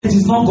it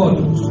is not God.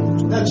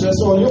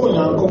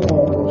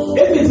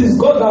 If it is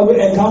God that we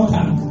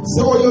encounter,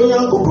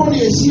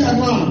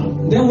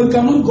 then we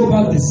cannot go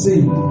back the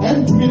same.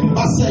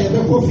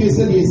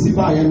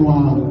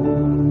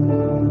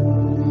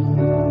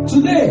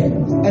 Today,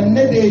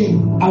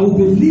 I will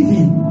be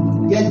living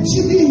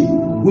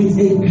with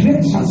a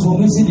great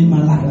transformation in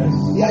my life.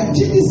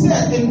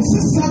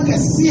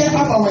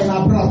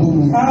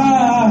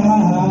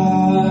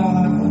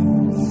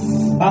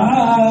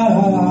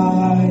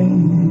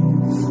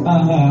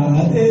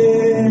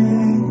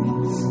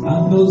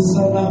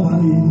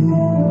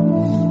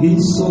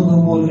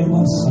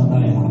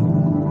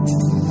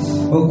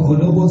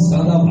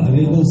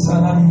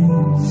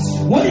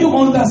 When you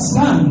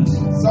understand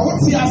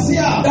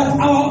that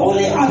our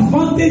only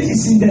advantage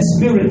is in the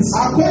spirit,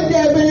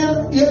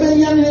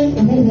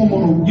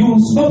 you will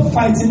stop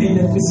fighting in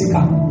the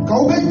physical.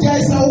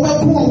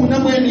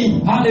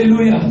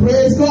 Hallelujah.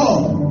 Praise God.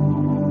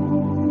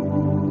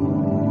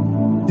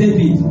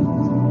 David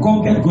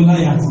conquered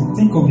Goliath.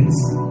 Think of it.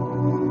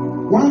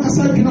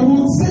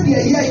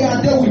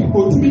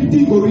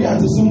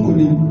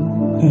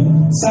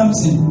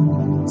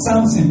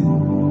 Samson,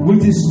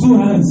 with his 2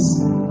 hands,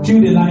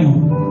 killed a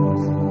lion.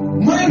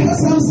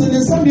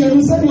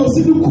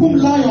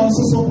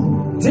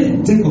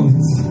 Think of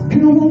it.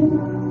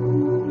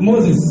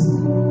 Moses,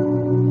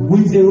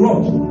 with a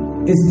rod,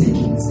 a stick,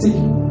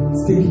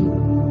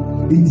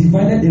 he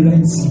divided the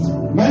Red Sea.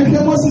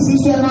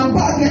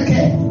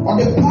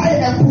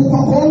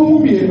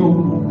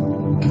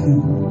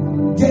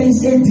 There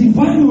is a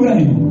divine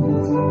realm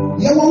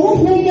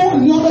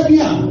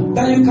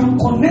that you can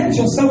connect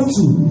yourself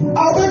to.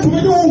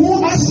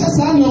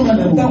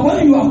 That when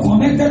you are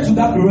connected to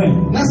that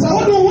realm,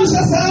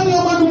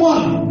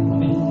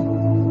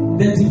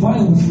 the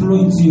divine will flow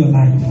into your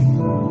life.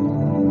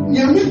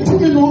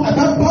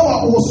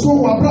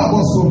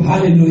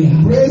 Hallelujah.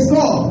 Praise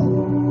God.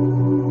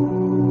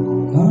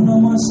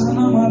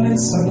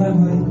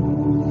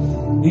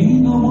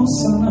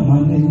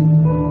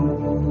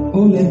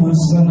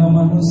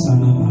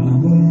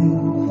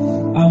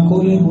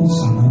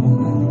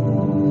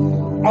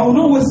 I will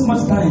not waste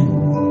much time.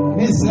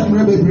 We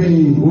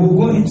will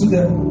go into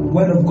the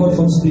word of God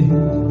for today.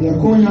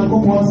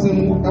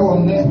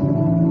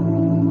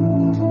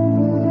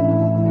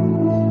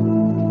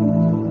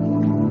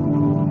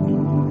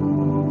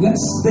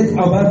 Let's take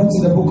our Bible to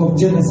the book of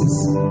Genesis,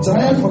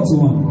 chapter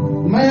 41.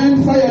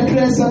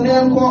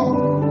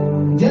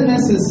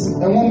 Genesis,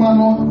 a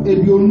woman,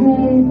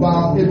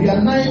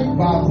 ebianai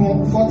baako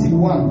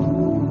 41.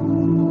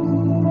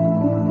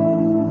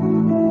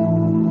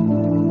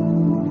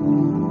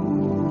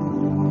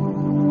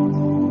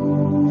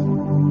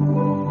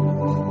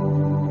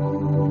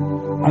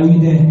 Are you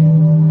there?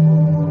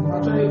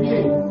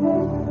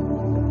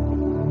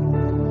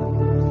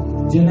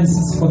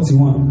 Genesis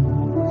 41.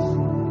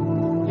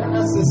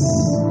 Genesis,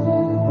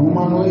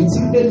 woman, it's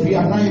in the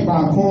ebianai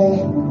baako.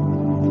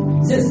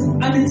 It says,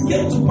 and it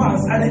came to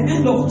pass at the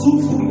end of 2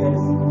 full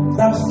years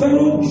that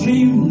Pharaoh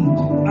dreamed,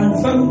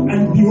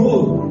 and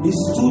behold, he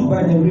stood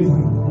by the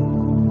river.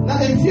 Now,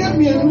 if you have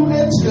me a new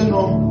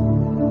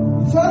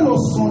Pharaoh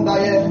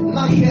sondaye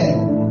na he,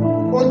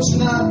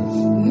 ochna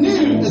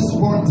Nil is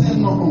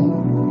wanting no.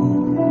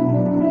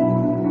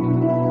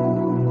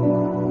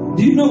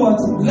 Do you know what?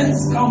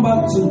 Let's come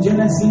back to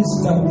Genesis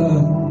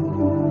chapter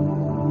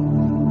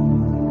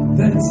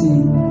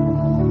 30.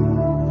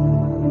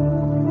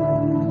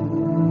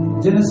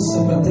 Genesis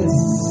chapter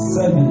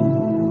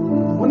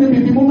 37. When you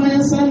be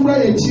moment sambra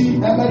echi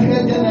ebe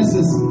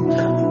Genesis,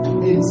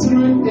 it's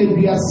through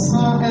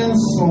ebiasa and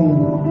song.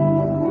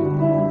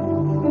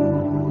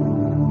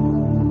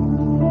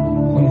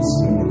 Holy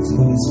Spirit.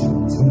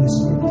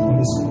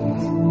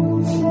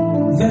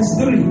 Verse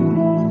 3.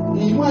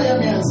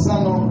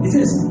 It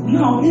says,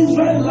 now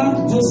Israel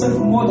loved Joseph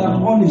more than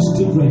all his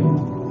children.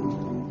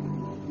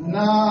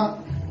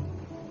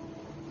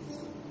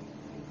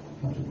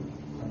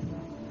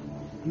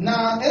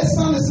 Na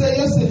esan say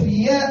Joseph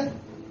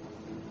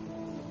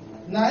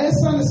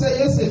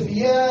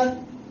ye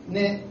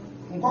ne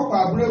nkokwa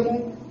abremu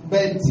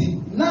benti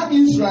na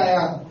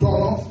Israel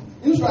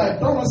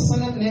dono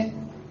sene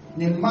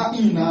ne ma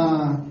ina.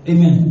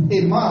 Amen.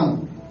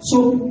 So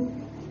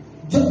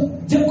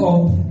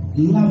Jacob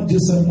loved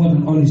Joseph more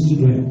than all his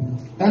children.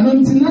 And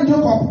until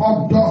Jacob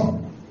odo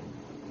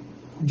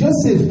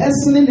Joseph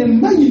esene ne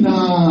ma ina.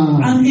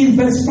 And in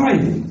verse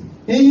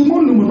 5,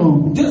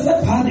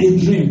 Joseph had a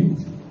dream.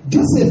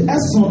 Joseph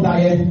eson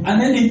daye,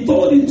 and then he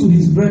told it to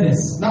his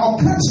brothers. Now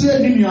catch the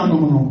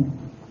no.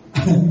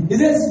 He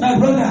says, my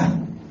brother,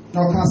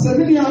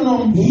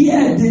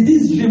 here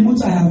this dream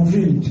which I have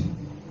dreamed.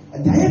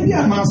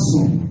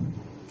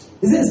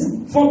 He says,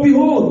 for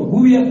behold,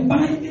 we were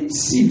binding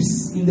sheep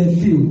in the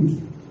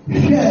field.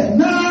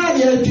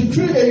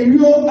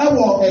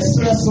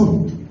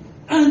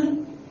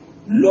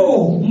 And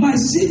Lo, my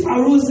sheep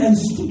arose and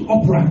stood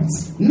upright.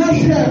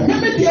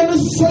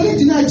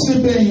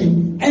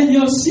 And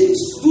your sheep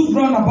stood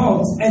round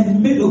about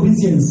and made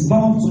obedience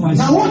bound to my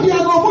sheep.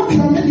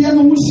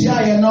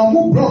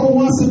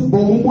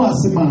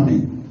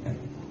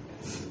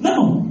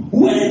 Now,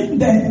 when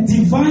the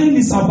divine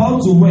is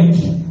about to work,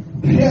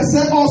 he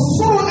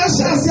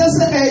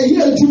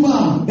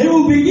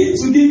will begin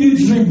to give you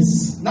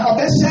dreams.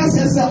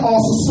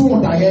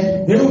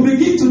 He will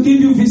begin to give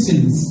you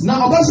visions.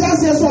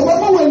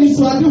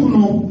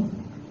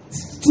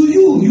 To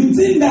you, you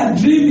think that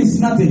dream is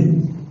nothing.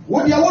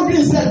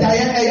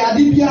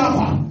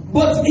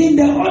 But in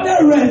the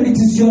other realm, it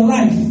is your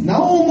life.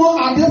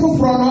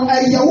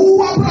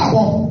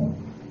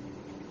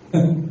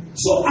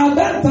 So at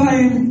that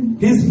time,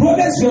 his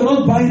brothers were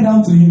not bowing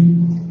down to him.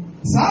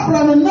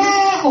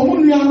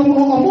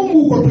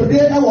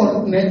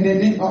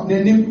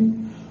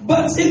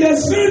 But in the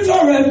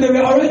spiritual realm, they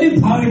were already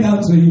bowing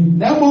down to him.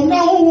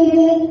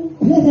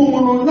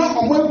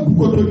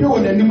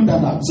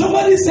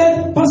 Somebody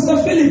said, Pastor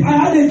Philip, I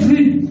had a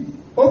dream.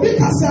 And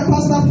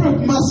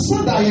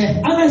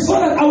I saw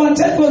that our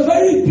church was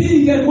very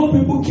big and more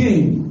people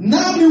came.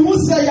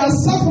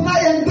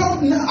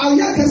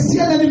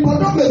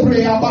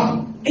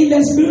 In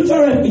the spiritual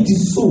realm, it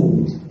is so.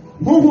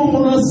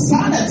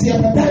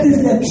 That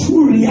is the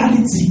true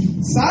reality.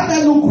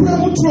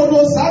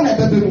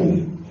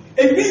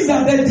 It means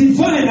that the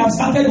divine have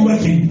started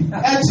working.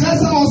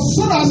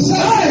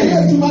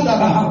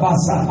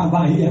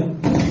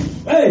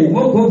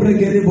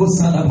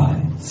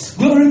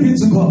 Glory be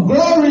to God.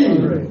 Glory.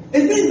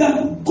 It means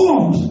that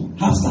God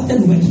have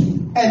started working.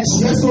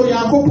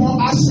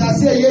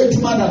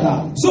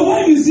 So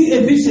when you see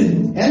a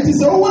vision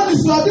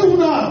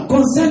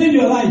concerning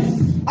your life,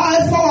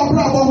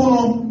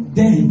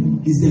 then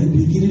is the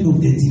beginning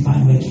of the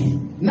divine working.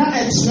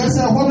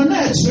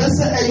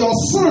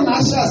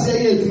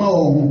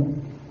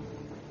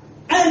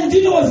 And do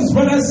you know what his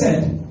brother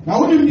said? He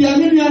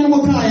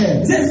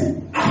says,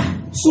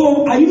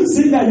 so are you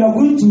saying that you are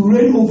going to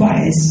reign over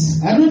us?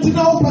 Some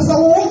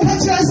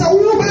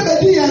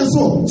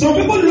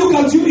people look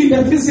at you in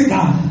the physical.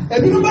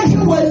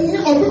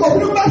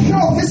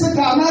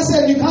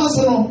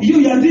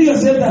 You are doing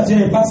yourself that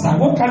you're a pastor.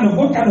 What kind of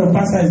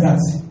pastor is that?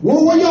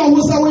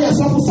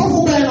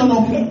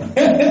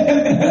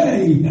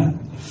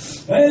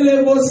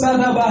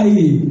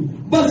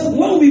 But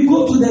when we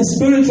go to the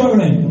spiritual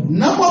realm,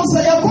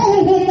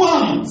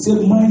 it's a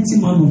mighty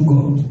man of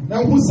God.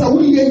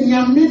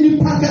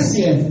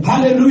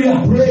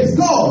 Hallelujah. Praise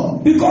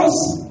God. Because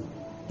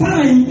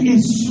time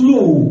is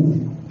slow.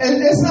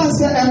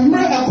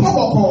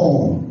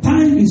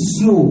 Time is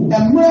slow.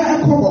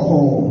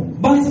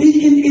 But in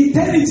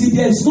eternity,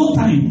 there is no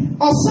time.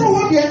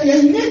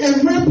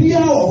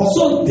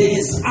 So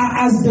these are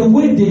as the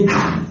way they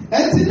are.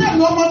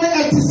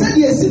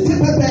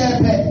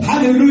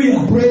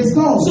 Hallelujah. Praise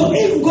God. So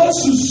if God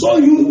should show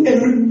you,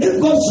 if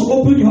God should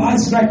open your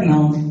eyes right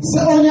now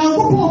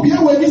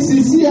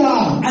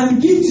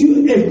and give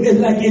you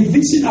like a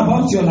vision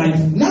about your life,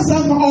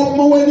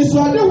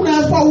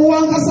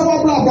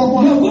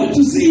 you're going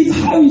to see it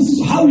how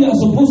you are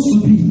supposed to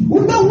be.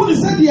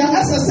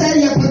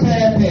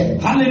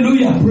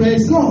 Hallelujah.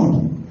 Praise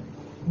God.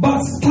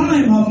 But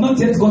time have not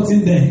yet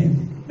gotten there.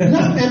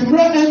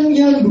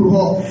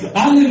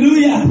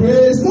 Hallelujah.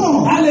 Praise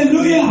God.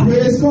 Hallelujah.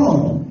 Praise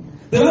God.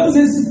 The Bible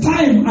says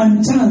time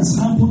and chance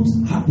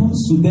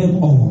happens to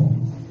them all.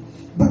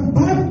 But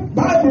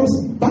Bible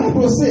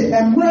say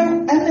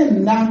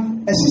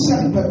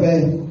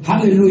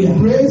hallelujah.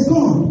 Praise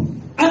God.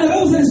 And the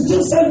Bible says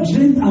Joseph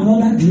dreamed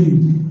another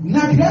dream.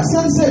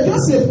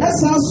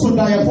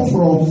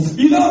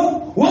 You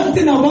know, one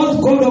thing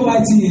about God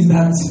Almighty is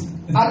that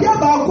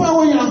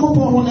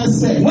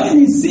when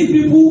you see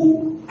people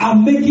are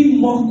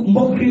making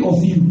mockery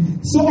of you,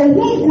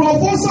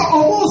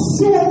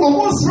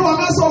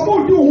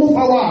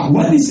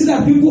 when you see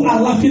that people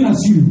are laughing at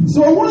you,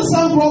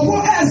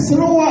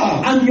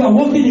 and you are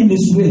walking in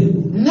this way,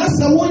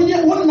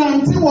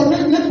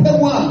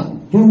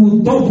 he will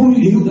double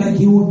you, like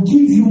he will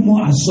give you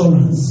more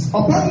assurance.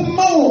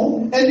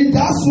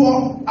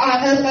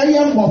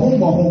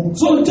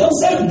 So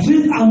Joseph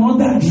dreamed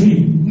another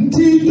dream.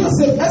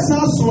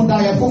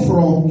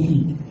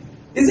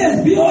 He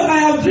says, behold, I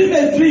have dreamed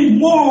a dream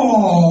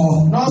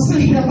more.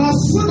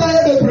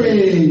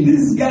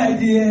 This guy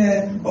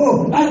there.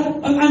 Oh,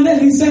 and then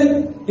he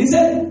said,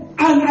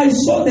 and I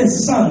saw the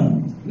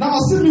sun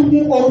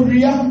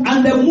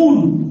and the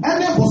moon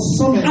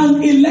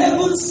and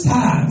 11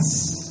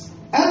 stars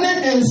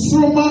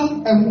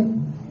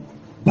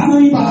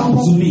bowing down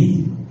to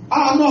me.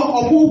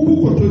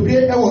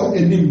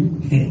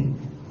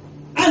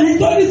 And he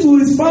told it to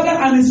his father,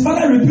 and his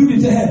father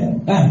rebuked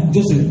him and said,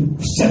 Joseph,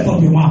 shut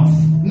up your mouth.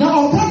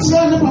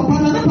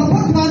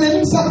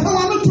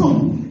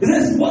 He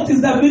says, what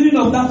is the meaning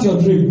of that your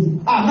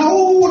dream?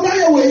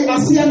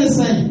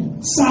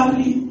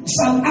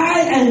 Shall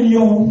I and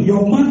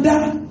your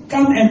mother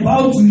come and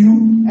bow to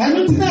you?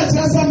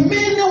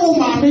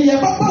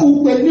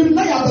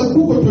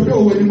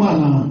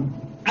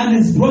 And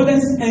his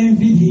brothers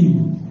envied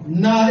him.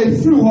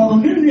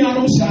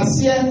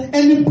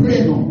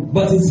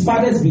 But his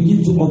fathers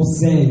began to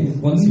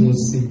observe what he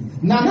was saying.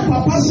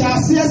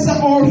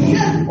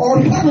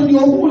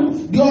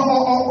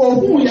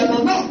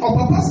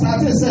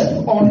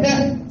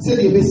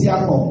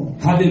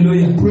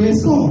 Hallelujah.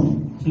 Praise God.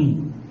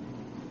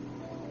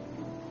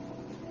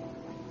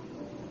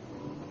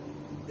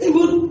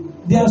 Even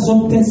there are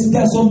some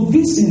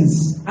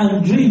visions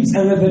and dreams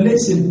and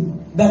revelation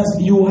that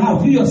you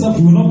have, you yourself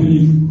you will not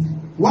believe.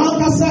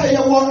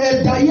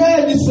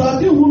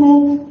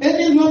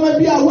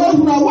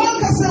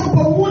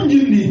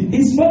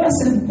 His father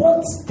said,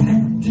 what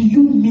time do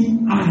you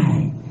mean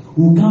I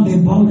will come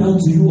and bow down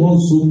to you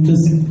also,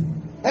 Joseph?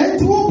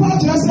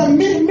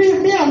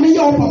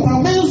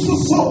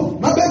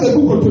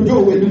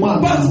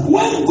 But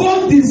when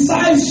God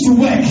decides to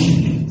work,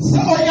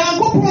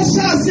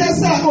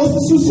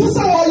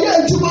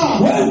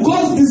 when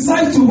God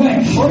decides to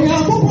work,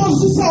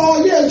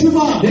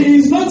 he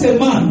is not a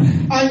man.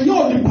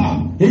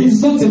 He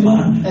is not a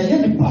man.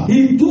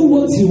 He do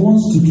what he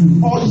wants to do.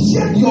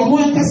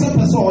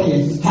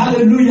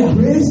 Hallelujah. And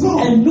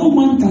no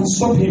man can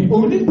stop him.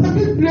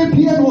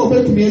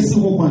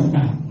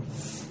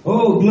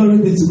 Oh, glory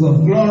be to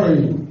God.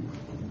 Glory.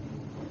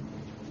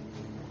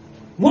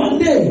 One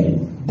day,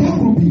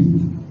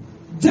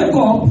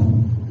 Jacob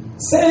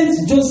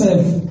sent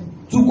Joseph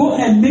to go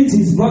and meet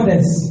his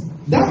brothers.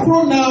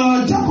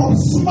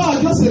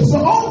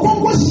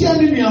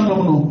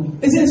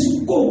 He says,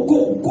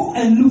 go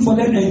and look for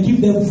them and give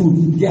them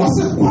food.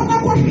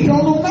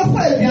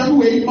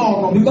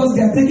 Because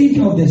they are taking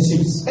care of their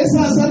sheep.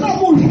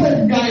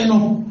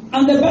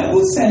 And the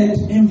Bible said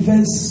in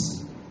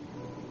verse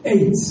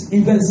 8,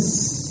 in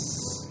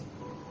verse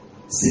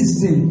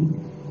 16.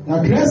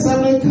 Verse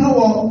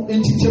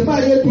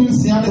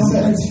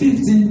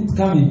 15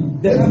 coming.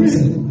 The Bible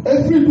said,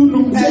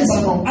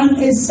 and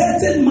a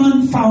certain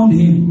man found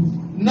him.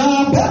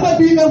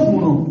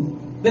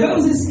 The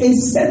Bible says, a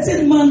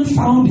certain man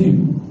found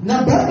him.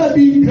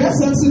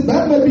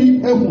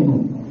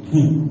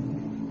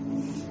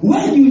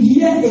 When you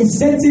hear a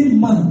certain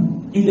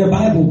man in the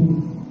Bible,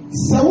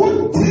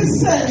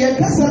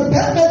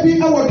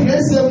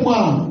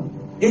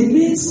 it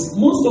means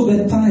most of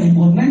the time,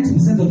 or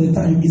 90% of the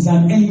time, is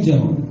an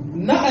angel.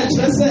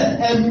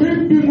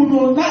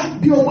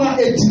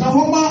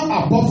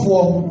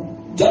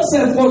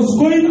 Joseph was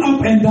going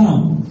up and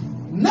down.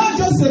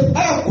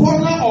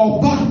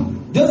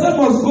 Joseph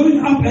was going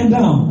up and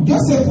down.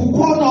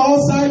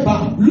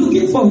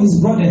 Looking for his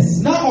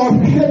brothers. But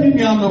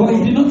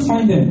he did not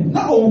find them.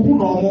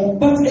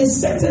 But a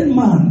certain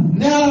man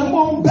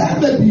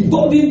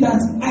told him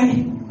that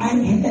I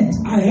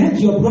heard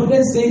your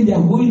brothers saying they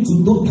are going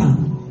to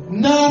Dothan.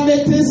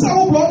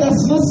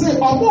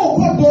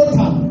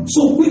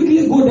 So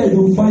quickly go there,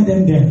 you'll find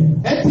them there.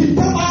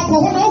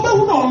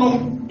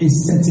 A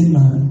certain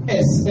man.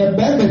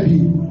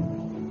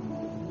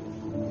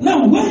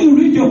 Now, when you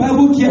read your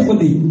Bible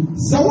carefully,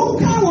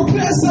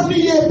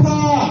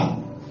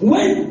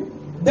 when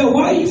the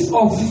wife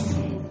of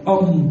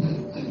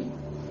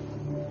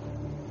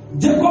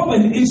Jacob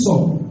and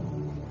Esau,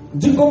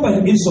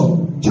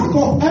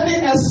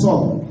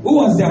 who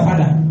was their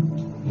father?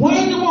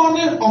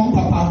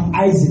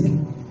 Isaac.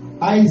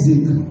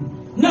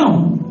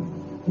 Now,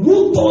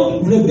 who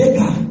told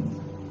Rebecca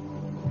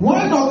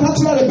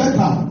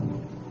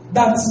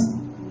that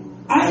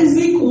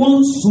Isaac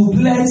wants to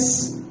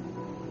bless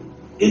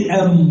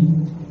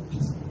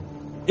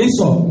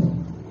Esau?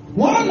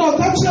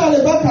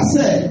 Rebecca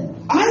said,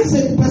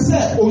 Isaac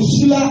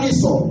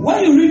Esau.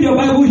 When you read your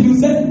Bible, you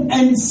said,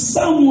 and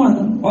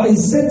someone or a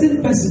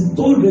certain person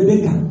told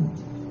Rebecca.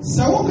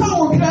 Most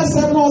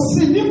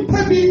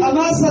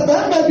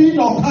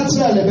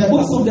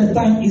of the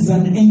time is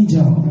an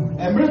angel.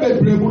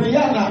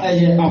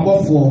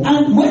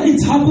 And when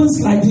it happens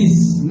like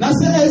this,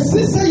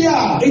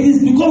 it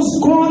is because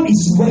God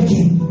is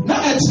working.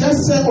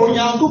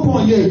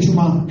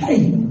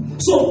 Hey,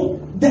 so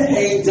the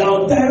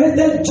angel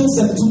directed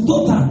Joseph to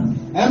Dothan.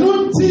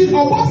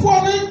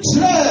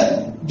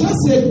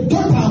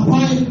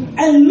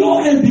 And lo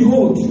and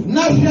behold,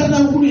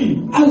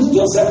 as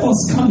Joseph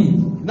was coming,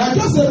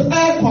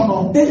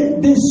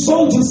 they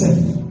saw Joseph.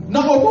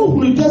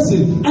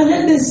 And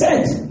then they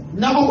said,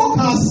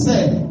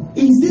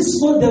 is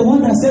this not the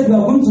one that said we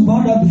are going to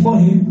bow down before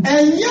him?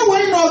 Today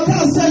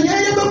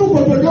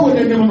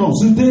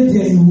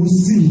there you will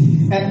see.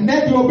 We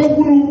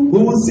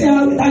will see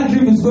how that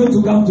dream is going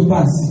to come to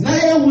pass.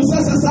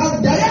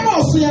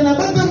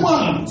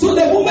 So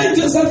the moment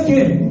Joseph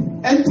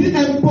came,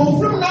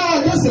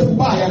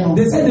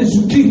 they said they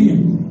should kill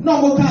him.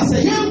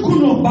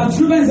 But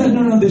Reuben said,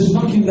 no, they should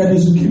not kill him, that they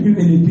should keep him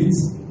in a pit.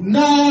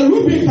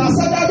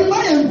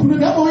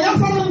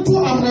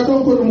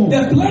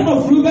 The plan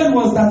of Reuben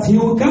was that he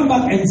will come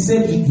back and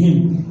save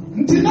him.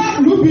 Ntina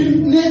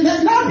Ruben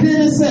na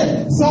dey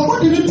say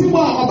somebody need to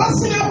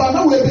obasiya ba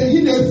na we be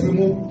yin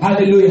efrimu.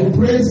 Hallelujah.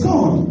 Praise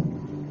God.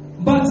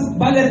 But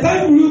by the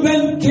time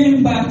Reuben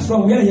came back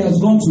from where he has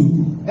gone to,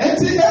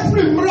 every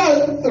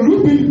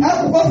Ruben,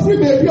 every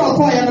baby of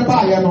fire,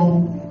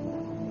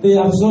 they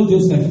have sold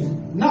Joseph.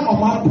 Now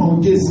I'm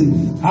upon Joseph.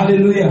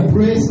 Hallelujah.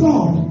 Praise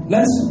God.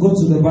 Let's go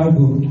to the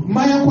Bible.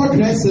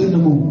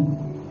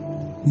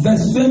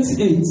 Verse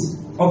 28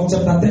 of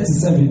chapter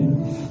 37.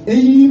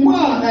 It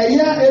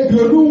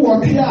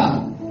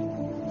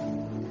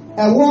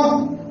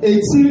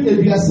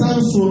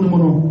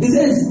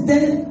says,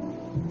 then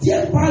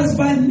there passed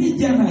by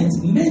Midianites,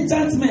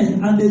 merchant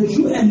men, and they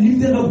drew and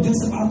lifted up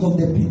Joseph out of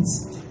the pit.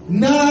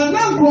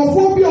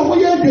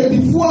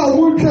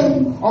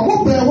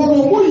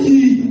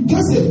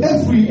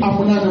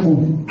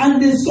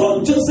 And they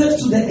sold Joseph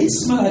to the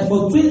Ishmaelites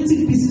for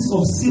 20 pieces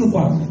of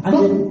silver. And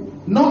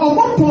now, I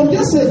want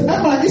Joseph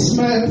Emma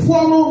Ishmael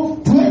for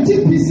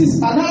 20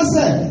 pieces, and I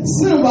said,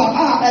 silver,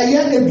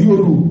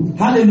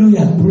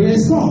 hallelujah.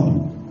 Praise God.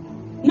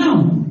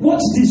 Now,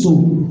 watch this.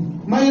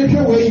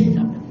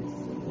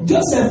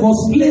 Joseph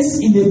was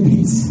placed in a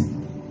pit.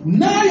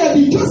 Now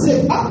you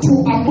Joseph up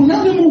to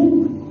Amunanimu.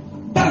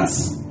 But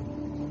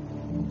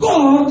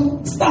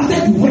God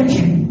started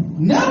working.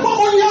 And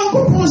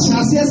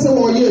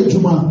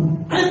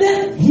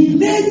then he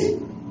made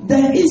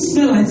the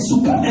Ishmaelites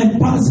to come and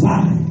pass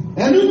by.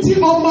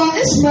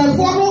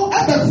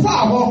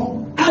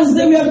 As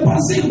they were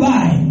passing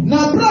by,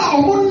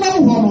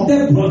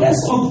 the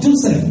brothers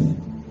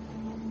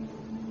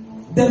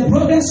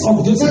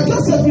of Joseph,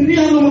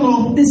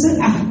 they said,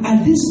 are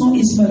these not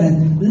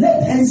Ishmaelites?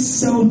 Let us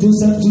sell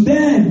Joseph to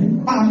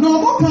them.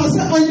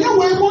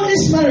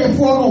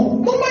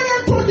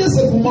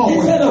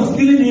 Instead of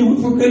killing him, if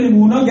we kill him, we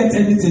will not get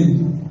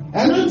anything. So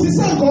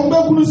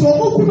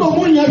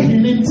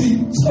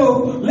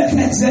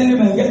let's sell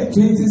him and get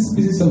 20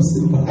 pieces of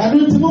silver. Now,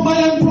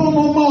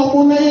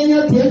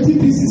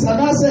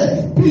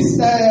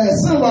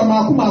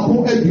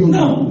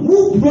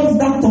 who brought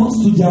that thought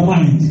to their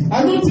mind?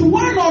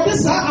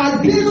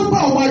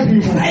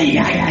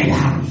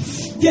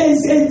 There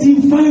is a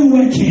divine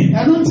working.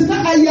 There is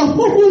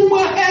a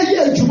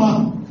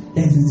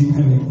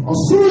divine working.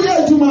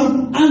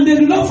 And they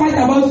do not fight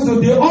about it, so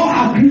they all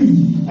agree.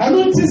 Let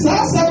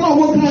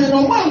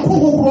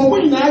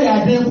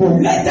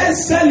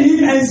us sell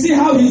him and see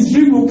how his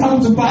dream will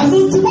come to pass.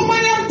 It's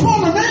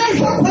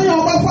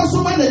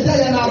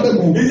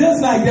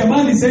just like the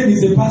man is saying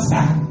he's a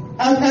pastor.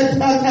 He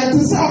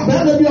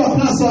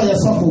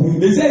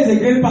says he's a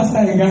great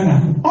pastor in Ghana.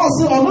 So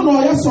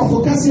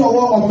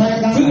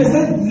they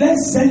said,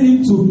 let's send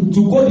him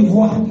to Côte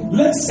d'Ivoire.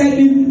 Let's send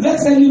him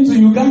to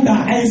Uganda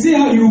and see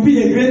how he will be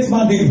a great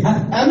man in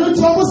Ghana.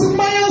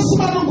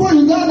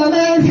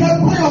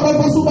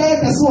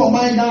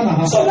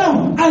 So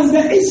now, as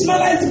the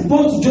Ishmaelites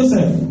bought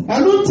Joseph,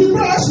 and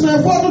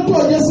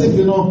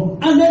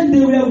then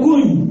they were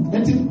going,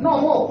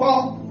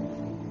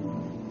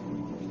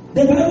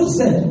 the Bible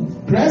said,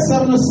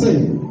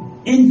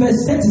 in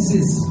verse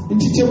 36, and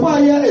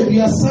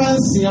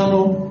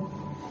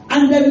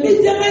the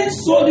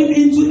Midianites sold him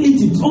into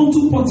Egypt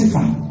unto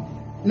Potiphar.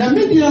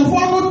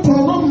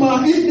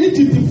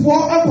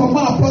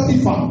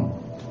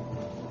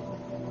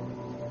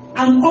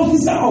 An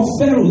officer of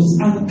Pharaoh's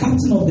and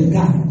captain of the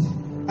guard.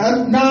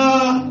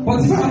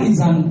 Potiphar is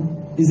a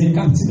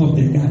captain of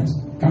the guard.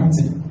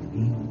 Captain.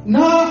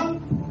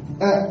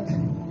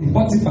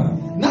 Potiphar.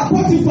 Now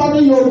Potiphar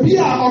you'll be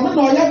a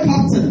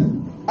captain.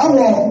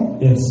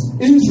 Yes.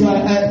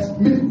 Israel,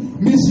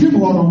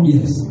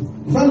 yes.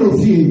 Fellow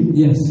field.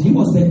 Yes, he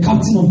was the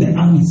captain of the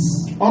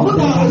armies.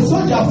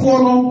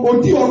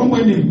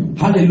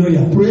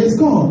 Hallelujah. Praise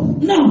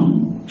God. Now,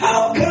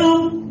 how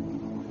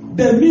come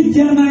the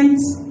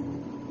Midianites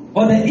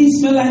or the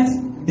Ishmaelites,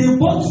 they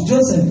bought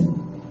Joseph,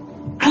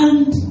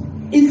 and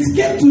it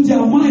came to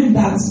their mind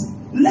that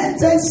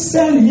let us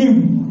sell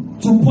him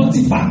to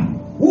Potiphar,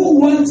 who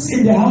works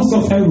in the house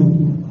of Pharaoh.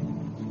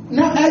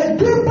 Now, a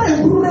good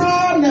man,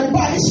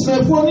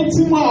 Ishmael for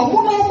anything more.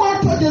 No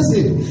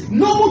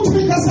more to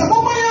make us a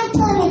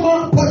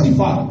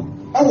Potiphar.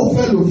 Our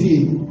fellow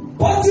here.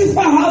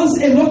 Potiphar has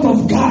a lot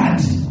of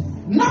guard.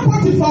 Now,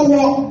 Potiphar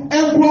and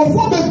the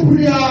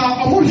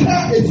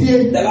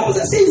Bible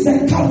says he is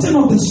the captain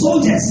of the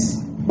soldiers.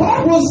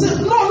 Bible says,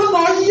 no,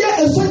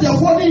 a soldier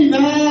for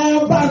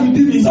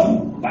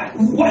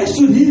why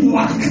should he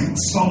lack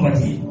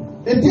somebody?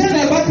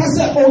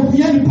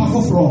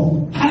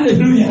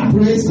 Hallelujah.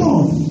 Praise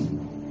God.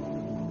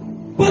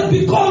 But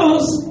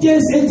because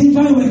there's a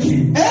divine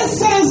working, praise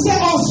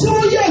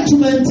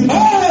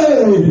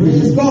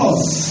God.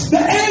 The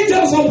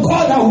angels of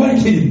God are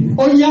working.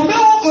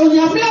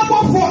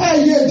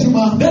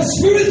 The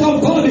Spirit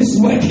of God is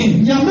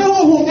working.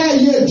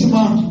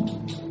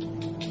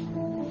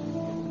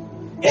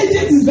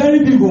 Egypt is very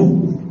big.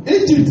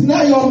 Egypt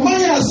now your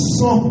Maya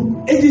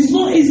son. It is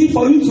not easy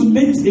for you to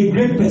meet a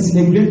great person,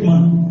 a great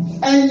man.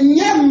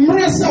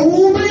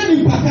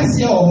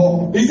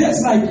 It's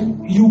just like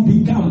you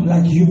become,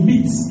 like you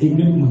meet a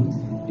great man.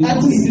 It's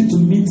not easy to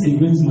meet a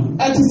great man.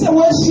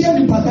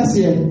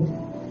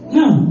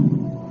 Now,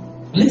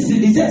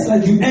 listen, it's just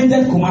like you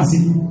ended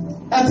Kumasi.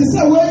 And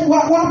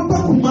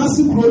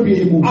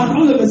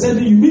all of a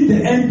sudden you meet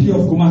the MP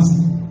of Kumasi.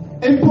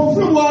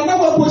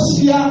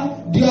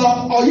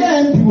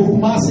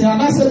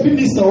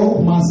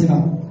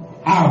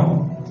 How?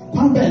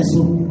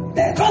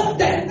 The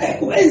content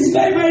is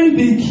very, very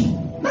big.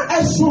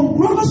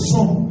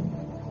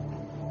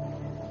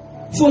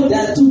 For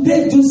them to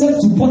take Joseph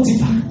to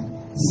Potiphar,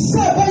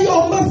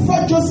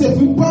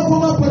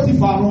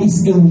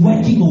 it's a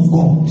working of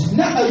God.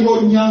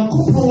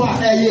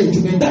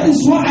 That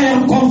is why I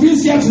am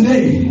convinced here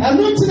today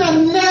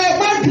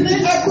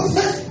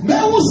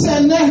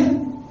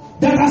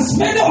that as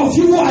many of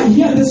you who are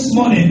here this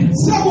morning,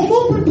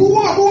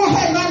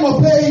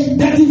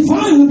 the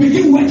divine will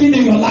begin working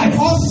in your life. In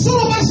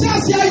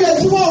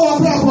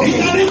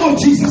the name of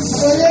Jesus.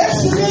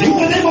 In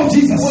the name of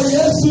Jesus.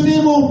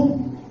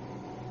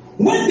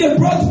 When they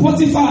brought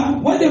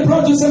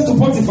Joseph to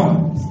Potiphar,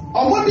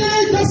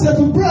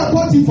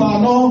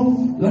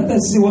 let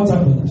us see what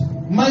happened.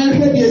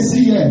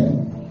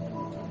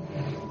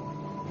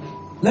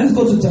 Let's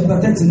go to chapter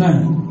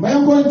 39.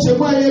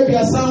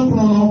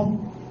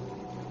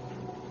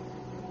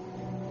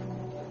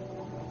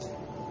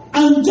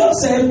 And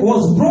Joseph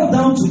was brought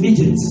down to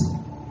Egypt.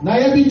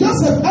 And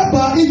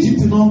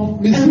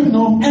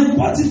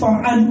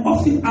Potiphar, an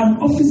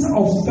officer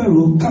of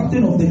Pharaoh,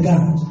 captain of the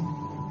guard.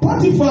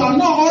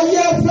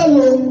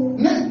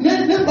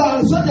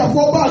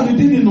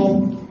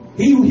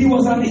 He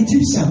was an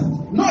Egyptian.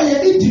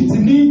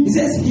 He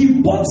says he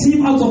bought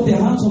him out of the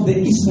hands of the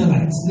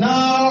Ishmaelites.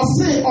 Now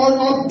say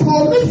on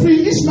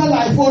free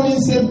Ishmaelite for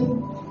himself.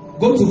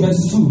 Go to verse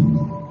 2.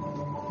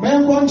 The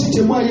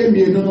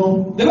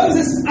Bible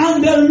says,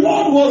 and the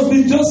Lord was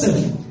with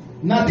Joseph.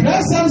 The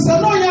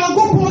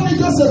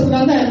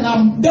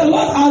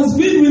Lord has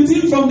been with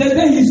him from the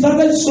day he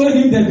started showing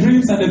him the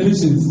dreams and the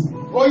visions.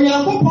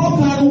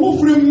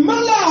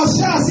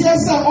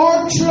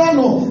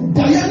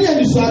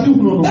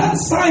 That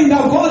sign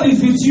that God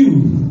is with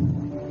you.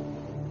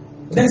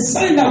 The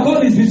sign that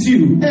God is with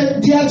you.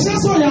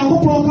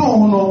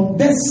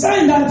 The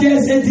sign that there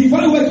is a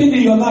divine working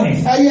in your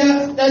life.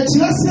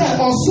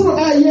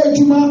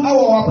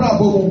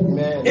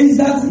 Is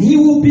that He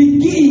will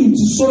begin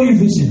to show you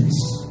visions.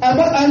 He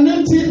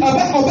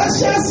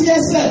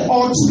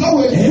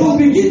will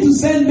begin to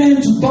send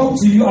men to talk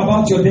to you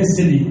about your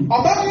destiny.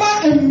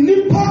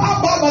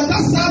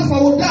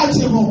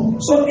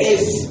 So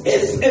if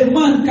a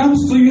man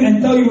comes to you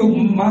and tell you,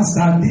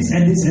 Master, this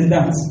and this and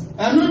that,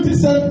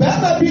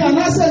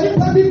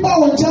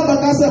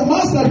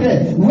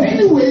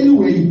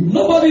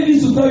 nobody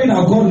needs to tell you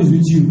that God is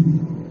with you.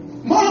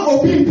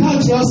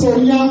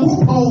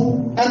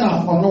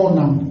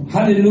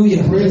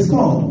 Hallelujah. Praise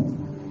God.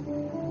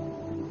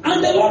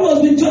 And the Lord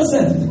was with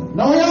Joseph.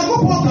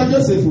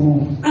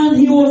 And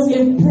he was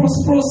a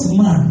prosperous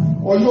man.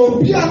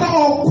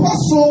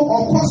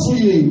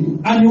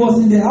 And he was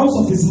in the house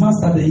of his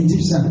master, the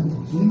Egyptian.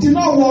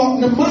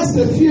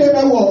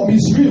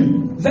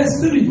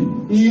 Verse 3.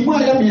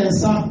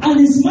 And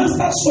his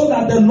master saw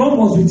that the Lord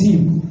was with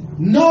him.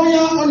 And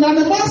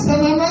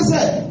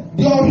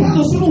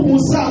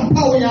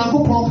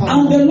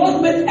the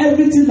Lord made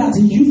everything that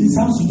he used his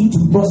hands to do to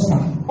prosper.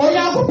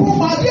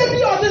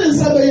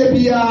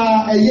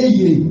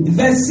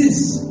 Verse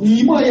 6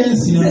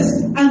 says,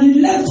 and he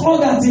left all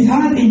that he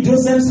had in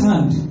Joseph's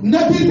hand. Do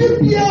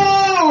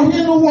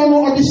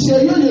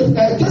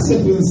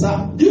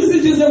you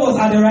see Joseph was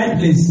at the right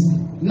place?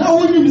 Now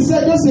when you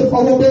say Joseph,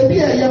 our baby,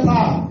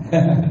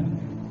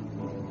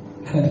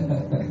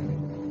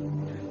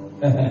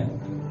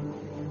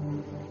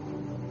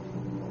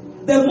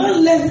 the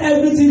man left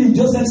everything in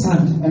Joseph's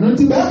hand. In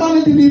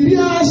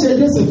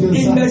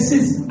verse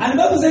 6. And the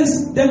Bible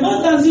says, the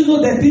man doesn't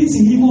know the things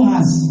he even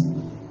has.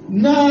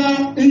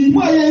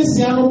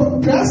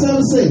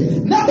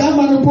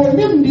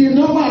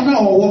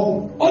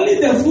 Only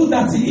the food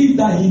that he eats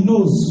that he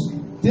knows.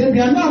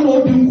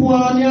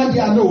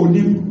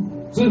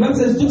 So the Bible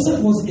says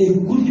Joseph was a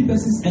goodly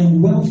person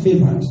and well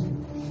favored.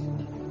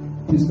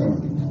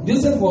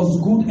 Joseph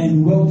was good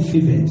and well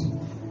favored.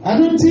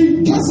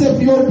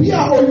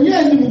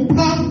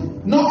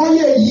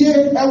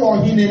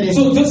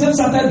 So Joseph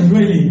started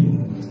reigning.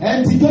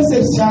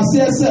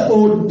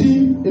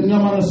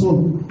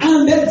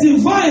 And the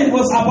divine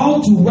was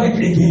about to work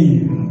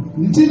again.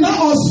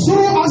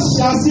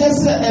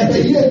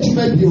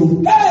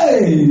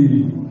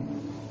 Hey!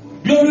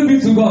 Glory be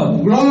to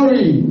God.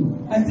 Glory.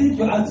 I think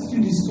your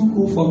attitude is too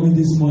cool for me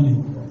this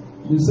morning.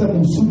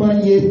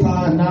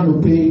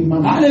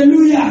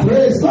 Hallelujah.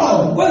 Praise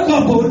God. Wake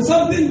up,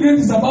 something great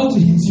is about to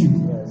hit you.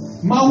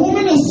 Ma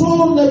woman is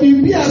so the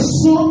baby as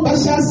so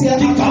Bashasia.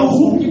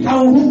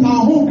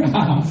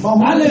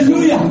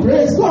 Hallelujah.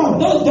 Praise God.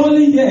 Not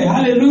only here.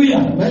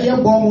 Hallelujah.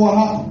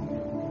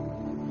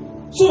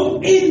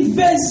 So in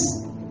verse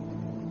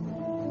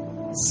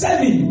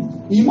 7,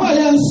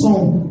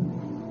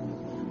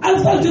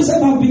 after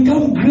Joseph had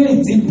become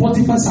great in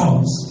Potiphar's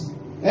house,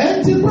 the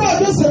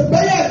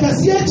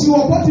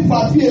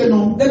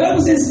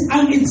Bible says,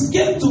 and it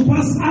came to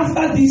pass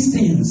after these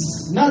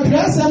things that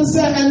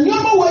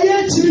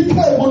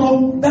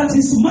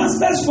his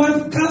master's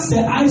wife cast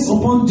her eyes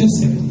upon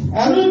Joseph.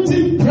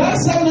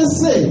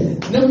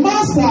 The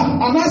master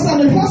and as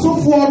an apostle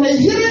for the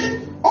year,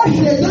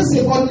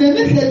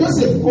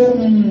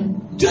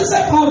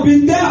 Joseph have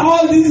been there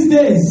all these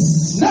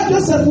days. Not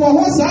Joseph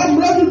was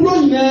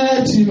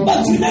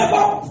but you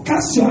never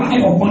cast your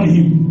eye upon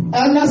him.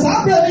 And as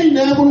I read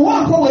there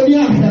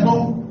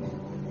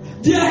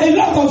are a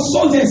lot of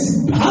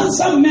soldiers,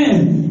 handsome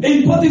men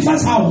in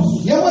Potiphar's house.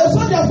 You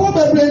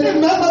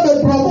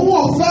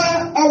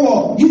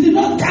did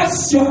not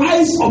cast your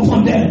eyes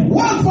upon them.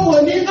 But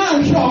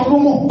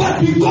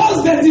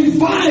because the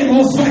divine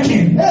was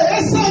working,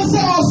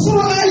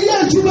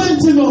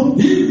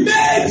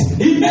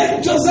 he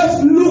made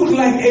Joseph look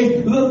like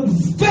a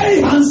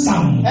very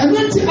handsome.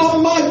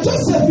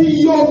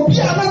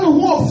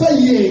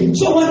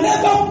 So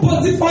whenever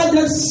Potiphar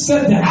just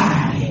said the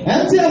eye,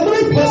 say,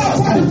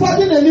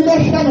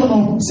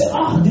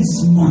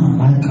 this man,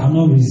 I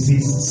cannot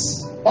resist.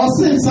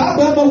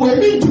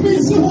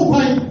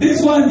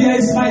 This one there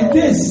is my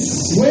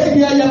taste.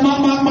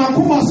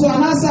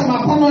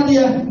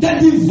 The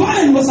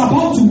divine was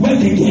about to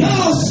work again.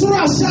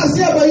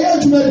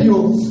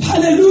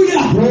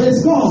 Hallelujah.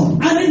 Praise God.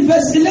 And in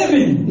verse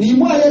 11,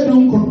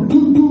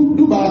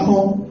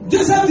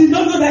 Joseph did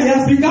not know that he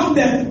has become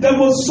the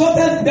most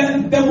wanted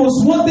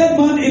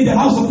man in the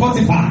house of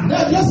Potiphar.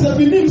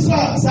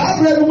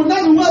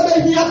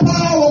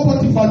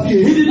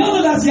 He did not know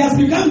that he has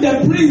become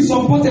the prince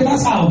of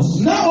Potiphar's house.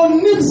 So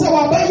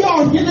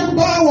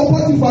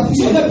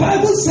the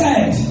Bible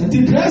said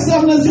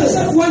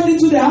Joseph went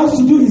into the house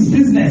to do his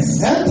business.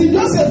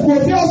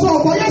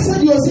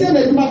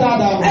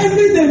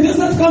 Every day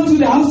Joseph comes to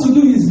the house to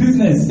do his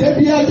business.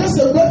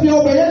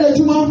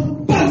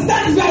 But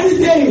that very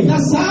day,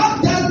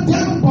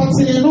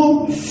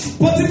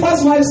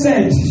 Potiphar's wife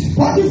said,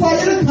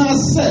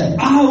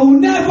 I will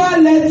never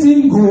let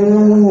him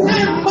go.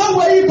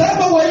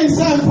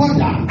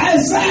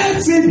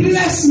 Except he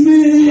bless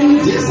me.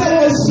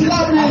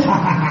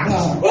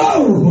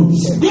 Oh,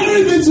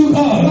 glory be to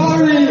God.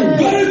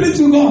 Glory be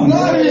to God.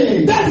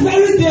 That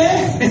very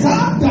day,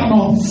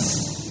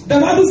 the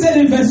Bible said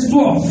in verse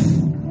 12,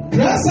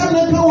 and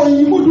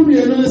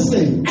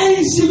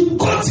she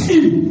caught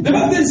him. The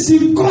Bible says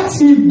she caught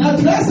him.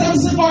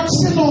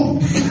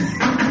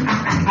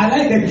 I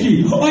like the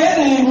key. Oh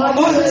yeah,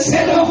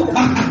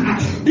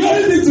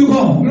 glory be to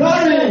God.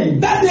 Glory.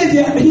 That day he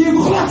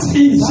caught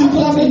him. She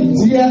caught him.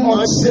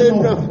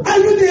 Are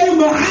you there?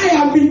 I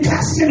have been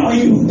casting on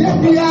you.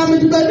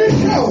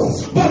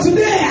 But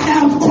today I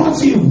have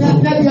caught you.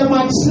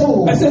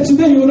 I said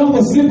today you will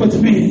not sleep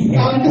with me.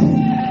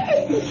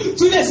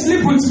 Today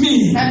sleep with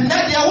me. And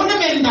that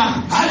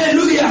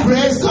hallelujah.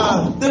 Praise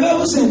God. The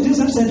Bible said,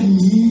 Joseph said,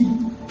 me.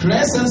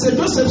 Praise and said,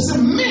 Joseph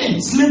said, me.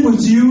 Sleep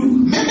with you.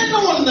 Me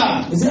no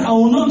wonder. He said, I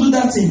will not do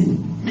that thing.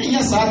 Me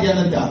yes, I get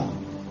that.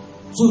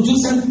 So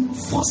Joseph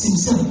forced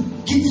himself.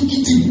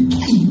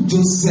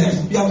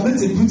 Joseph, you have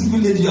met a beautiful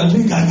lady, you are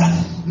doing gaga.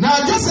 Now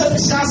Joseph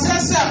shall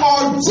say,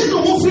 oh,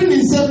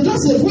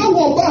 Joseph, where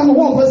will ban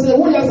walk and say,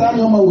 what is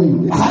on my way?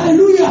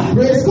 Hallelujah.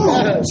 Praise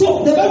God.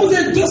 So the Bible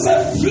said,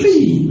 Joseph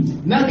flee.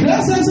 Now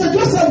Joseph said,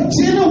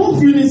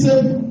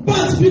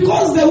 but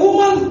because the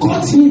woman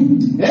caught him,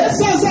 as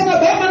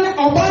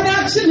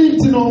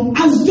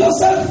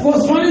Joseph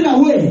was running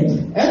away,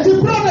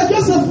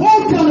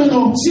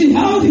 she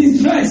held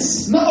his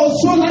dress, and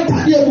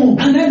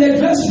then the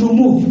dress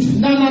removed.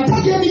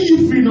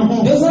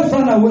 Joseph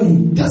ran away,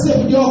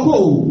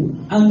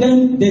 and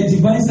then the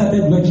divine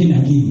started working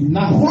again.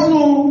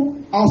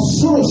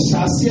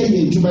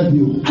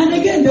 And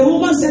again the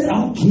woman said,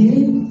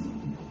 okay.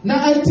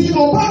 Now until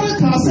Obama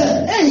can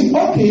say, hey,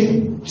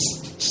 okay.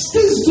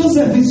 This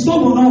Joseph is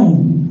stubborn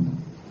on.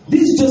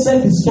 This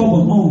Joseph is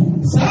stubborn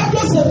on.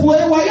 Joseph,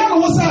 why you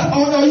was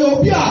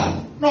your beard?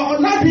 No,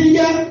 not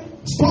here.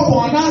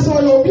 Stubborn, that's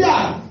all your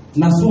beard.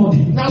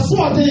 Naswadi.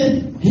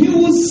 He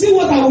will see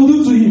what I will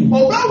do to him.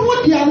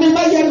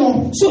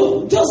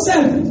 So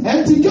Joseph,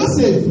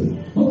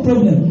 no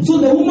problem. So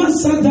the woman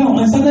sat down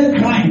and started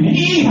crying.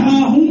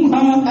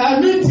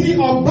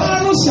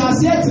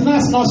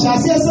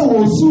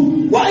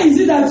 Why is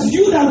it that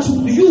you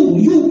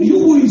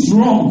who is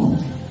wrong?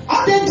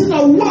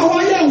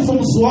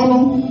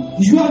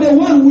 You are the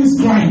one who is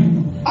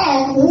crying.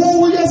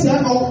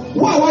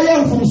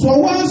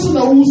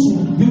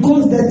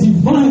 Because the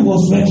divine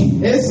was working.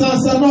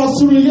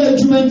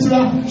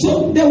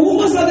 So the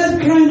woman started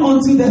crying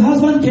until the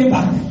husband came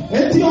back. So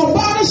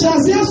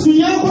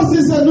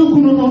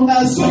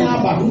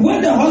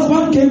when the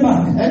husband came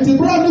back,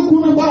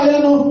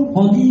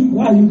 honey,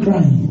 why are you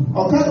crying?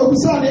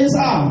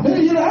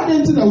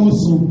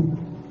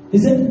 He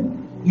said,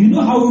 you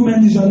know how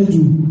women usually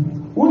do.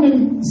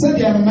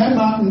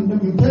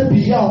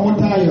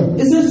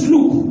 He says,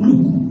 look.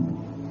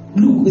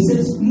 He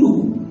says,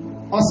 look.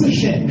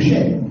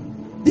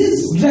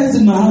 This dress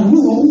in my hand,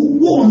 who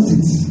wants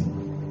it?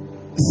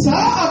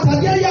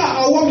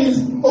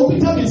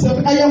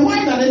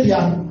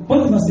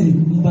 Potiphar said,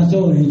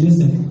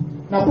 Joseph.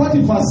 Now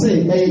Potiphar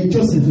say,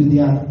 Joseph in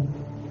there.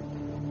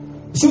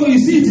 So you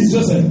see, it is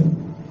Joseph.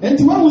 And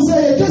the one who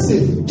say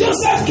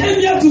Joseph came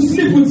here to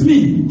sleep with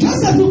me.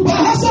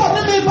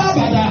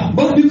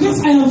 But because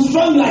I am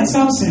strong like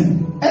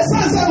Samson,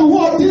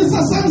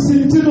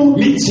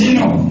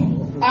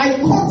 I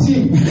caught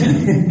him.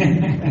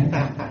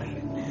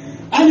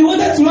 And he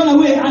wanted to run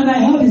away, and I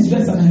held his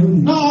dress and I held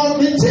him.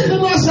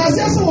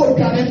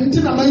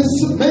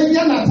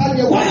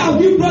 Why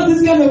have you brought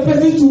this kind of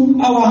person to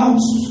our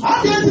house?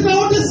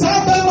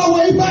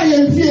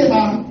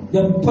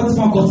 The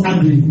Potiphar got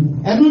angry.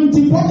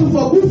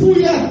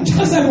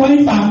 Joseph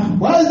went back.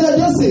 Why is that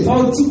Joseph?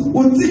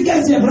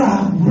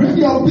 Bring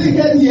your big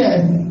head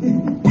here.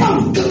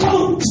 Come,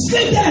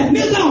 sleep there,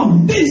 kneel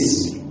down.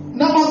 This.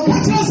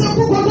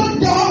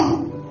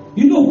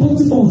 You know,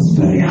 Potiphar was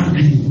very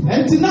angry.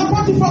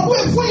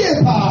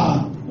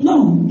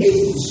 Now,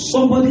 if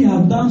somebody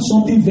had done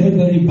something very,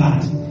 very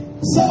bad,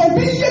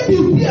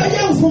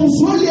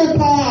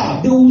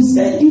 they will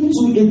send you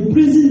to a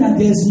prison that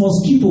there is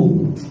mosquito.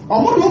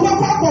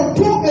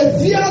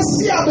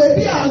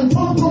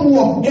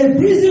 A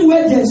prison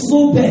where there is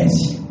no bed.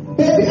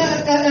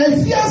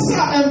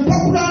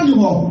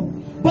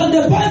 But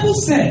the Bible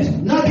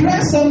said,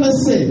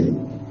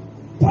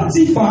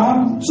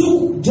 Potiphar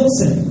took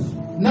Joseph.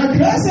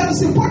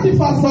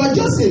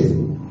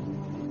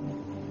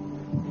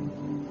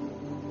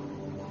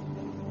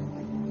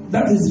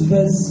 That is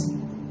verse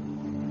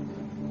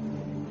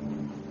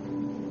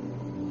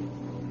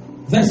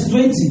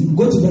 20.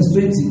 Go to verse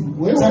 20.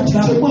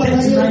 Chapter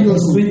 39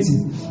 verse 20.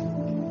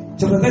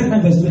 Chapter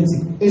 39 verse 20.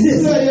 It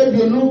says,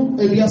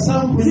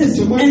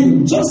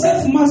 and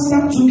Joseph's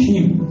master took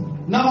him.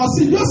 Now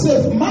see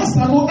Joseph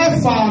master no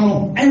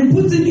efano and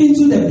put him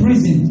into the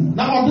prison.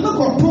 Now I don't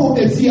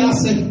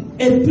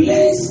a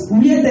place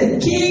where the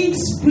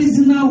king's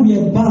prisoner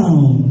were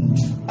bound.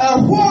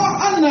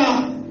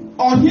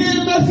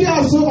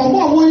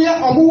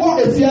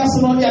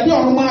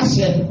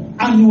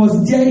 And he was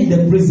there in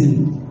the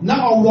prison.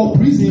 Now our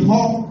prison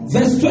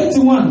verse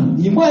 21.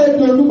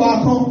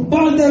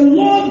 But the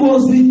Lord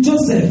was with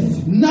Joseph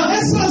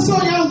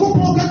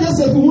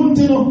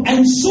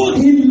and showed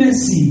him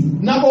mercy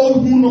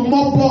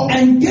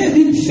and gave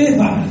him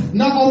favor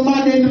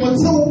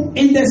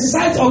in the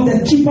sight of the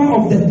keeper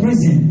of the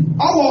prison.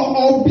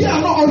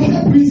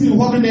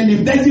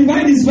 The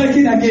divine is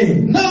working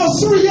again. Now,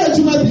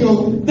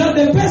 that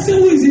the person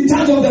who is in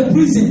charge of the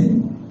prison,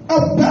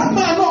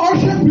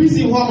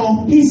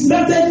 he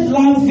started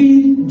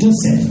loving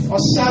Joseph.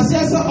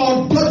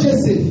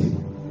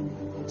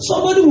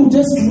 Somebody will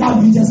just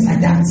love you just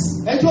like that.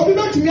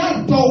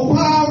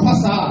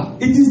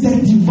 It is the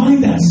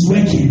divine that is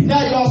working.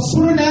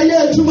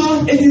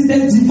 It is the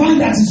divine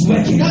that is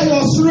working.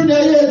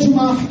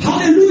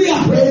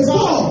 Hallelujah. Praise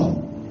God.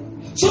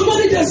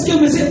 Somebody just came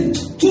and said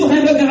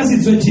 200 Ghana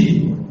cedis is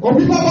cheap.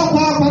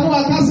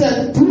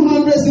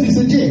 200 cedis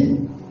is cheap.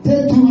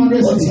 Take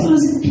 200 cedis.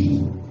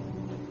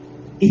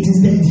 It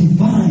is the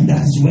divine that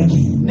is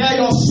working.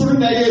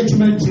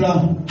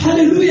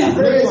 Hallelujah.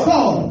 Praise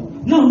God.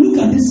 Now look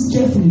at this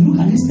carefully. Look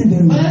at this thing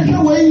very well.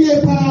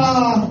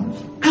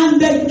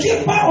 And the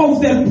keeper of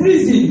the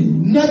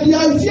prison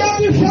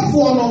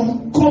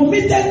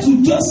committed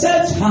to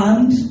Joseph's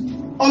hand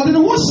all the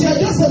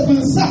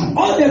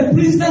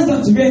prisoners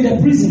that were in the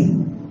prison.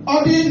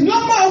 All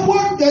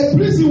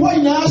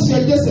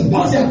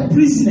the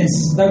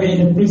prisoners that were in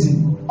the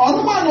prison.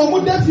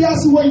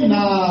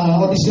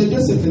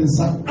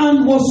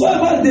 And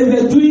whatsoever they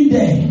were doing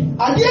there,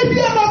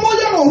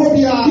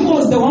 he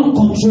was the one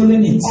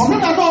controlling it.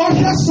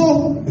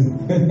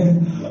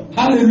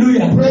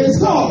 Hallelujah. Praise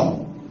God.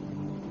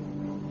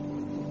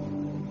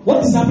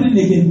 What is happening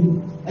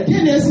again? The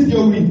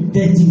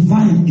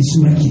divine is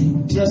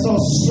working.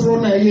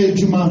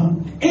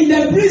 In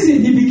the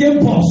prison, he became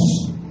boss.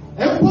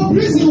 The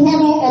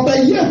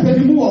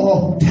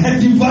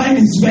divine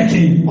is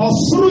working.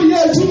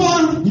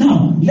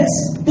 Now,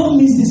 don't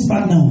miss this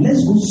part now.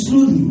 Let's go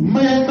slowly.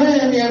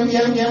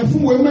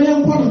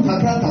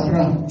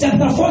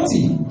 Chapter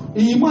 40.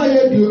 And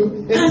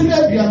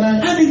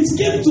it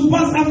came to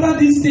pass after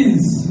these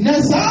things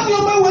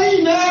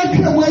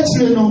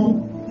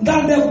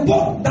that the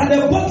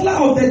butler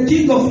of the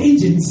king of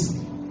Egypt,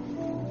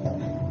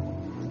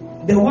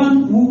 the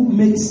one who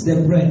makes the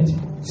bread,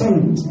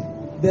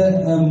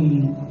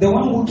 the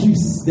one who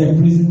keeps the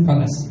prison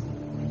palace.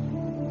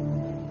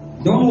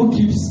 The one who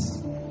keeps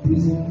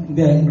prison,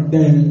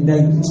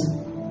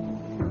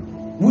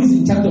 who is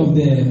in charge of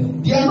the?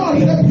 They are not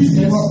here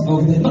prison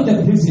of the, not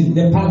the prison,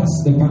 the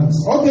palace, the palace.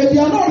 Okay, they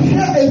are not here.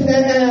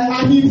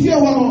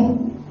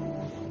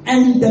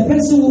 And the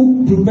person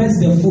who prepares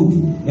the food.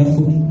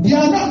 They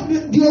are not.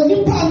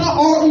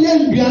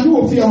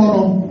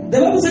 The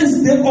Bible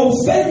says they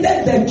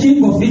offended the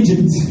king of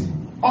Egypt.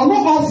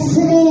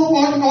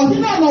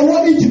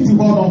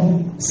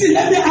 See,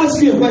 let me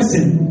ask you a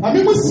question. Or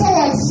let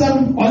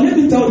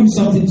me tell you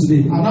something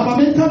today.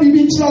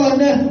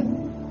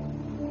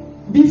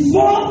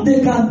 Before they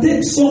can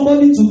take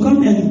somebody to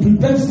come and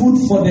prepare food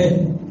for the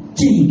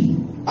king,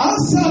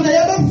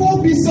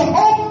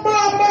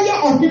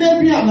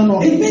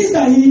 it means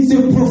that he is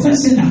a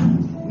professional.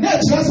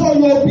 Let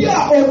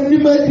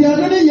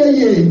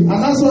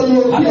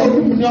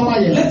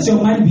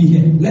your mind be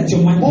here. Let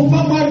your mind be here.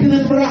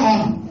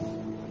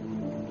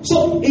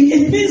 So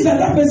it means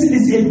that person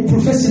is a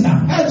professional.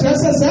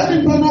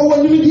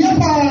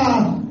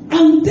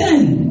 And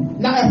then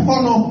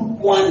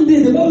one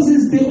day the Bible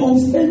says they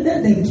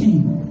offended the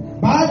king.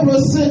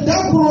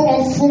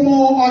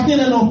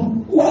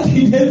 What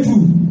did they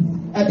do?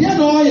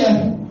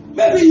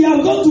 Maybe you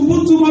are going to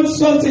put too much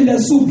salt in the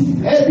soup.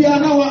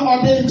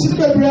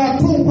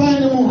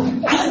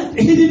 And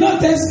he did not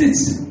taste it.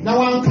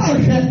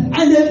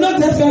 And they did not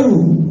tell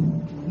Pharaoh.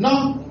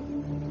 No.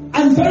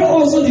 And Pharaoh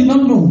also did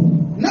not know.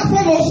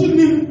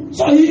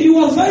 So he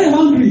was very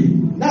hungry.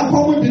 And he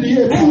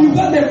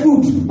got the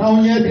food.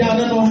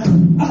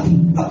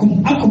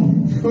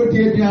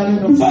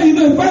 Before you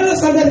know, Pharaoh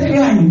started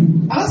crying.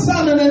 Who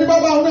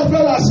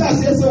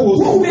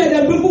were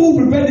the people who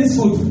prepared this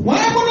food?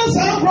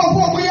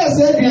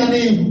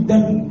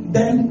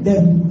 Then the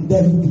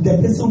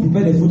person who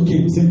prepared the food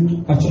came and said,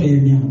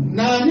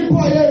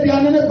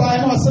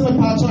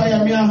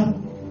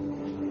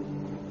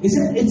 he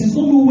said, it is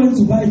not who went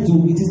to buy it,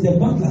 it is the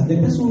butler. The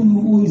person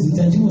who is in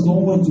charge was the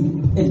one who went to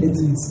pay the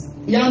things.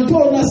 He went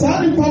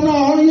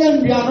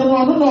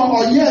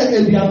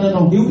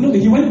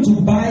to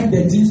buy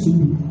the things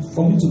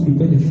for me to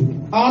prepare the food.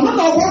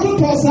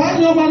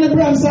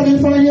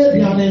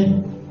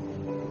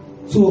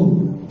 So,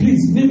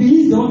 please, maybe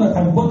he's the one that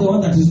I bought the one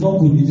that is not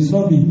good. It is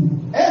not me.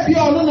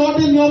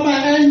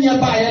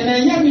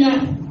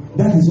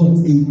 That is what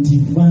a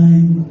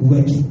divine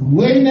working.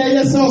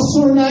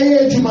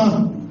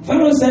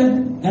 Pharaoh said,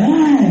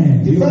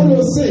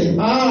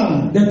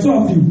 the two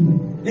of you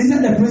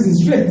inside the prison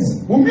straight.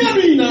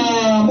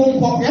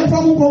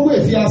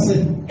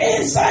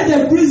 Inside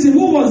the prison,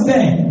 who was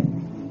there?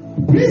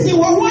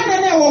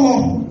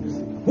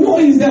 Who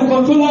is the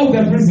controller of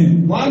the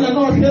prison?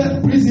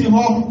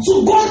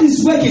 So God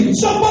is working.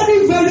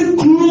 Somebody very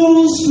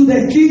close to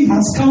the king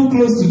has come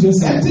close to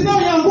Joseph.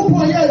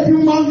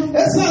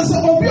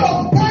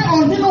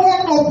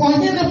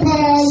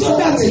 So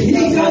that he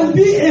can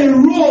be a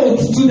road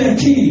to the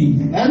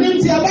king.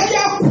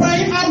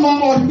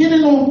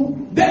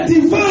 The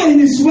divine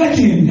is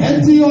working.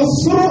 It's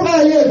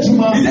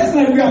just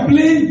like we are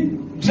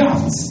playing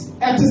drafts.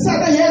 Or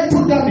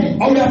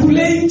we are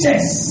playing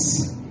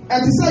chess. We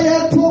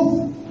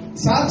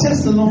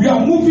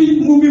are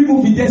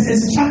moving. There's a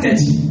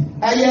strategy.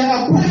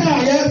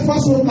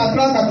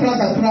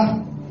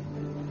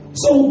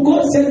 So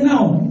God said,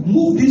 now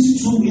move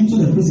these two into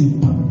the prison.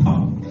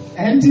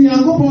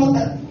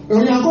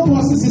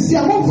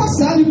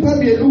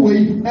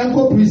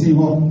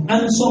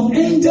 And some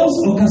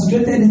angels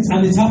orchestrated it,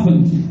 and it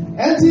happened.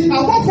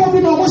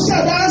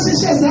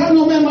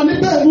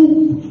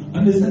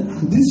 And they said,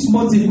 this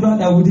small thing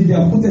that we did, they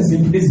have put us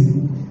in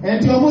prison.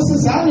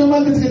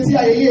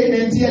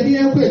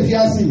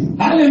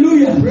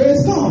 Hallelujah.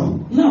 Praise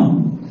God. Now,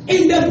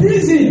 in the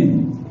prison,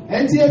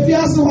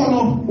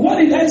 what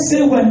did I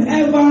say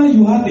whenever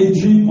you have a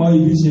dream or a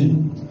vision?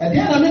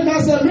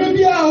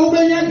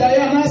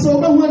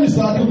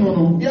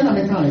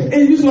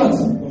 It is what?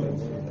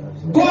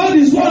 God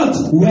is what?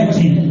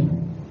 Working.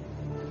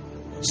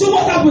 So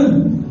what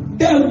happened?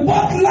 The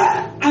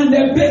butler and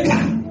the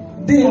baker,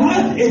 they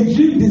had a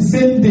dream the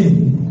same day.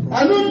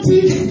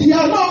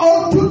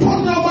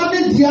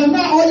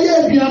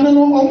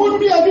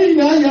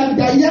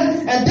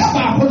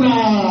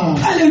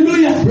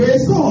 Hallelujah.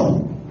 Praise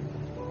God.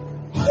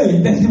 Hey,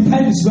 the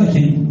divine is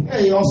working.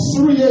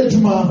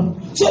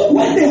 So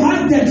when they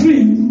had the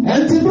dream,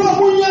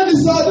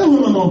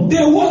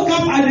 they woke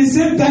up at the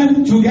same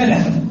time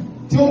together.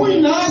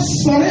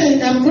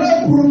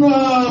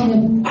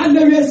 And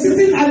they were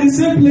sitting at the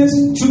same place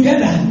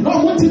together. And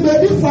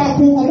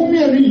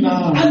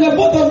the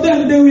both of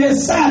them, they were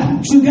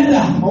sad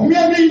together. And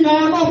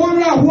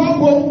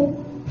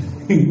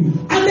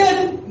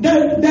then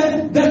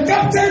the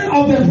captain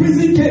of the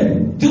prison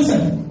came,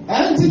 Joseph.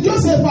 And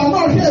Joseph,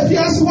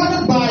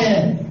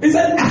 he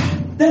said,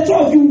 the two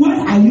of you, why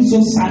are you so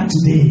sad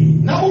today?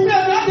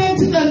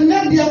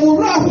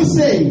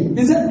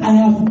 He said,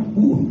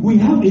 we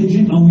have a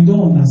dream and we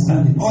don't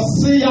understand it.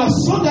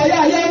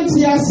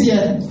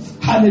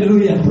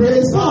 Hallelujah.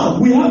 Praise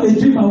God. We have a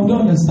dream and we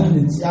don't understand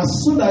it.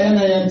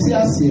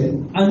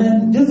 And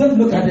then Joseph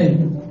look at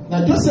them.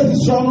 Now Joseph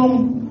is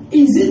showing.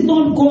 Is it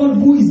not God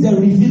who is the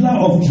revealer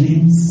of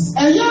dreams?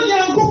 Tell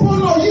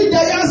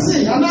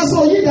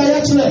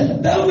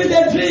me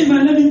the dream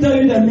and let me tell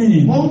you the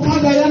meaning.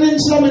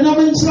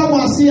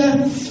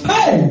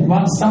 Hey,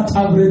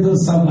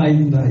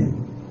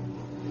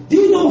 do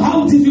you know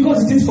how difficult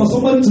it is for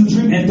somebody to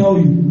dream and tell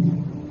you?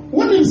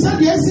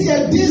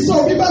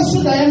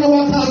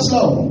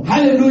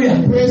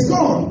 Hallelujah. Praise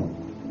God.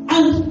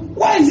 And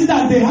why is it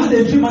that they had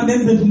a dream and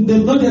then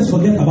they don't just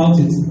forget about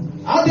it?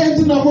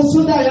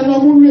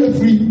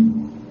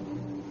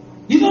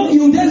 You know,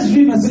 you just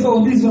dream and say,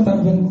 oh, this is what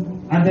happened.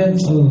 And then,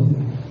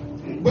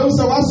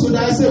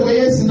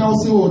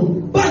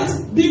 But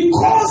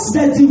because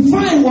the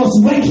divine was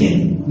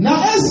working,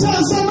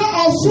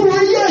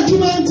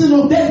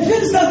 the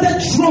dream started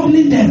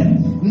troubling them.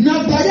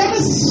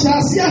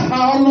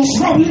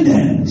 Troubling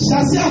them.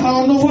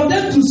 For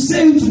them to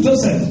say to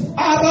Joseph.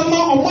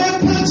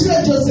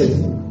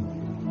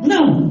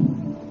 Now,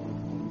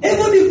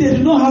 even if they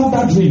did not have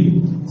that dream,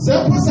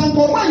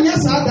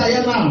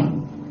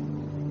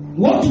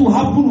 what will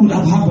happen would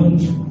have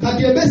happened.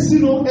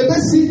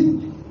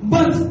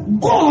 But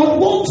God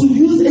wants to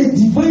use a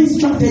divine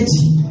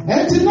strategy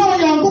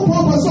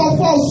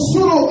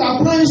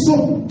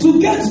to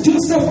get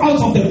Joseph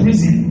out of the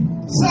prison.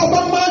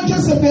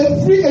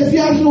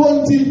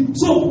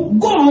 So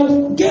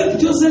God gave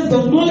Joseph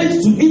the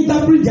knowledge to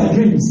interpret their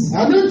dreams.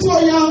 And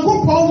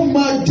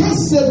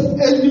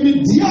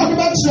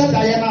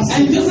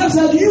Joseph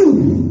said,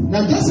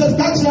 Now Joseph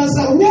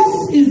said,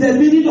 what is the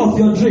meaning of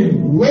your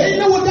dream?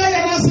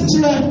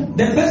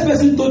 The first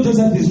person told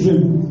Joseph his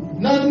dream.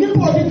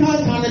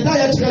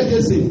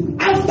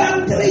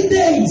 After 3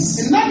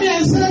 days,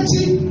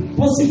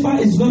 Potiphar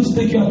is going to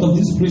take you out of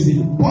this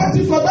prison.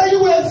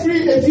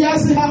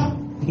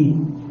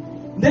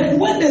 Then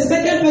when the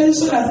second person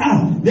saw that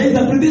the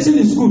interpretation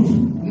is good,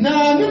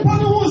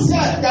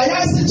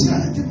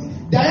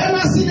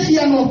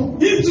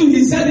 him too,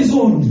 he said his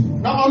own.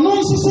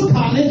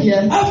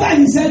 After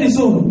he said his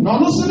own,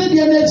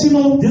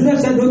 Joseph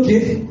said,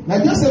 okay.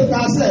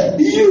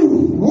 You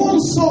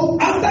won't so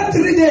after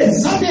 3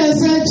 days,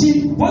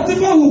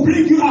 Potiphar will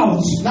bring you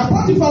out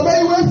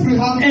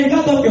and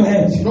cut off your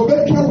head.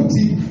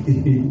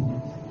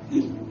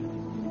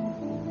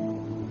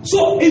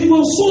 So it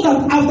was so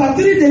that after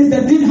 3 days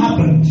the thing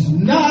happened.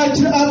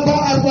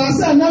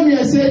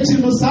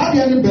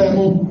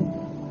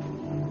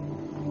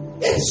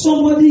 If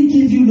somebody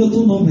give you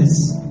little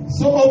numbers,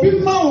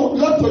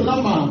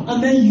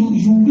 and then you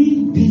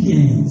win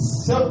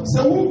billions,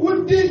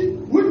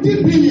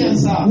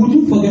 would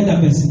you forget that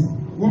person?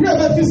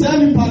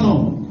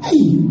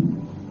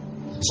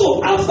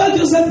 So after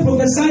Joseph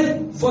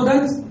prophesied for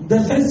that the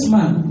first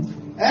man,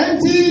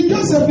 he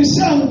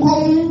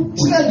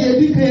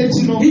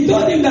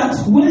told him that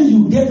when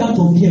you get out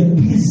of here,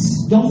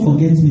 please don't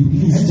forget me,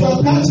 please.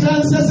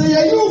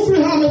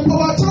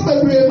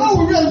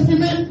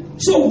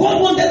 So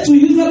God wanted to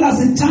use that as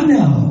a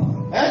channel.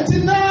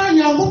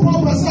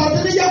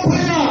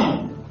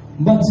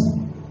 But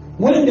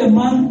when the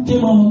man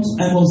came out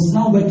and was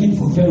now working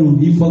for Pharaoh,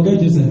 he forgot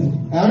Joseph.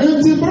 In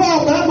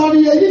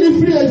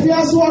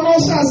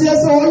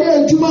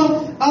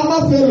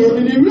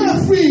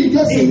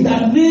the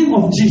name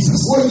of Jesus,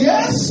 I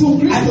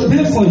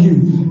pray for you.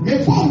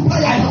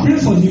 I pray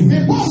for you.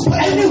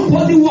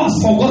 Anybody who has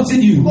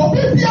forgotten you,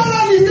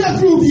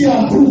 you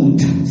are good.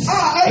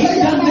 In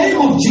the name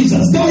of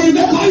Jesus, they will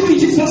remember you in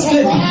Jesus'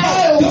 name.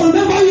 They will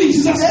remember you in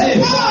Jesus' name.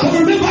 They will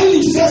remember you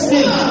in Jesus'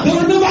 name. They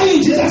will remember you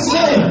in Jesus'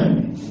 name.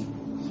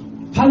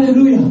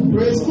 Hallelujah.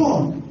 Praise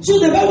God. So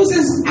the Bible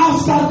says,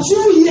 after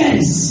 2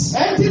 years,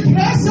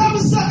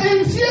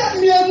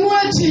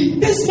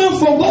 this man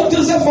forgot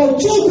Joseph for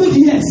 2 good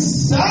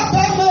years.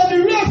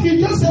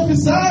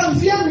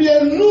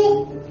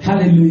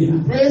 Hallelujah.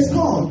 Praise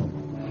God.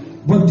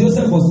 But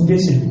Joseph was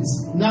patient.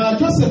 Now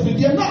Joseph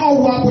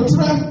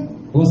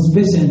was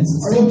patient,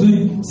 still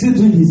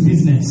doing his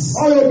business.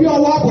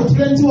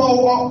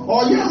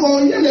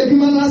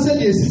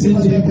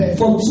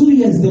 For 2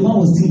 years, the man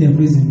was still in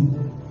prison.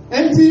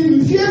 And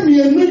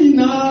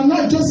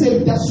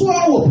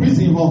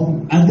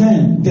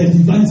then the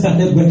divine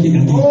started working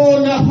again.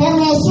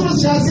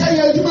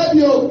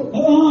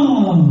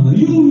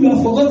 You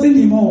have forgotten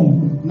him all.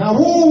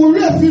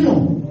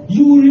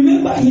 You will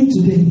remember him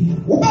today.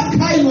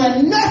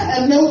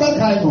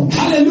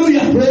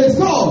 Hallelujah. Praise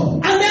God.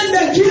 And then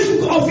the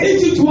king of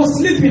Egypt was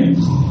sleeping.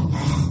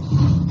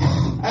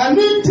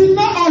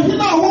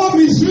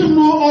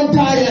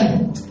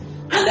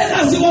 And then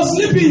as he was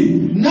sleeping,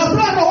 he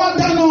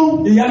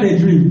had a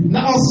dream.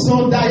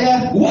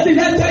 What did I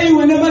tell you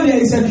whenever there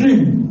is a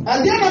dream?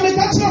 God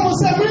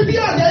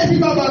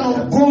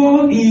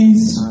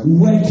is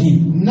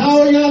working.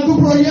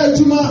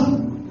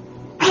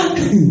 And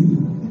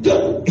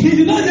he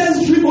did not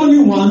just dream only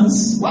once.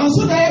 once.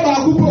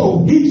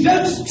 He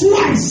dreamt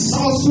twice.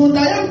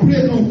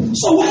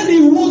 So when he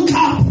woke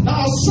up,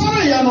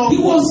 he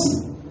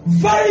was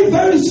very,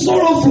 very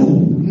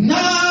sorrowful.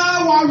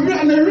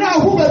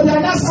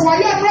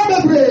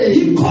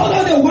 He called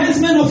out the wise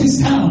men of his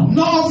town.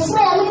 Nobody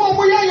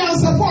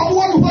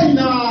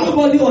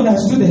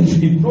understood the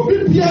dream.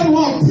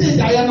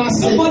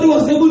 Nobody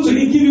was able to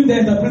give him the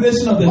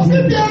interpretation of the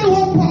dream.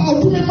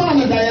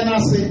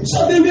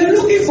 So they were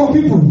looking for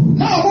people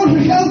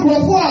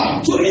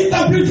to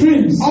interpret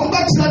dreams.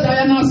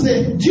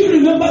 Do you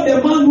remember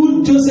the man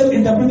who Joseph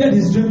interpreted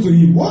his dream to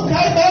him?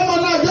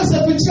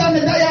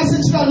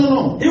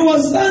 He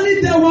was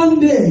standing there one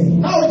day,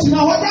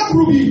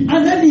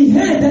 and then he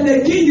heard that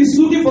the king is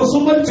looking for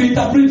somebody to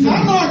interpret him.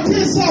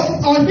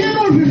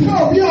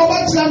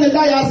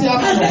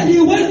 And then he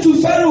went to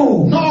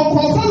Pharaoh.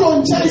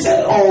 He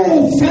said,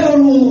 "Oh,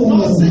 Pharaoh,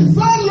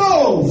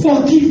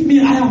 forgive me,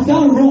 I have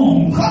done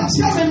wrong. I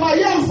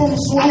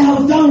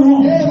have done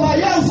wrong.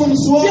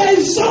 There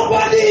is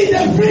somebody in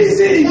the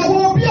prison.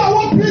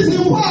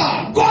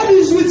 God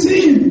is with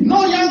him.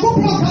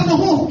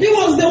 He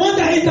was the one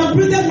that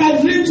interpreted my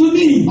dream to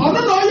me. Go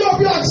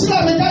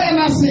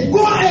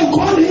and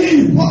call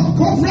him."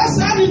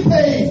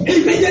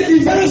 Immediately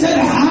Pharaoh said,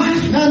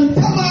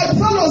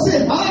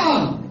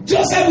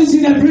 Joseph is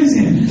in a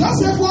prison.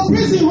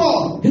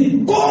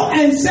 Go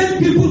and send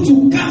people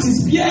to cut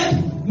his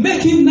beard,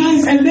 make him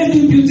nice and make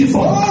him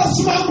beautiful.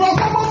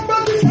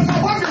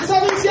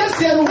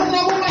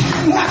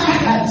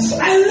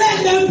 And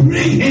let them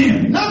bring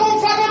him.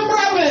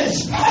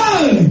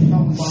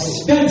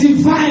 The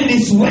divine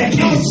is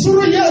working.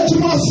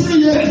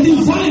 The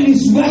divine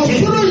is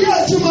working.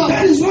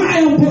 That is why I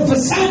am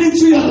prophesying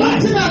into your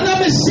life. It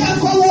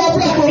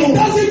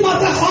doesn't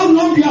matter how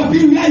long you have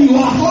been where you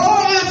are.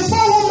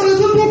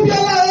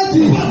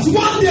 But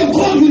one day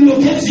God will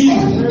locate you.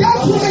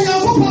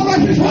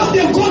 One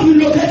day God will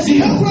locate you.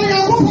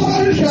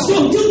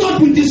 So do not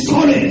be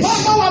discouraged.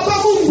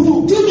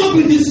 Do not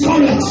be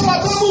discouraged.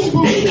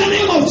 In the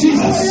name of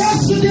Jesus.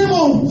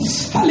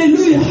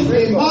 Hallelujah.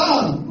 Amen.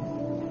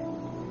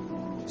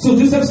 So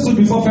Joseph stood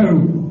before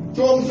Pharaoh.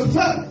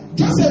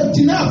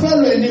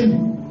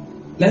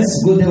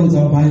 Let's go there with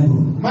our Bible.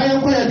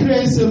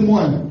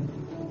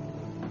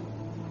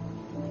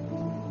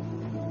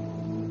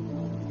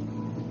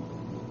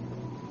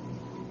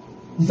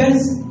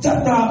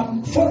 Chapter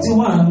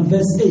 41,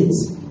 verse 8.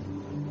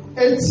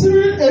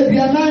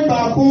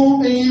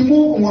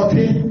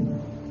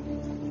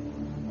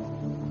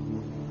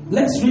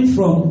 Let's read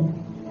from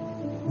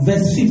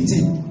verse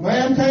 15.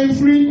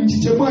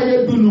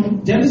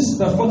 Genesis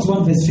chapter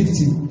 41, verse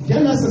 15.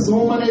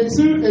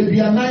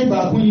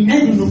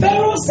 And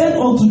Pharaoh said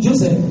unto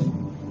Joseph,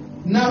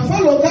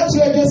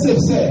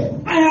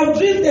 I have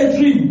dreamed a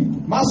dream,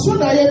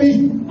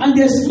 and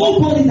there's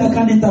nobody that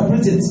can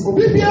interpret it.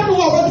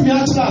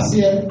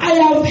 I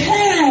have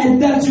heard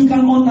that you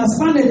can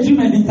understand a dream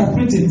and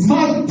interpret it.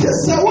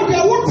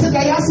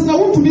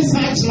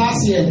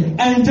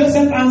 And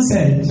Joseph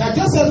answered,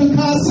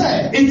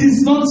 it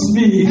is not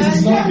me. It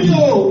is not me.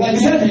 He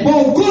said,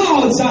 but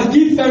God shall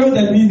give Pharaoh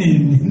the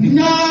meaning.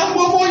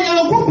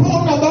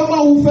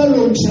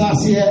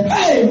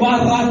 Hey,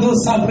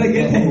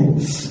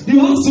 you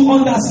have to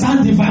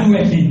understand divine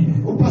working.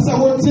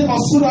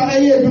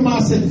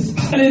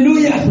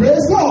 Hallelujah.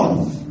 Praise God.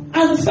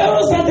 And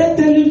Pharaoh started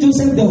telling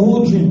Joseph the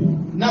whole dream.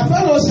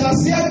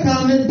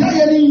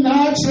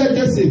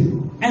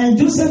 And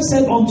Joseph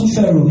said unto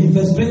Pharaoh in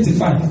verse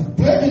 25.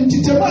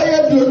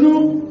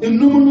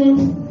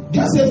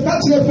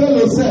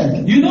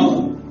 You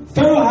know,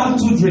 Pharaoh had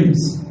two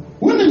dreams.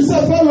 And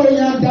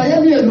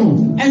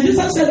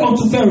Joseph said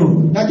unto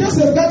Pharaoh,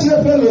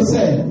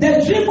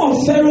 the dream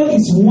of Pharaoh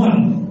is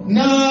one.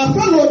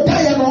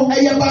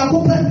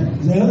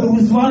 There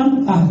is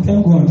one.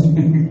 Thank God.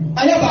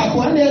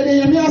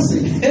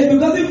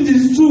 Because if it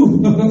is true.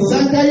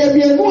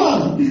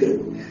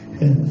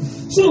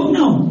 So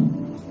now,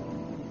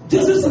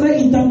 Joseph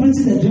started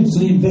interpreting the dream to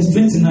him, verse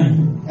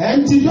 29.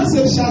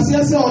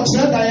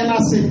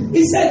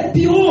 He said,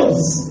 behold,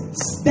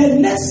 the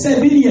next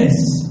 7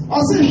 years,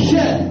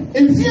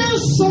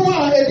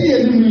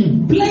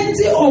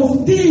 plenty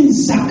of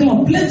things shall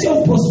come, plenty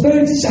of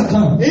prosperity shall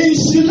come.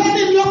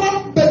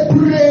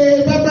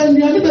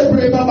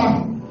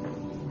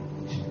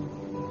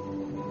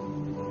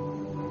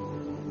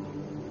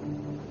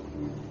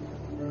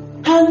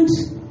 And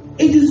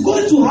it is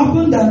going to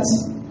happen that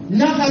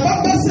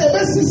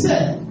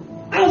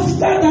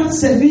after that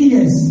 7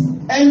 years,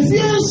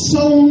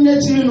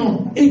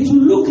 it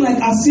will look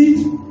like as if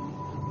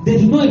they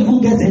do not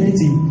even get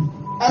anything.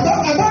 Let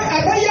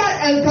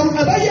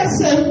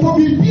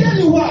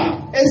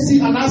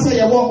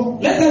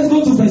us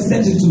go to verse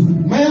 32.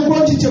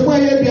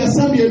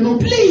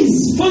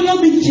 Please follow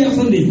me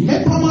carefully.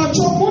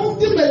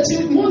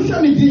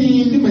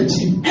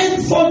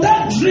 And for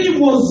that dream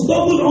was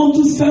doubled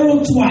unto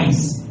Pharaoh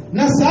twice.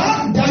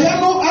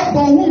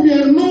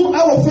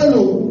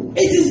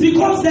 It is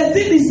because the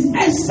thing is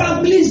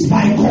established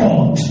by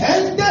God.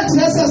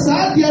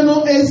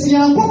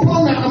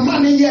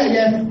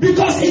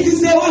 Because it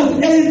is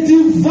a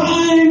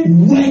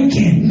divine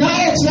working.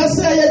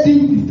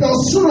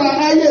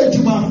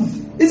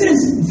 It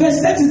says, verse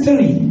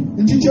 33.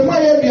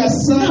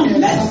 Now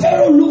let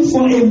Pharaoh look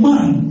for a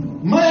man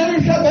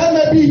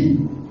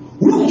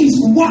who is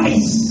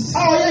wise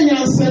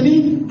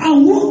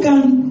and who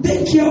can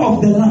take care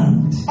of the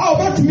land.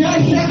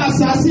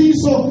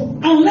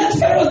 And let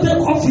Pharaoh take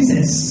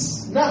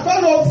officers. So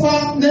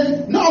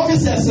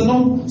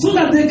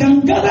that they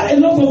can gather a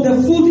lot of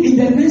the food in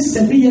the next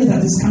 7 years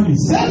that is coming.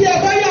 So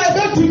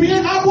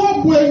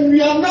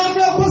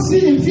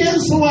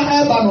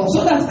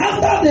that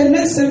after the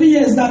next 7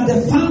 years that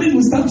the famine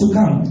will start to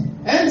come.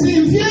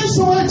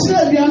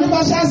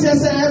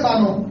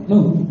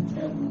 No.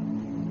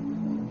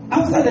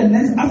 After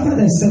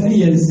the 7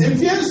 years, the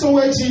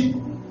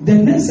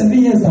next 7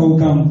 years that will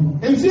come,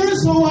 there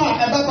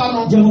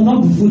will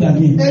not be food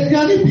again.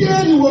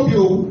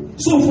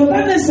 So for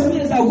that next 7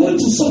 years, I'm going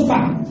to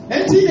suffer. So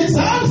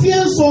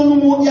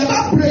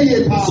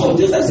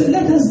Jesus said,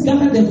 let us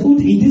gather the food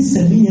in these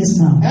 7 years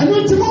now.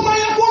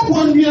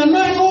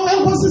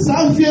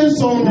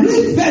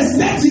 Read verse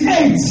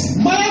 38.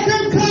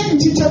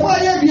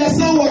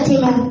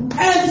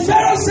 And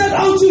Pharaoh said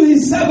unto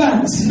his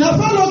servants,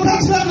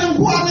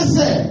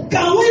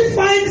 can we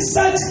find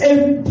such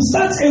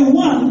a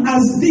one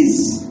as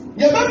this?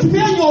 Somebody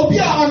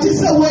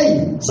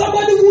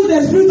who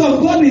the Spirit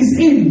of God is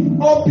in.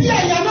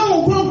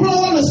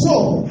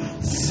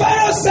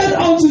 Pharaoh said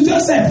unto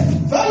Joseph,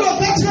 for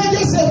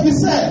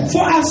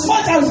as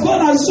much as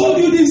God has shown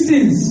you these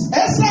things,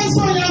 yes,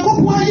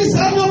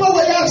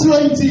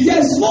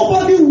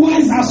 nobody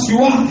wise as you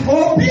are.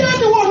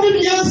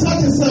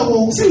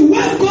 See,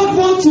 when God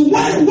wants to,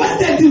 when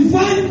the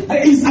divine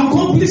is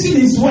accomplishing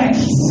his work,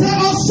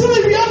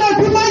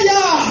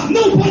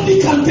 nobody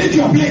can take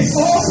your place.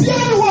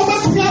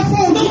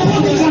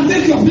 Nobody can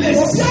take your place.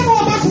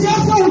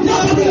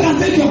 Nobody can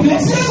take your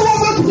place.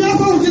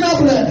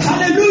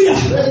 Hallelujah.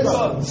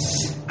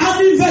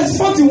 And in verse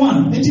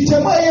 41.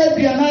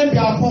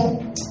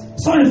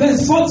 Sorry,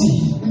 verse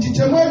 40.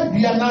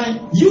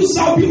 You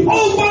shall be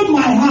over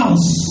my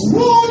house.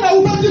 And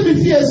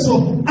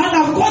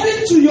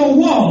according to your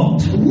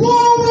word.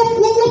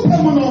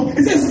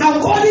 It says,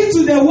 according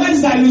to the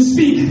words that you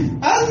speak.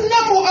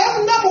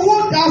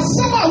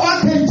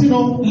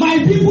 My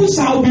people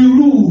shall be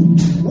ruled.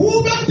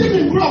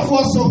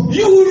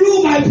 You will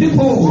rule my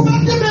people.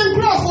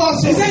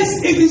 It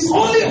says, it is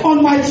only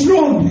on my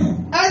throne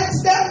that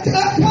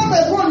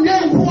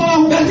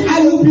I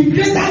will be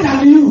greater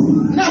than you.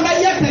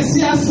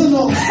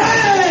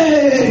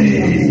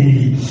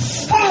 Hey!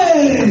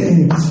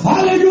 Hey!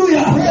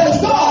 Hallelujah!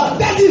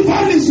 That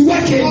divine is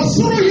working.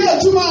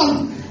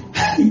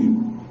 Hey!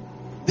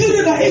 Do you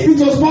know that if it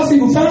was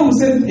possible, Pharaoh would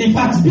say, in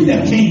fact, be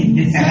the king.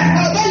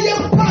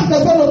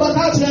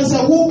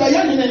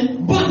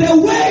 But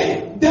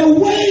the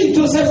way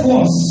Joseph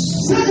was,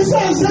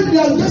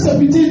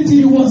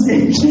 he was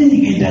a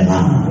king in the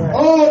land.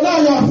 Oh, now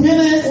you're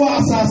feeling.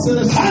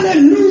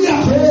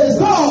 Hallelujah. Praise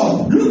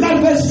God. Look at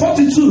verse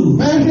 42.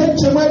 And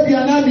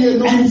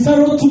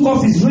Pharaoh took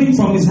off his ring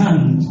from his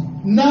hand.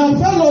 Now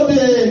Pharaoh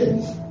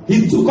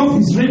he took off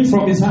his ring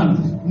from his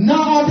hand.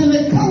 Now and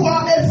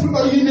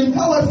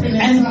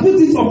put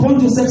it upon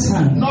Joseph's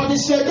hand.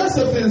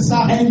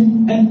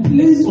 And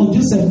placed on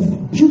Joseph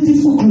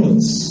beautiful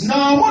clothes. And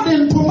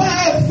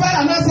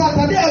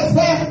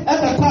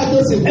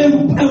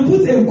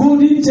put a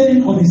golden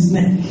chain on his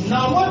neck.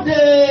 Now what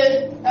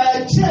the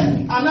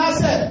chain and I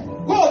said,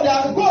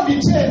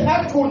 golden chain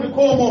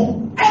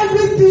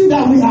everything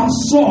that we have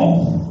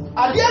saw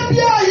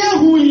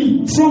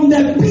from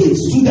the pit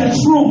to the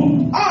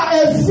throne.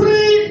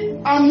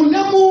 From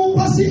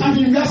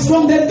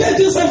the day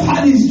Joseph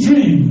had his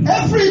dream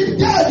every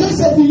day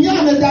Joseph to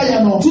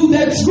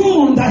the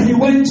throne that he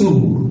went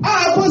to,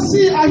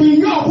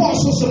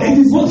 it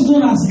is what's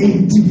known as a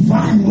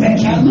divine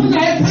working.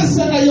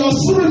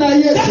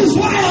 That is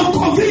why I am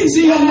convinced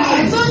in your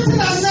life.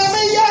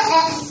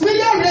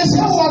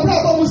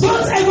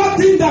 Don't ever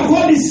think that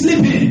God is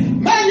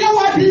sleeping. There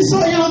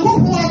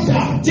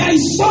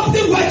is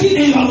something working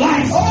in your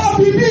life.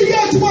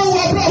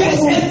 There is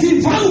a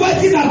divine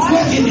working that's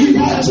working in you.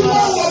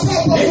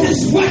 It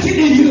is working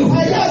in you.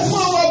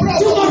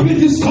 Do not be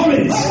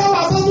discouraged.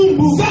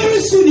 Very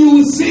soon you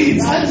will see it.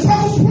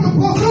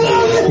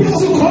 Glory be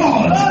to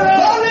God.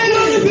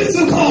 Glory be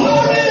to God.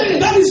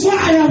 That is why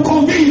I am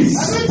convinced.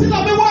 I can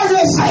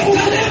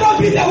never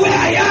be the way I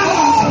am.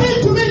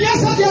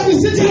 There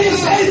is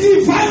a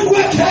divine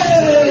working.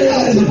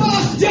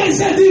 There is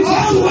a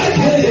divine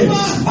working.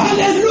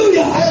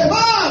 Hallelujah.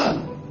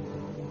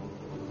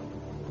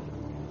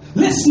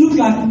 Let's look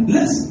at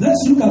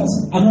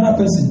another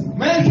person.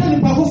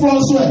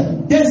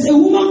 There's a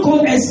woman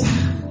called Esther.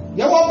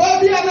 They were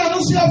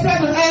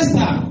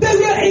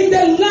in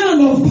the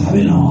land of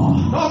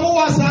Babylon.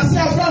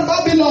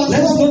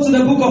 Let's go to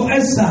the book of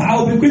Esther.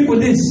 I'll be quick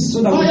with this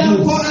so that we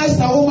close.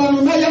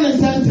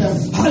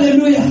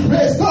 Hallelujah.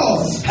 Praise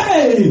God.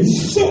 Hey,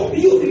 so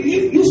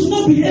you should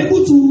not be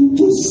able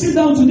to sit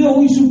down today,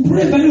 or you should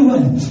pray very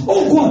well.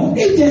 Oh God,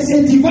 if there's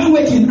a divine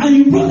working and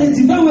you brought a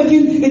divine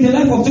working in the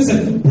life of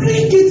Joseph,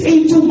 bring it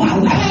into my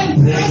life.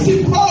 Bring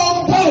it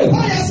home.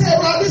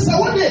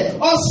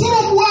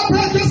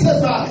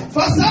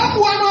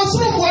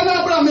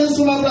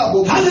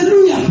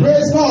 Hallelujah.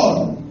 Praise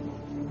God.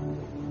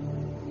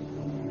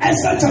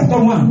 Esther chapter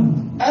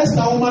 1.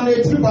 Esther woman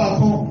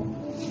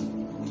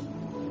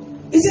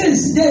it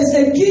says there's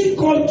a king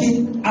called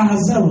King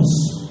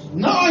Ahasuerus.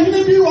 Now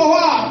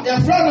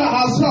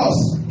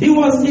he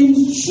was in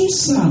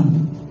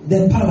Susan,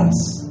 the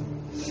palace.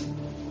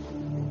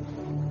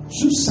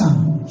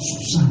 Susan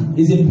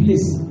is a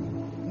place.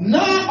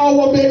 Now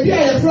our baby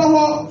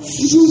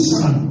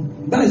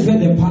Susan. That is where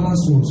the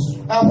palace was.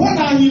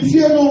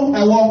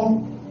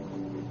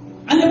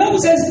 And the Bible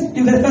says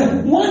in the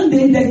verse, one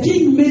day the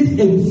king made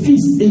a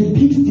feast, a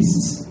big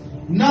feast.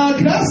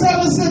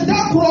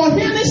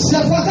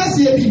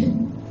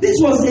 This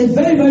was a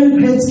very, very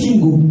great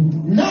king.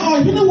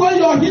 I'm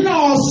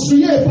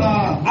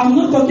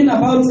not talking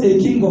about a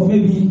king of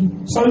maybe,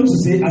 sorry to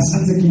say,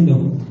 Asante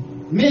Kingdom.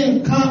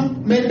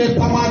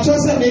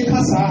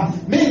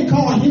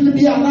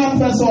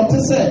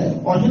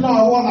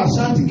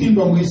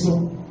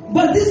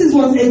 But this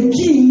was a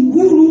king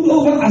who ruled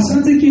over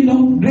Asante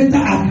Kingdom,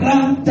 Greater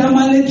Accra,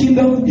 Tamale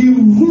Kingdom. He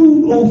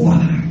ruled over.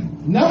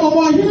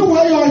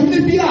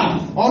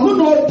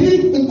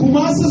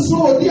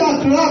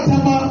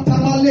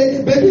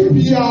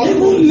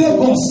 Even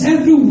Lagos,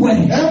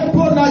 everywhere.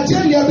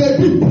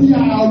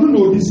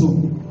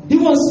 He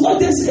was not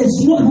just a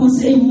small, he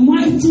was a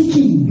mighty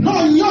king. So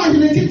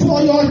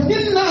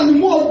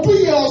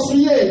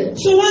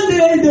one day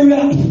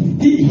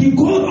he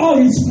called all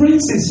his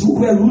princes who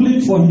were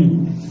ruling for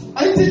him.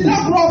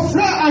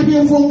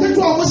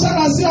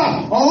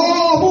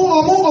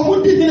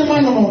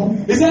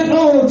 He said,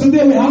 oh,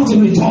 today we have to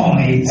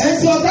rejoice.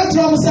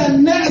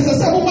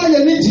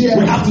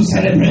 We have to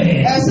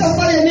celebrate.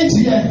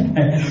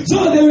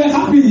 So they were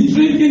happy,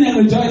 drinking and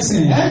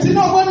rejoicing.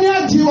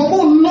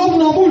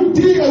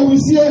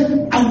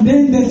 And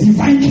then the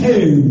divine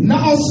came.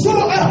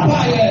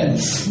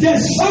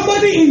 There's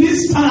somebody in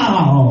this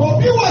town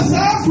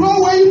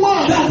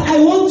that I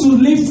want to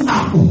lift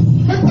up.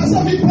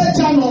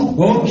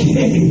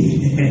 Okay.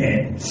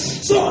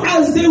 So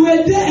as they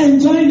were there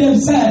enjoying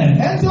themselves,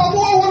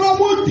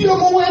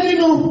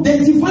 the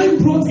divine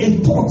brought a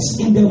thought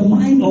in the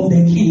mind of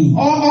the king.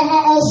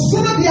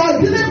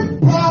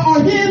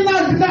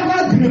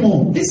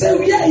 He said,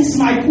 where is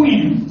my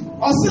queen?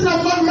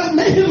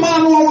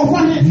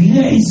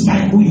 Where is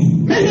my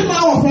queen?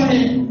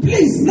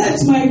 Please let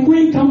my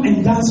queen come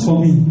and dance for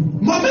me.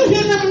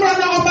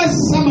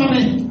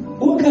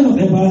 What kind of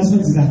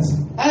embarrassment is that?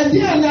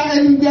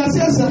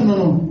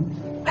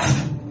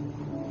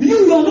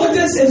 You are not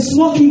just a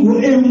small king, you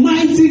are a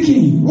mighty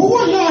king.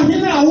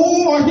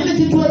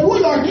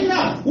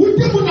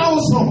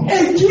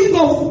 A king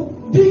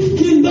of big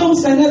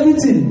kingdoms and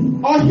everything.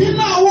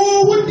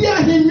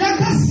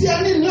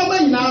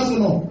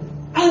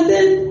 And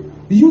then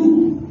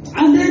you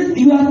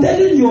are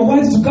telling your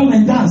wife to come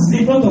and dance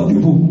in front of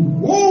people.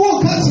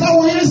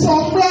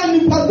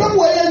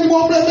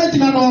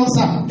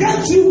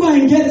 Can't you go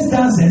and get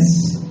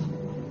dancers?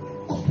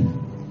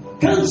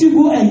 Can't you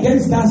go and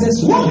get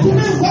dancers?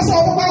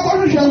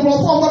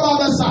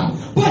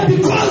 But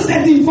because the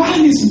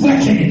divine is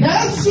working,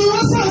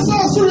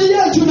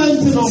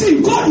 see,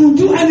 God will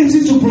do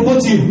anything to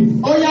promote you.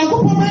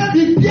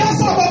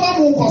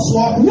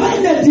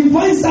 When the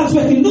divine starts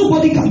working,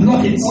 nobody can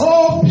block it.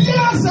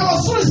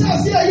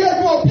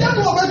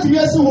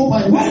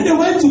 When they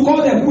went to call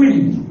the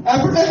queen,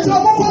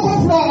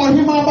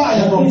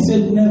 he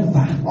said,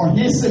 never.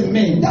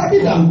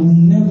 I will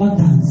never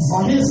dance.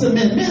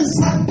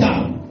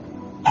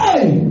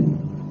 Hey!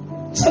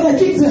 So the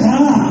king said,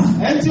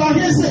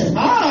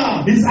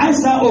 his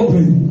eyes are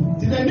open.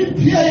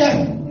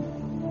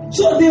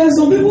 So there are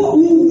some people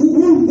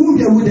who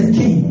were with the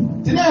king.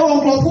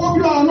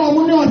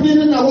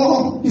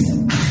 He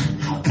said,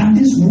 how can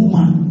this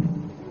woman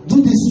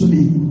do this to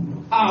me?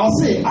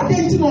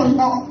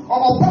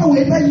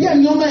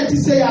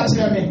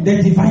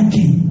 The divine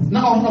king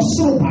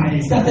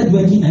started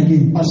working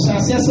again.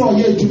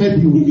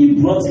 He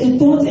brought a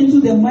thought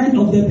into the mind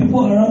of the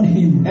people around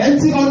him.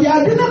 And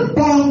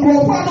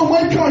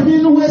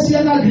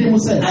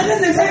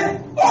then they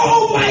said,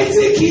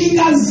 Almighty King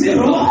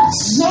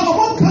Ahasuerus,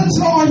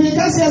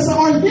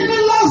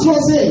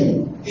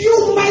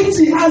 you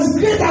mighty, as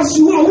great as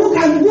you are, who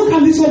can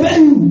disobey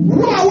you?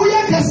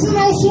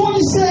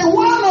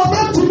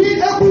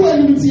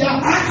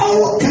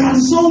 How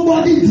can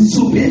somebody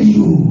disobey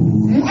you?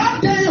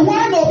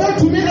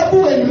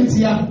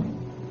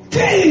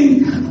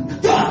 King,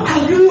 don't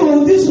agree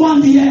on this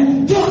one here.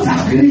 Don't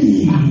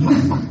agree.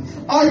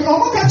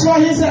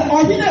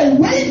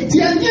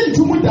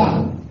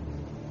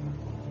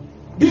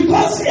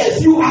 Because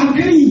if you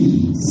agree,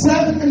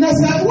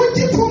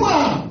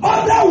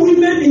 other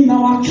women in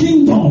our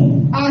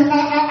kingdom,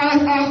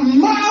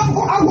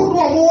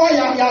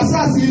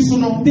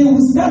 they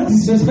will start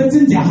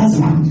disrespecting their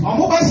husband.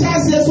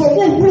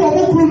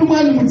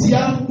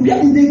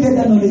 Where did they get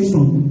that knowledge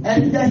from? The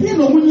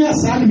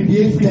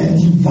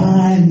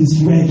divine is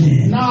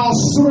working.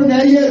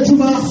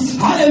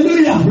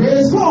 Hallelujah.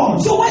 Praise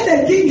God. So when the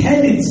king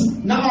heard it,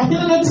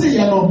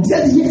 he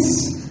said yes.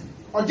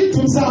 He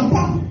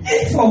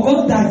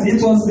forgot that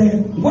it was the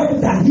wife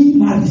that he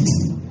married.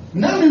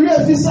 The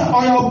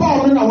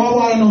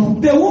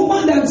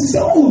woman that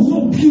said, oh,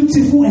 so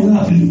beautiful and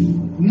lovely.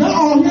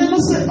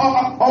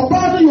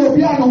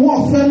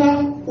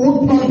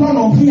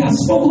 He has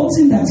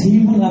forgotten that he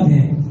even loved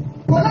her.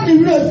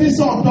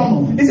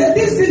 He said,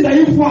 this thing that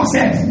you have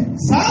said,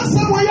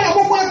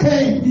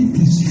 it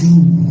is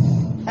true.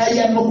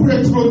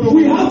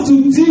 We have to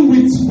deal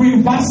with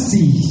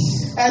Vasti.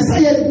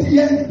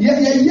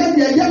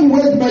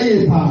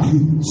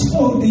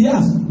 So they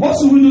asked, what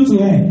should we do to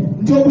her?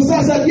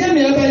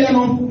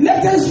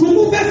 Let us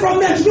remove her from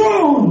the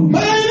throne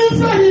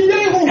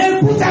and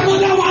put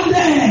another one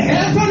there.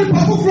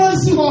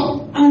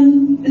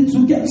 And it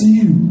will get to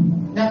you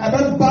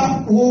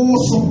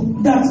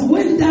that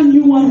when that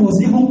new one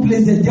was even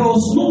placed there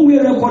was no way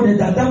recorded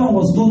that one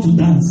was told to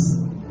dance.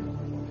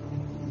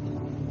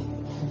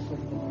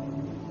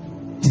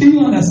 Do you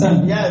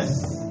understand? Yes.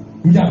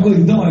 We are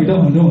going, don't worry.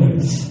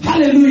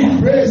 Hallelujah.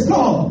 Praise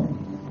God.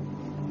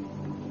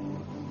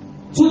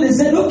 So they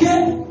said,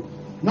 okay.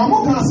 Now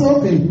what can I say?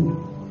 Okay.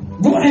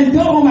 Go and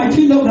tell all my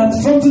kingdom that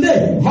from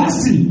today,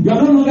 Vasti, you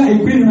are no longer a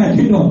queen in my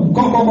kingdom.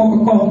 Come.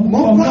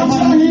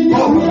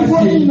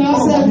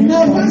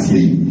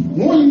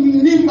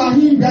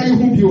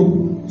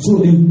 So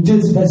they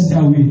just Vasti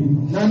away.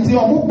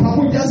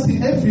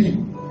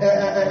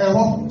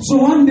 So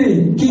one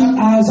day, King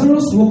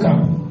Ahasuerus woke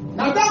up.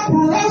 Now that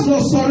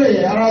was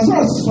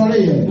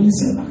sorry. And he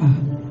said,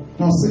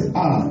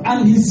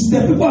 And the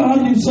people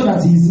around him saw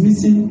that he's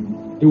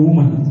missing a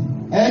woman.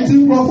 And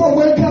the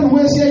prophet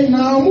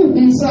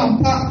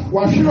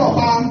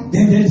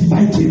Then the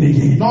divine came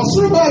again.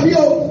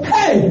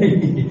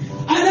 Hey!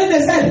 And then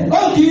they said,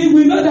 okay,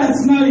 we know that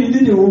now you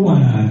need a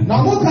woman.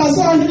 Let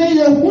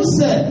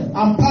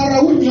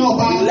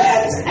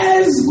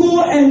us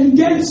go and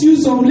get you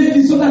some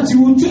ladies so that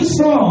you will choose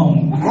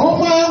from.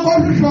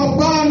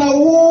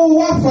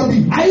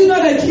 Are you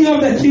not the king of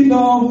the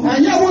kingdom?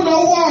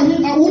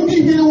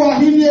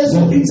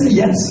 So he said,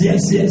 yes.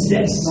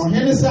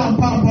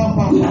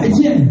 Good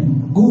idea.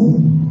 Go.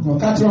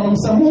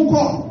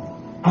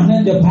 And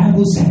then the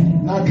Bible said,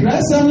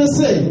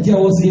 there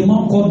was a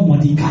man called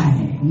Mordecai.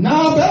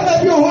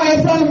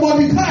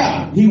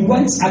 He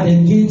works at the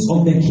gates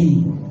of the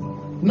king.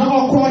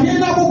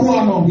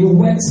 He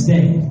works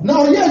there.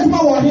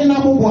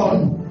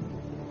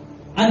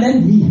 And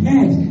then he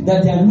heard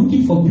that they are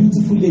looking for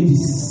beautiful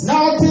ladies.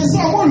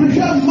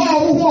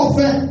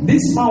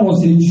 This man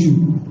was a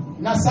Jew.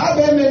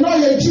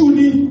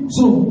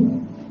 So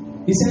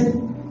he said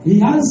he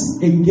has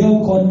a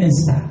girl called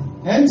Esther.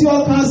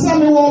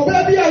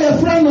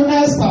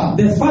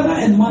 The father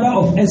and mother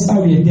of Esther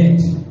were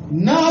dead. So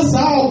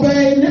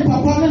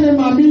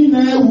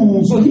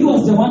he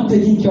was the one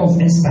taking care of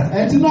Esther.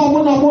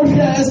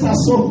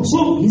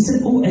 So he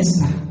said, oh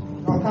Esther,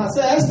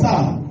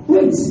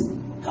 wait,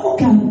 how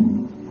can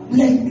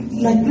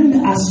let me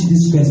ask you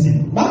this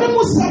question. How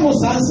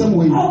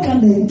can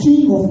the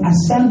king of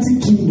Ashanti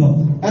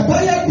kingdom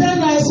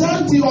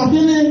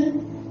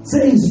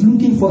say he's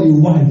looking for a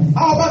wife,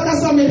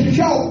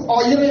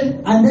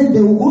 and then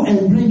they will go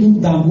and bring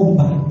him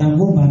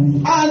Dangomba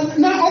me?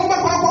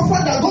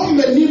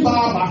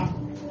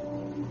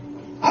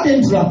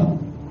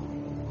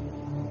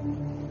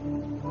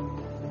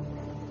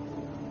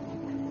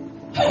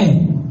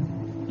 Hey,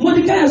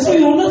 Mordecai, so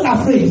you are not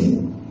afraid?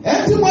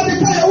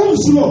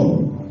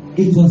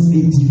 It was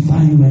a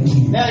divine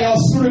working.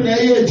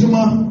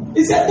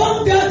 He said,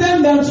 don't tell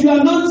them that you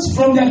are not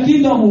from their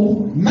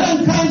kingdom.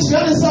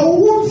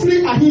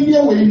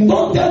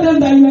 Don't tell them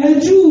that you are a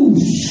Jew.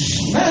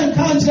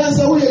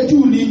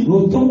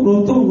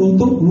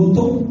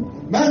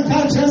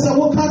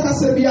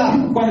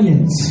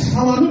 Quiet.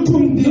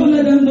 Don't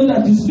let them know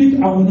that you speak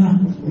Auna.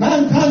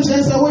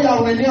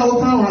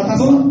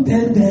 Don't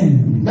tell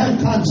them.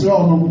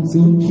 It's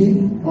okay.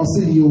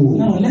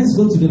 Now let's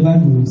go to the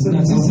Bible so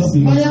that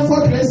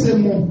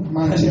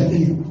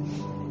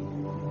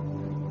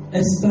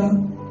Esther.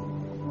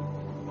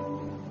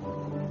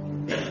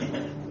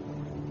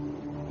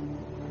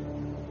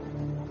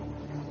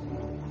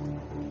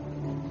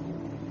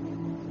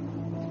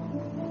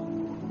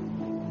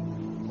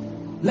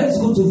 Let's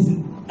go to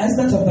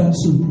Esther chapter 2.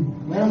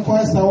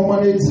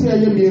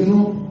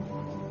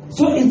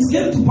 So it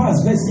came to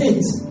pass, verse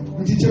 8.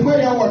 When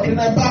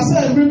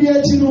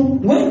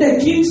the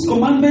king's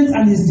commandment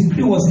and his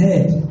decree was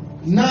heard,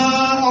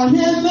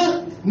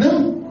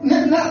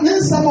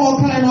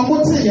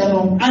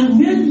 and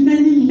when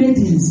many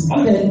ladies,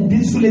 all the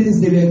beautiful ladies,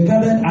 they were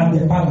gathered at the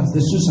palace, the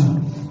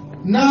Shushan.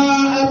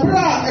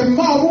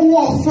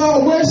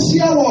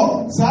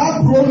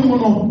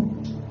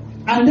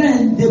 And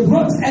then they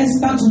brought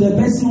Esther to the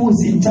person who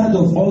is in charge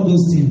of all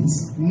those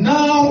things.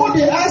 Now, what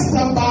they asked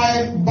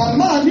by the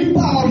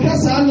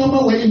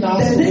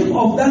name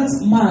of that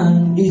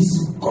man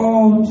is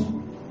called.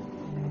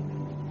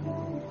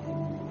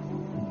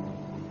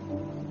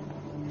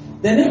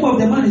 The name of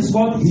the man is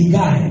called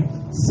Higai.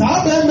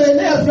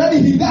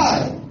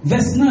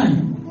 Verse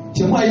 9.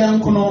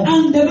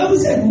 And the Bible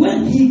said,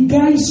 when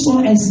Higai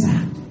saw Esther,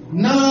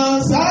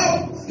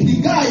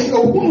 he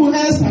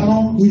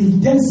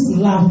just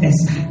loved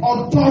Esther.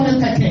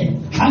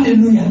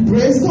 Hallelujah.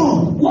 Praise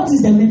God. What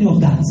is the meaning of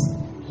that?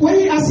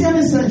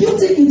 You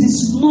think it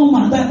is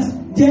normal that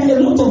there are a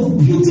lot of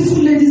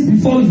beautiful ladies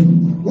before you?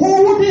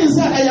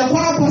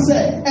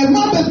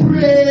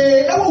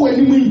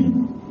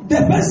 The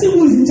person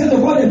who is in charge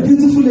of all the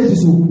beautiful ladies,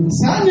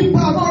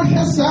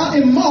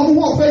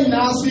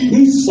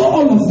 he saw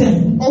all of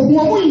them. But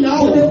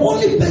the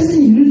only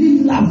person he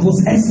really loved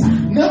was Esther.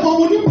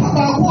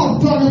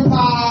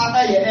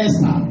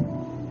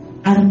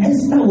 And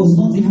Esther was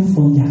not even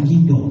from their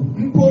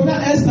kingdom.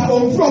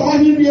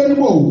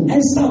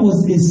 Esther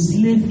was a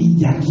slave in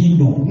their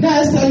kingdom.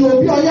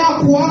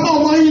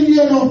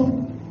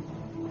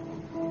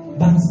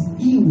 But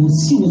she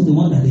was the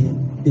one that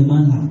the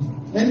man loved.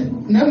 There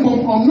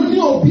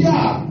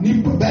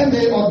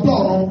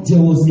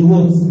was a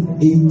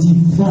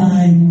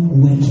divine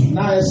working.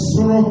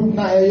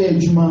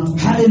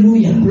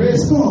 Hallelujah.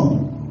 Praise God.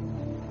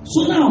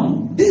 So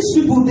now, these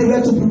people, they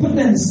were to prepare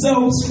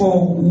themselves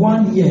for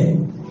 1 year.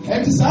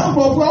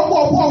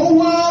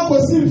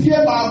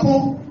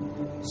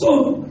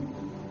 So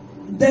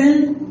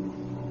then,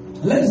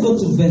 let's go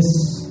to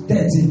verse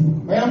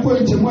 13.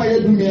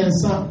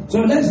 So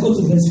let's go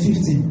to verse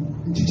 15.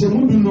 So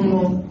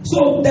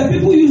the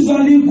people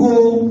usually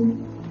go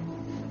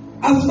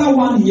after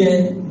 1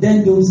 year,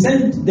 then they'll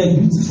send the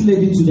beautiful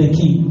lady to the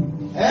king.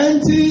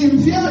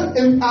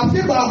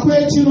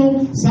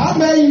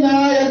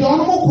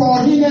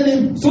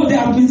 So they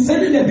have been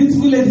sending the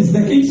beautiful ladies.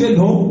 The king said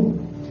no.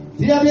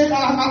 When they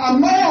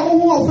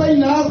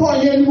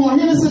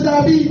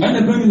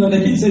bring it on, the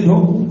king said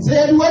no.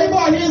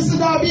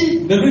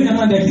 They bring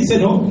another, the king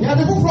said no. They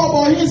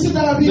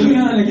bring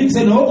another, the king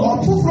said no.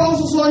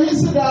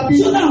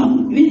 So now,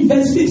 in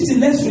verse 15,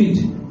 let's read.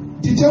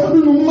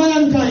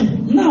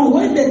 Now,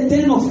 when the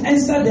turn of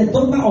Esther, the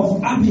daughter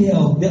of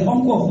Abihail, the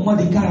uncle of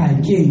Mordecai,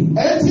 came,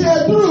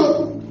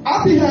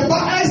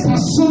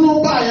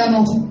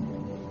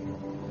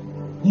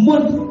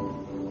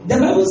 the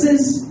Bible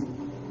says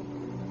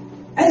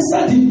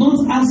Esther did not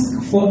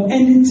ask for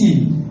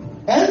anything.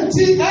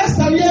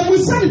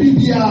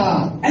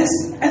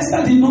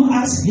 Esther did not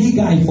ask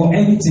Higai for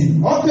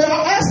anything.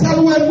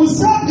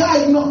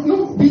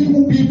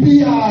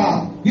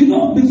 You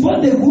know,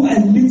 before they go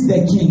and meet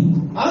the king,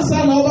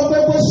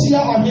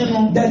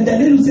 then the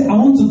lady will say, I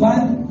want to buy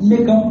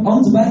makeup, I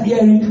want to buy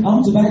earring, I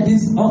want to buy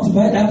this, I want to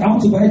buy that, I want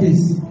to buy this.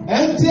 So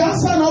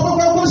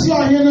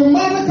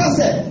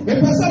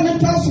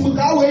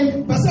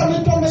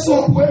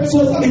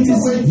it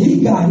is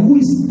Higai who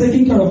is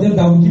taking care of them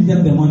that will give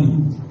them the money.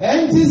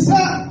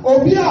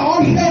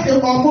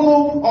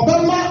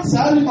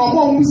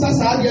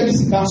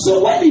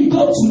 So when he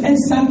got to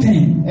Esther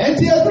 10,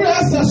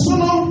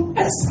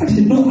 Esther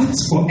did not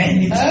ask for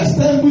anything. Hey,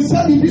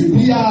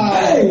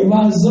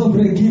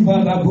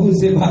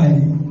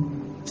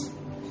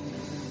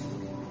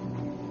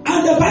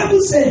 and the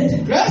Bible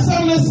said,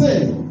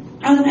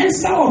 and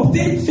Esther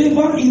obtained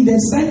favor in the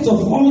sight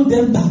of all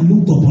them that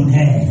looked upon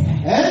her.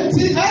 It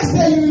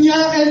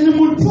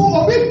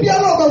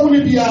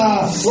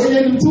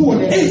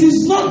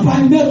is not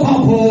by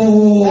makeup.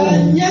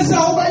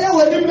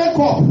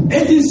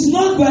 It is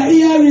not by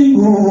earring.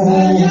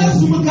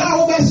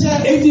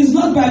 It is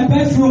not by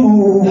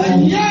perfume.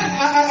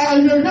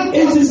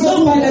 It is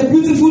not by the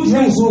beautiful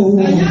dress.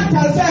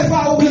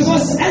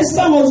 Because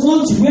Esther was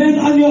not wearing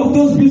any of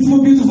those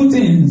beautiful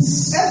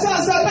things.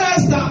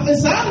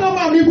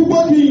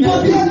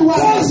 But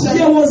because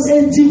there was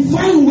a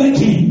divine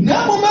working,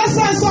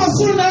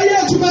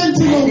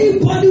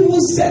 anybody who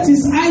set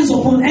his eyes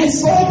upon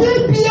Esther,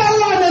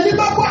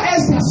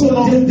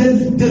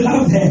 they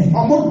loved her.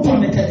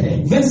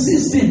 Verse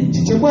 16.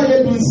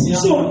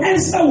 So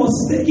Esther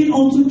was taken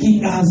unto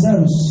King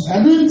Ahasuerus.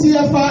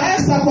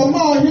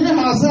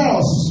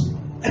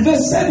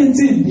 Verse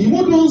 17.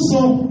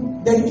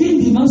 The king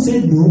did not say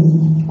no.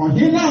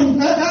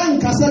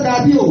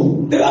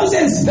 The Bible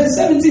says, verse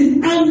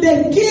 17, and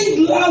the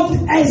king loved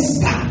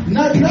Esther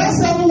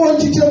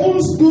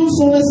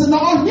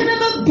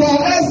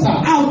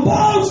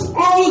above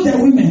all the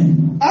women,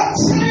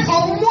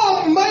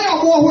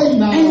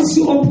 and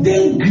she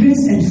obtained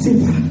grace and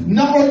favor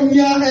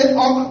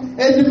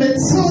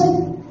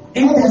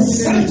in the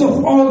sight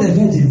of all the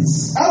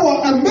virgins.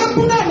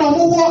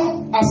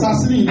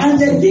 And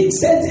the king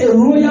set a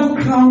royal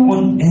crown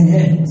on her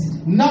head,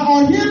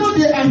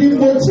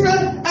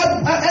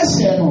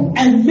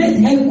 and made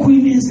her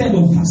queen instead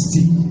of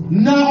Vashti.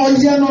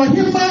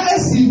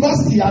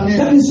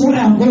 That is what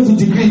I am going to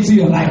decree into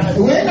your life.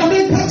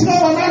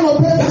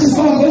 That is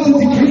what I'm going to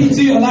decree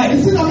into your life.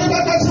 That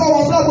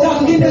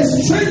in a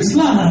strange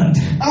land,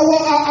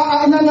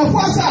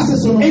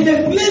 in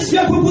a place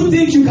where people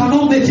think you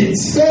cannot make it,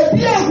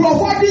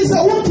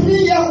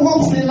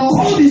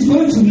 God is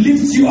going to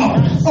lift you up.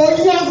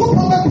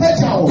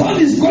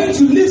 God is going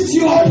to lift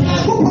you up.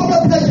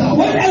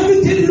 When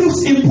everything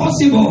looks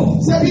impossible,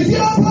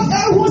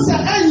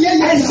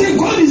 I say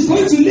God is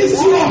going to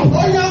lift you up.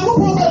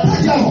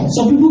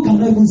 Some people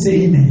cannot even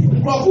say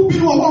amen.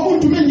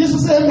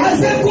 I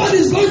said God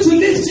is going to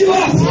lift you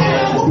up.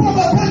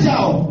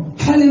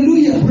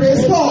 Hallelujah.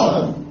 Praise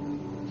God.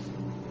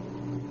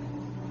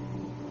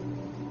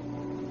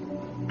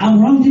 I'm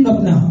rounding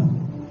up now.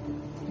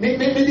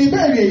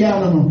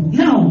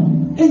 Now,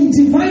 in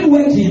divine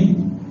working,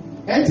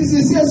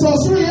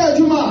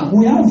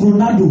 we have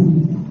Ronaldo.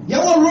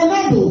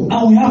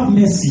 And we have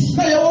Messi.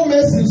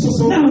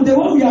 Now, the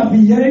one we have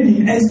been hearing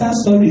in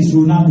Esther's story is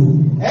Ronaldo.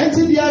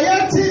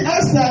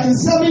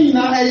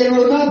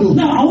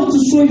 Now, I want to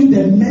show you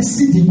the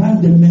Messi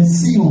divine, the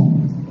Messiah.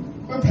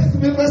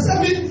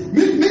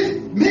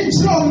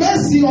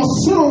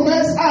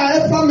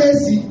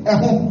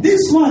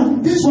 This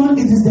one,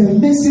 it is the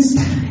Messi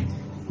style.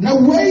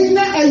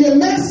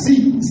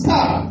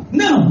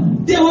 Now,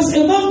 there was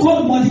a man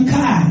called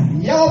Mordecai.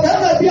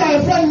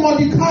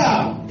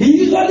 He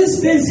usually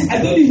stays,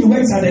 I told you he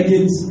works at the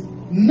gates.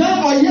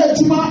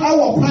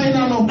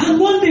 And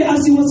one day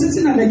as he was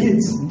sitting at the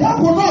gates,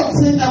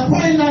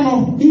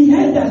 he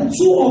heard that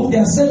two of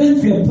their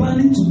servants were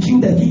planning to kill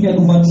the king and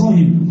overthrow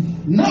him.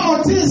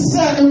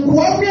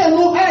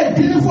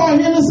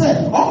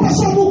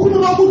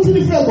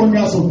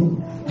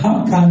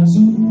 How can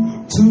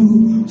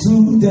two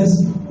just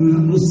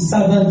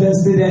servants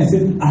just stay there and say,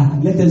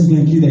 let us go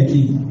and kill the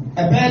king?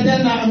 And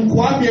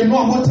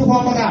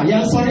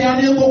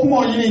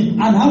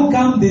how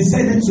come they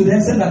said it to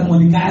them, said that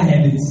Mordecai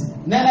heard it?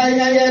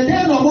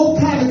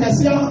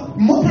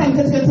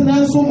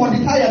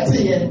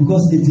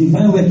 Because the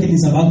divine working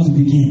is about to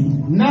begin.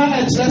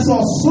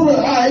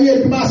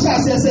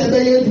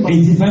 A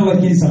divine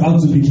working is about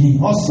to begin.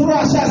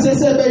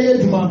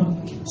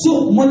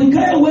 So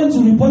Mordecai went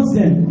to report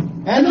them.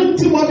 And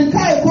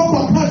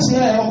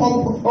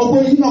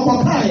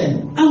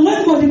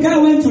when Mordecai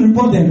went to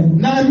report them,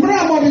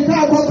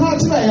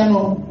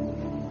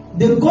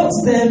 they got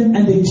them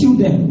and they killed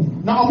them.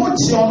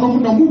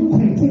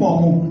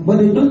 But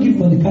they don't give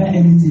Mordecai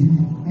anything.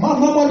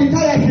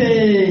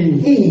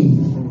 Hey.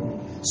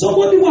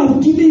 Somebody who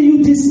have given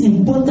you this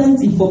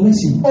important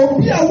information.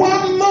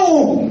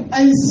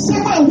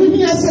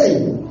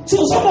 So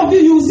some of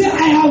you say,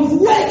 I have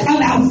worked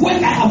and I have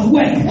worked, I have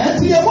worked. And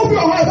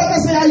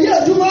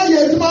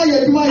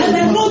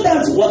I know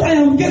that what I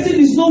am getting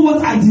is not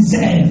what I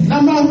deserve.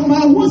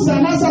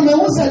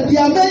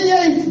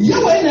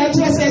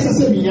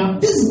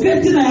 This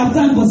great thing I have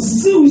done, but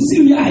still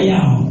where I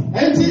am.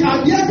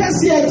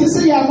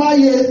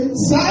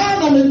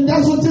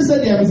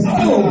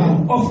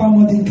 Offer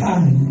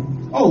Mordecai.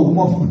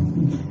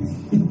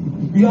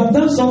 You have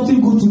done something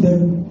good to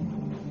them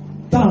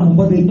town,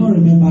 but they don't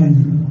remember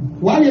you.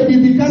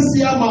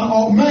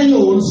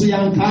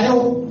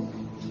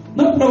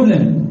 No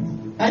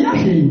problem.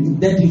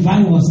 The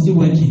divine was still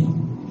working.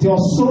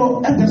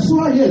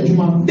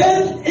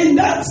 Then in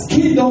that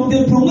kingdom,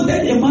 they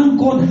promoted a man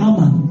called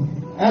Haman.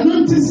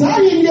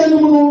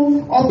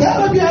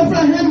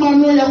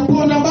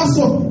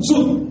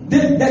 So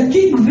the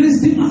king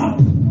raised him up.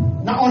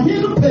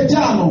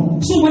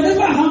 So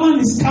whenever Haman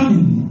is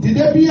coming,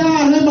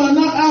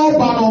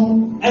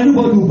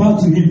 everybody will bow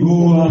to him.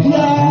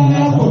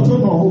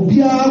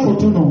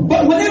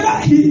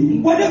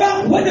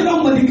 But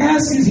whenever Mordecai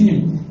sees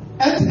him,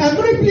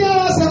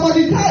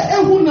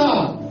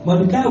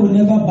 Mordecai will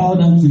never bow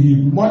down to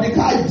him.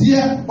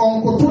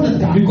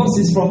 Because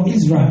he's from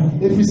Israel.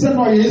 If you say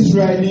no,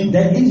 Israel,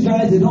 the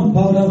Israelites, they don't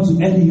bow down to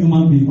any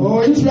human being.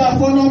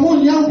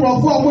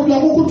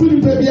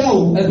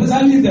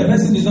 Especially if the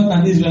person is not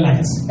an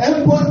Israelite.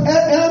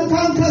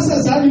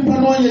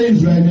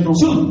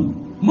 So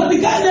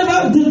Mordecai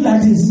never did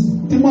like this.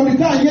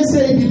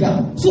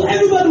 So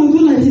everybody will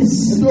do like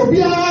this. So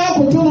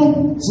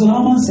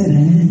Haman said,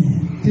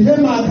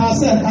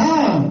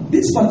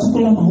 this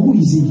particular man, who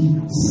is he?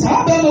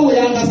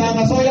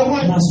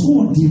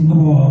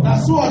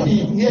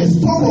 He is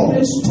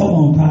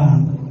stubborn.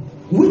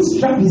 Which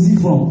tribe is he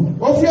from?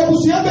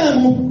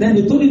 Then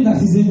they told him that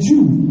he's a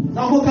Jew.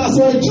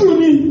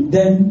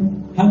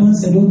 Then Haman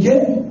said,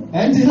 okay.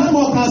 And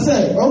Haman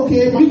said,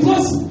 okay.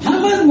 Because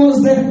Haman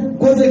was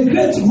a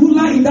great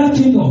ruler in that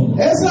kingdom.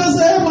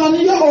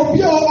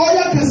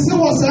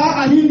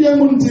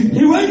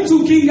 He went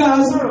to King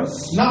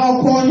Ahasuerus.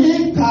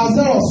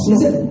 He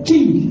said,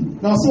 King,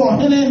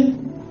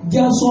 There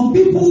are some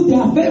people, they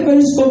are very,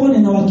 very stubborn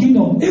in our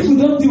kingdom. If we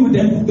don't deal with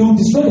them, they will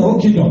destroy the whole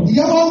kingdom.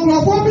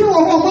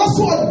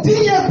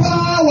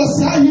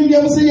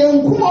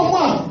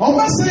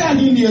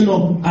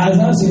 As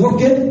I say,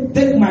 okay,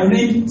 take my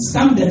ring,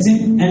 stamp the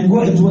thing, and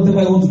go and do whatever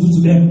I want to do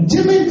to them.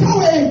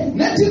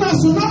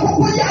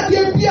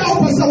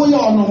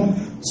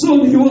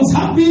 So he was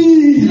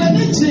happy.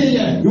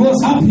 He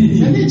was happy.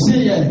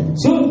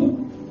 So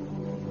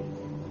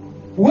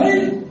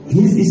when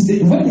he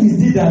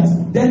did that,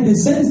 then they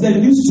sent the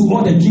news to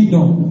all the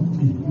kingdom.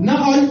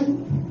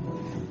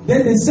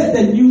 Then they sent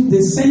the news.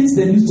 They sent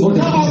the news to all the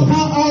kingdom.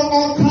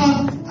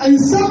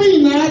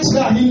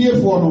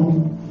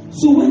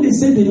 So when they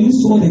sent the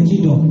news to all the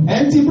kingdom,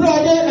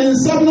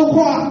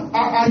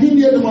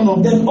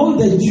 then all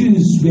the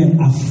Jews were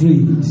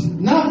afraid.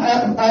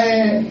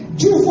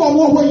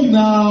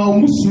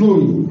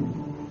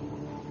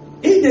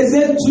 If they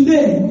said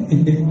today,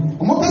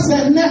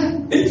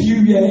 if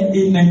you were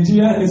in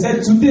Nigeria, they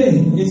said today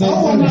in Nigeria,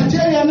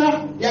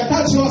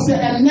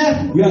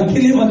 we are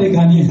killing all the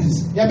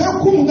Ghanaians.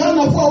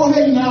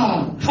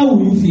 How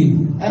will you feel?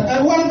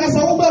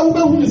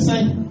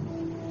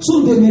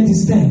 So they were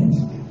disturbed.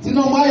 So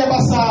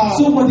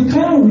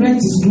Mordecai rent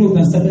his clothes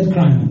and started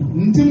crying.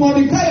 So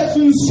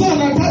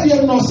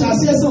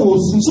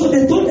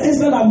they told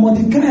Esther that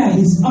Mordecai,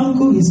 his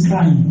uncle, is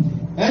crying.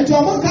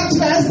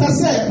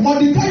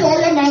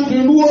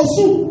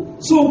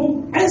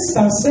 So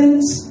Esther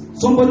sent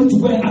somebody to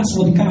go and ask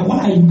Mordecai, why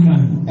are you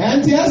crying?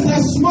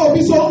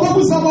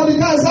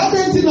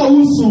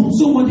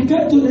 So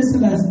Mordecai told Esther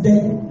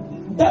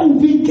that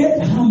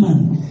wicked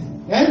Haman.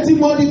 That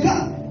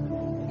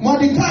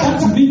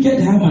wicked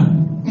Haman.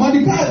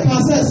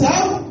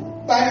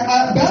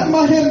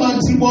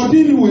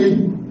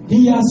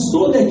 He has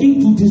told the king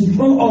to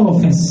destroy all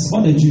of us,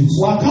 all the Jews.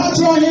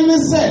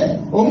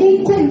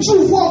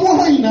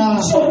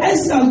 So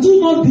Esther, do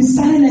not be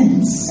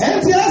silent.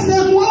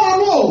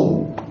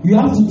 You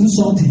have to do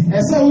something.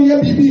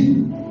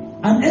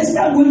 And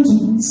Esther going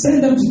to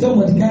send them to tell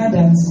Mordecai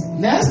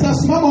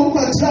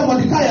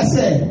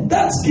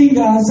that King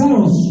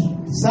Ahasuerus,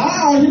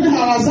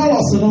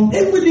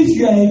 even if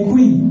you are a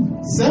queen,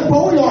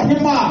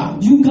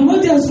 you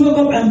cannot just wake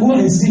up and go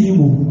and see him.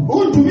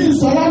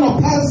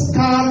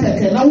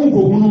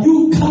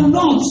 You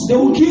cannot. They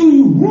will kill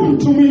you.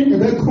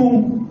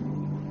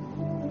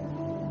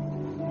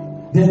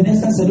 Then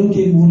Esther said,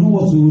 okay, we will know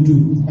what we will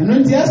do.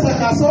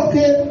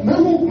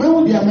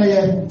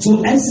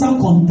 So Esther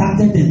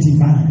contacted the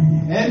divine.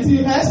 When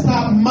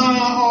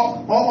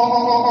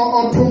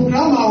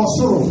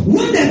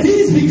the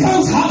things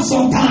becomes hard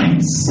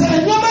sometimes,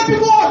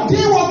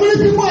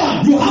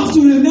 you have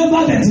to remember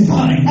the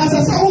divine.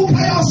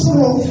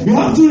 You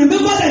have to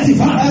remember the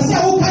divine.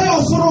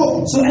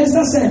 So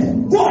Esther said,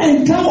 go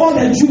and tell all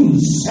the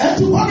Jews,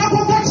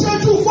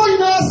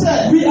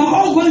 we are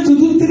all going to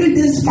do 3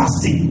 days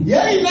fasting.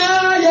 And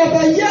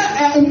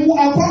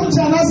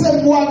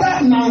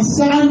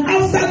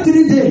after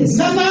 3 days,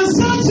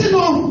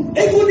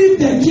 even if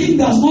the king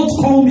does not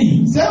call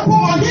me,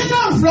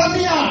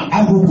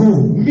 I will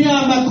go.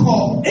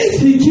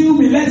 If he kill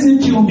me, let him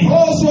kill me.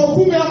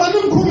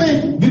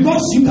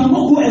 Because you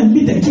cannot go and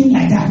meet the king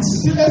like that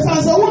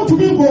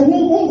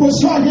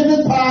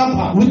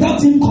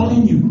without him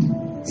calling you.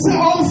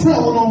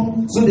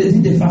 So they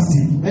did the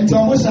fasting. They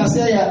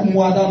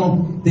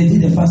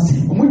did the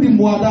fasting.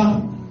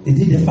 They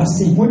did the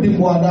fasting.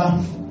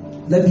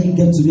 Let me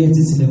get to where it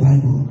is in the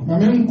Bible.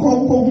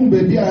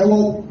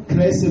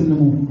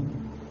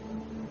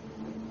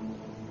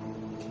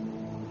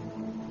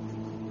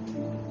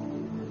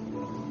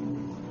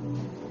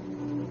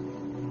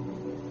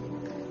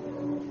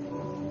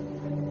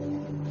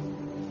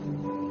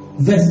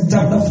 Verse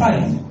chapter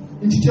 5.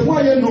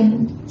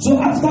 So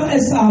after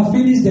Esther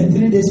finished the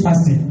 3 days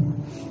fasting,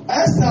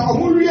 now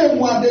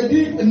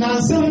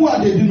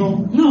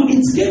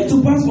it came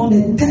to pass on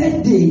the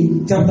 3rd day,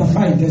 chapter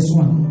 5, verse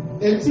 1.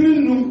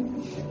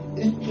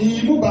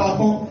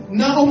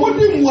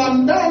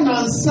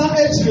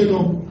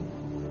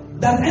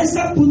 That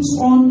Esther puts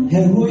on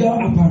her royal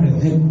apparel,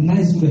 her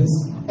nice dress.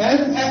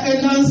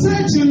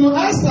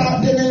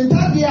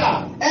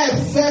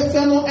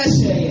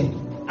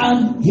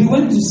 And he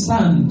went to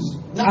stand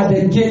at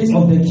the gate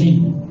of the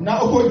king.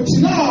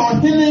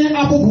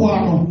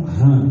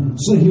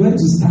 So he went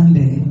to stand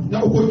there.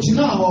 Now,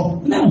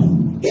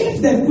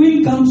 if the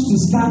queen comes to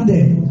stand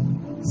there,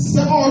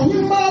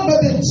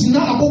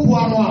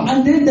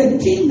 and then the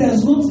king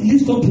does not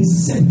lift up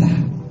his scepter,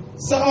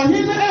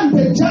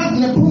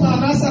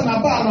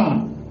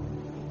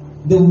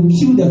 they will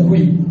kill the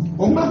queen.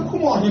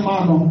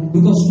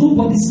 Because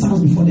nobody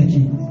stands before the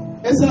king.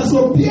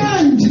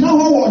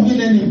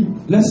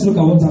 Let's look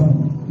at what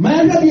happened.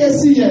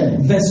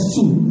 Verse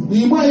 2.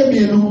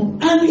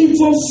 And it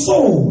was so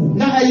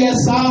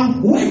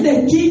when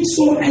the king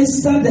saw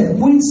Esther the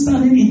queen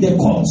standing in the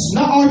court.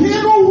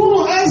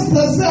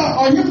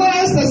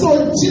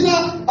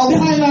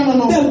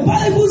 The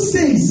Bible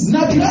says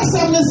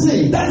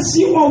that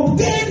she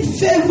obtained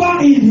favor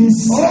in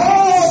his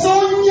sight.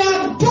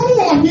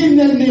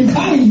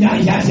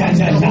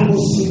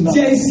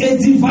 There is a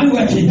divine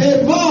working.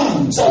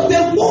 So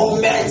the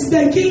moment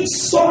the king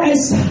saw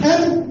Esther,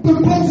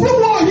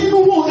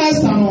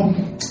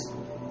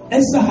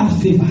 Esther had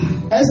favor.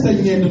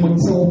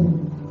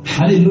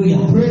 Hallelujah.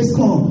 Praise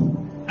God.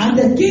 And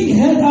the king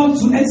held out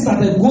to Esther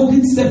the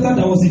golden scepter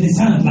that was in his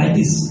hand like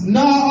this.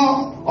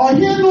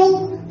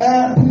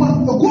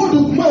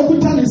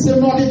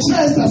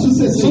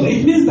 So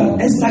it means that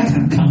Esther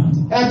can come.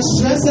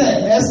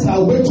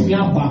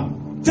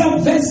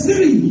 From verse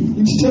 3.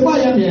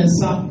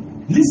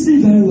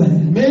 Listen very well.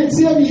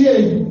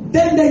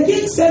 Then the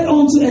king said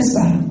unto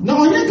Esther,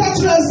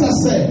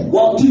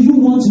 what do you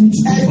want me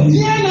to do for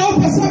you?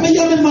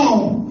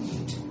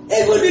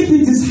 Even if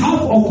it is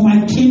half of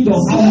my kingdom,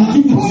 I will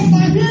give it to you.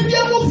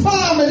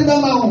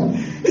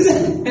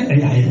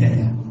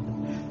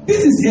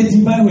 This is a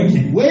divine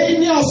working.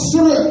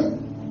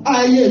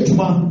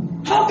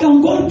 How can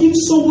God give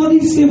somebody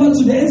favor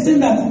to the extent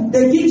that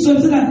the king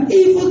said that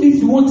even if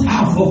you want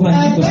half of my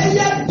kingdom?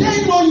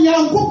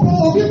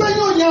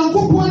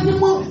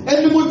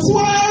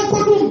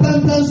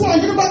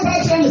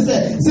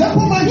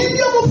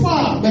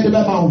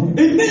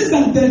 It means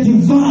that the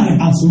divine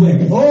has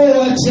worked.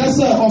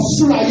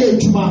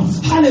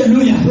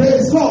 Hallelujah.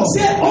 Praise God.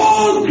 Say,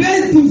 all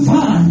great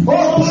divine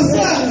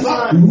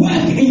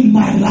work in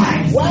my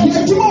life.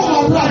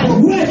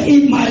 Work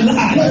in my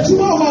life.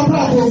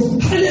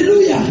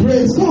 Hallelujah.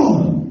 Praise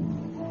God.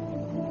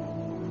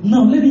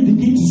 Now let me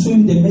begin to show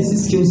you the basic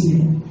skills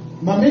here.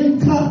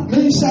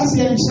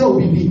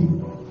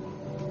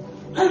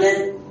 And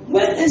then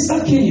when Esther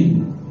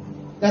came,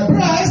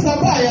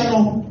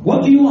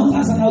 what do you want?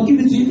 I said, I'll give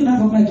it to you. You can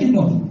have of my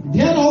kingdom.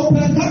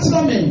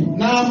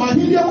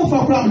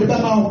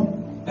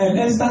 And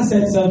Esther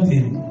said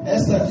something.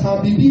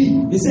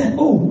 He said,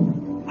 oh,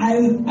 I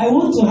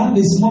want to have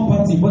a small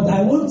party, but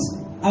I want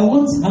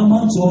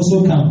Haman to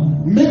also come.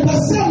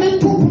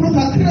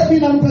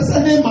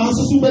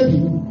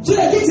 So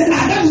the king said,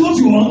 that is what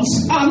you want.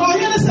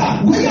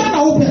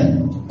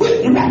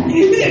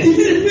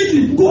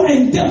 Immediately, go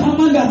and tell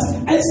Haman that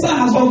Esther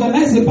has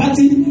organized a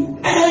party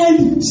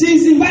and she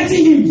is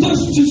inviting him. So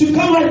she should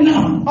come right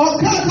now.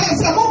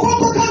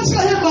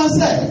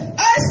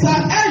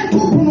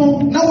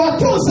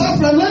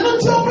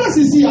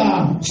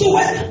 So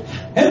when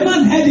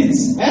Haman heard it,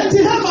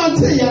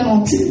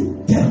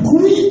 the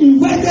queen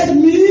invited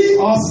me.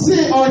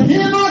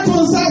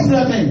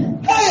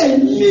 Hey,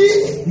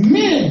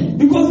 me.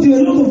 Because there were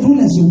a lot of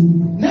rulers.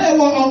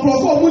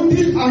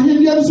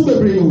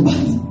 But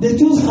they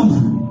chose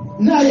Haman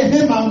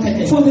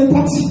for the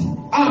party.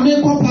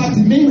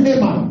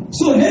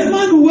 So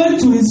Haman went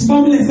to his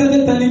family and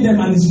started telling them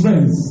and his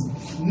friends.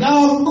 And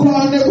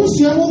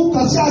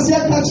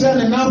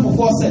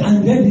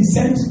then he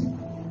said,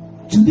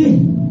 today,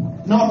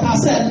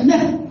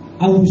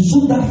 I will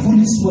show that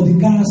foolish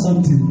Mordecai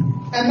something.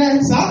 And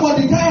then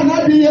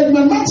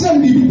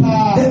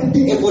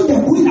even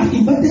the queen had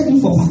invited me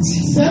for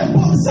party.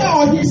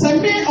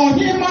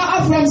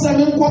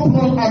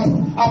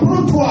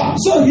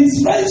 So his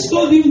friends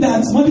told him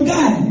that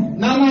Mordecai.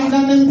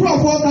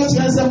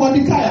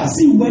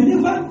 See,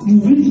 whenever you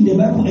read in the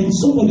Bible and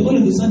somebody all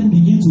of a sudden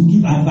begin to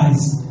give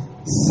advice,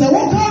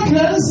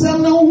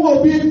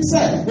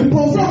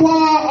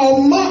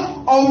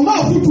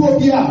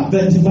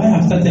 the divine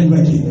have started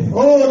working.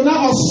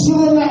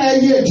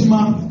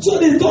 So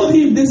they told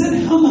him, they said,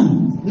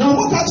 Haman,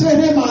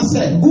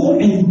 go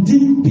and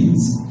dig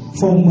pits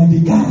from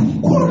Mordecai.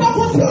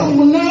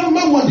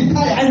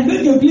 And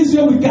make a place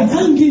where we can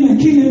hang him and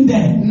kill him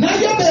there.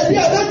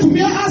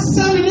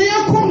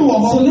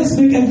 So let's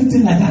make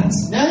everything like that.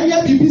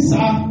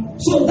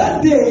 So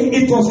that day,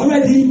 it was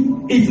already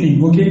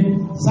evening, okay?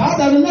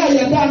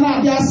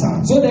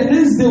 So the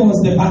next day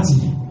was the party.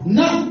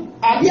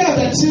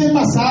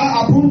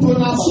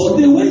 So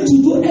they went to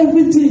do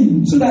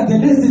everything so that the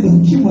next day they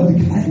would kill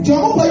Mordecai.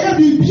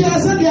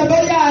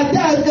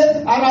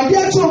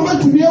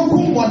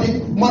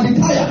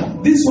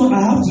 This one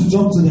I have to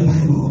jump to the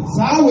Bible.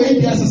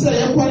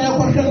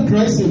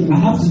 I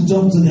have to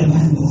jump to the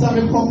Bible.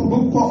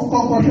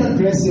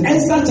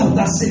 Esther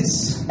chapter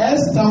 6.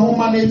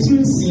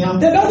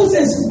 The Bible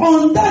says,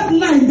 on that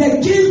night the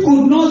king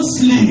could not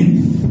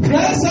sleep.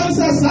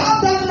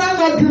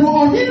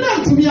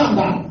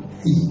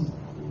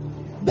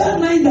 That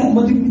night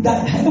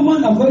that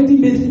Haman already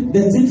made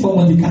the thing for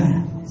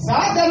Mordecai.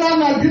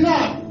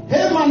 The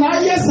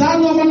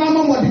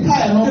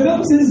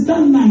Bible says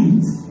that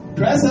night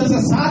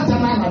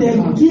the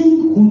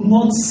king could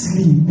not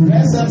sleep.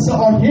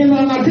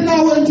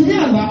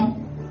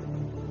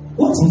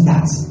 What was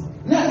that?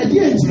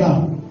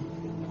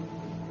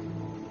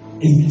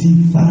 A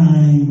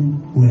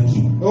divine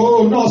working.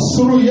 Oh no,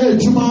 so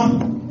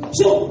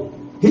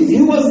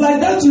he was like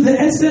that to the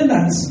extent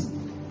that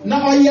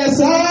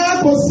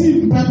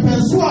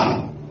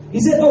he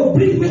said, oh,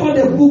 bring me all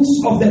the books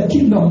of the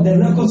kingdom, the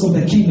records of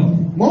the kingdom.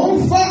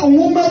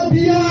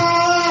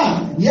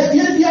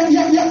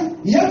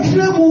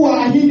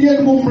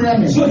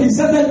 So he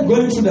started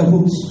going through the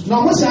books.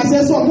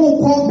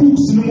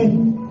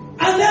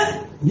 And then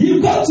he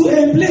got to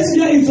a place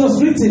where it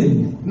was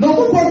written.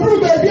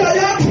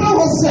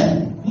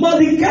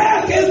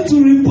 Mordecai came to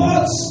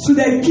report to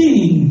the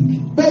king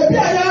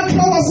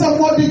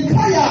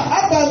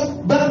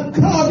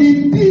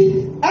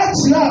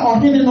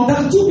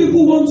that two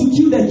people want to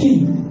kill the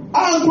king.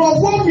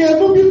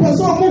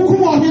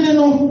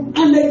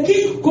 And the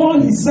king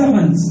called his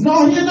servants.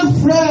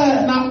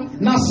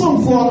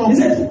 He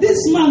said, this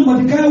man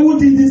Mordecai who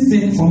did this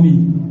thing for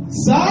me.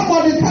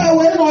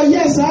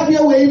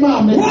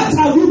 What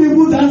have you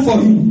people done for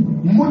him?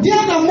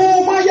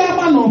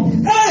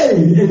 Hey,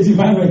 a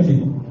divine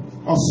working.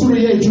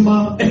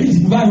 A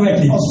divine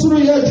working.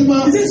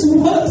 He says,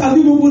 what have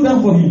you people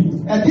done for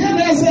him?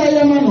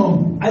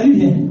 Are you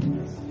here?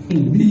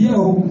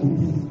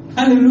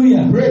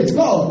 Hallelujah. Praise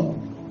God.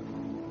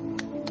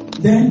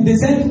 Then they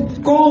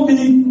said, call me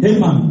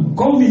Haman.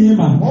 Call me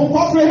Haman.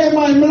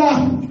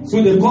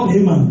 So they called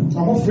Haman.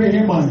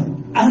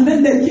 And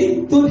then the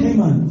king told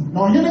Haman,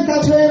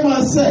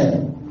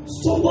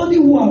 somebody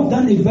who have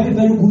done a very,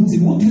 very good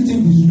thing, what do you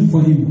think we should do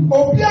for him?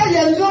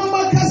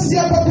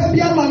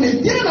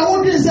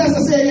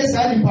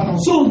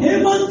 So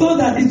Haman thought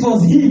that it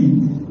was him.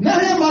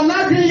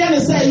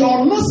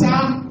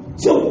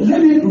 So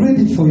let me read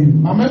it for you.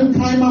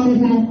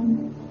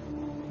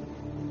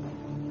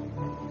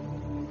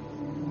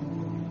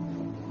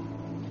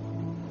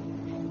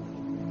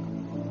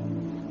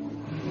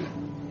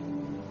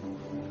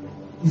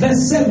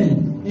 Verse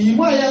 7.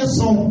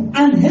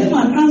 And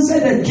Haman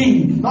answered the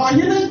king.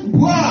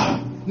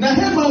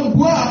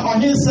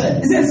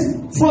 He says,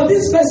 for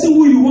this person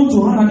who you want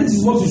to honor, this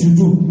is what you should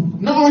do.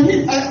 Because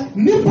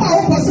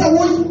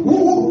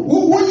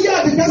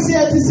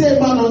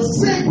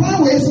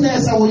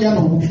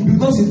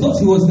he thought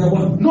he was the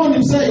one.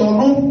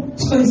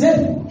 So he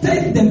said,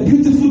 take the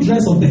beautiful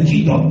dress of the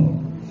kingdom.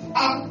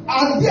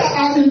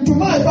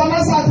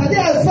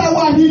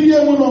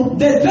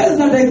 The dress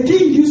that the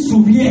king used to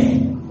wear.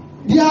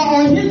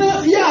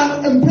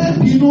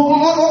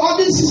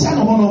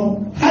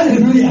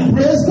 Hallelujah.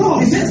 Praise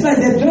God. It says like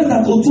the dress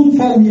that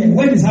Otumfo wear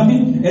when he's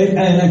having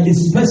like a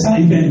special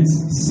event.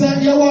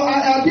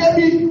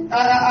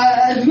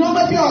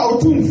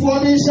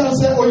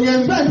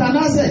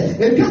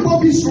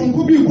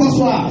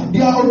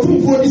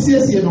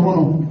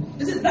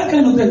 Is it that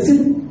kind of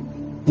thing?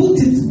 Put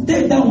it,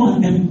 take that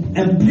one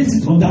and place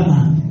it on that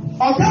man.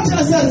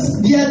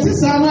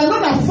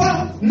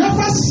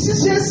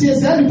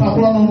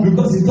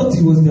 Because he thought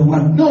he was the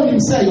one.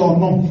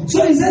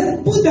 So he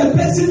said, put the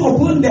person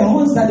upon the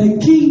horse that the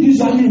king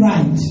usually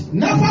rides.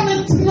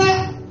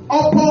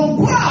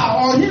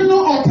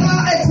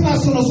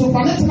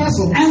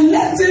 And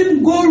let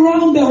him go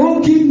around the whole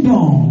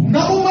kingdom. And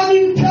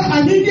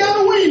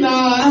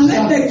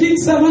let the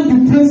king's servant be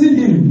praising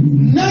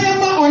him.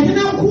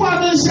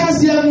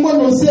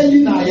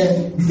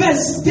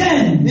 Verse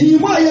 10.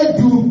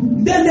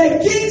 Then the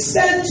king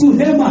said to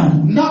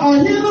Haman,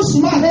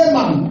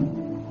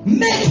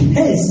 make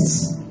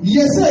haste.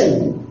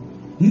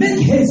 Make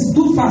haste,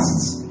 do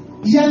fast.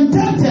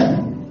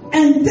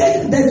 And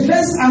take the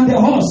dress and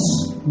the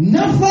horse.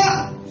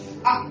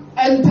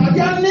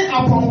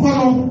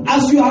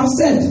 As you have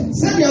said.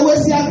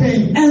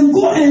 And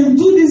go and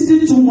do this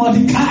thing to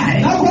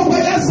Mordecai.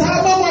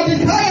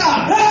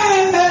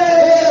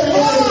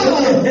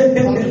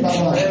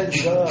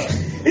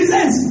 He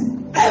says,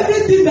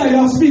 everything that you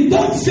have speak,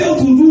 don't fail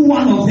to do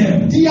one of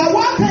them.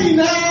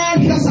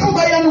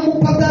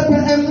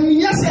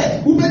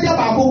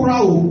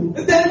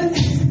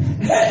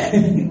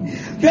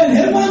 Then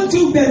Haman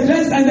took the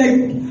dress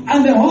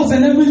and the horse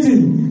and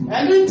everything.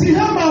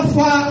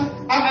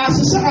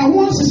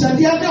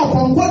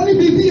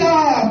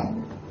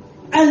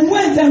 And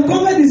went and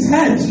covered his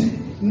head.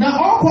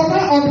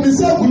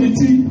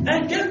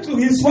 And came to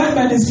his wife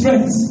and his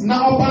friends. He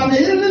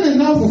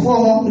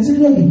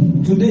said,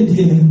 today,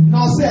 dear,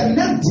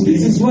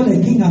 this is what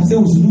the king has said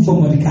we should do for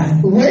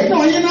Mordecai.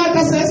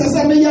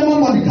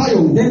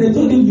 Then they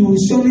told him, you will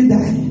surely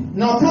die.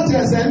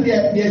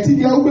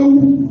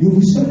 You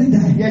will surely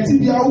die.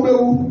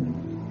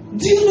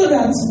 Do you know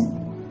that?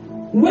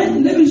 Let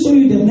me show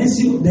you the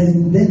mercy,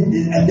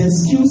 the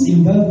skills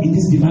involved in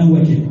this divine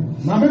working.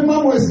 After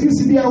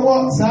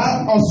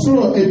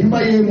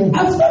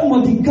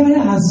Mordecai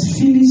has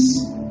finished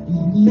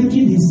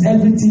making his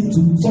everything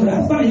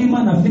after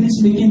Haman has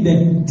finished making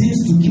the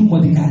things to kill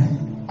Mordecai.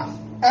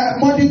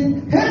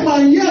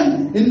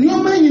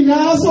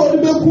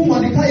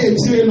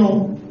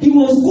 He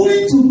was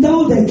going to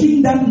tell the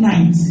king that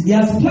night. He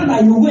has planned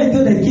that you wait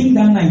till the king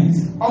that night.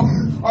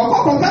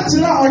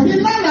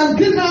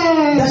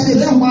 That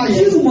they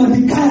should kill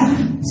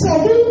Mordecai.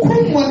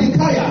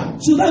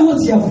 So that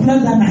was he has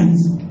planned that night.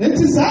 So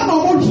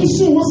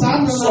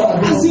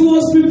as he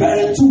was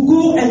preparing to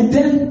go and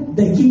tell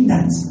the king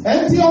that,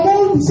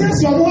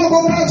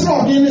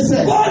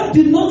 God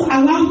did not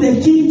allow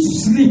the king to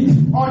sleep.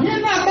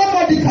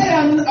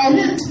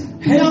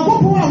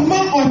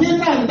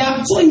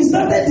 So he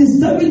started his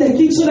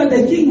that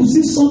the king would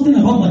see something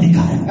about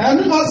Mordecai.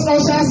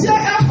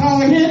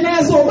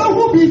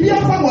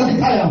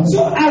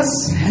 So as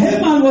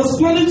Haman was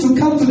planning to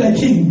come to the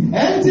king,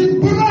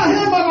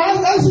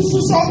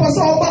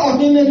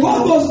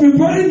 God was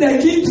preparing the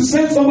king to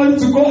send somebody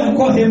to go and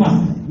call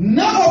Haman.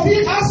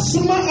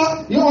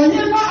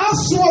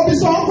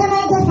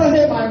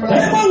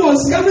 Haman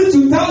was coming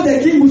to tell the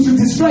king we should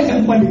destroy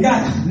Mordecai.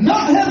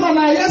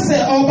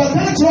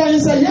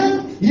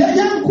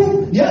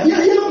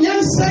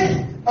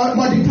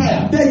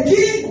 The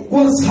king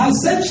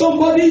has sent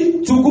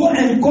somebody to go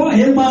and call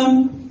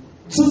Haman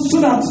so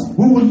that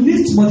we will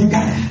lift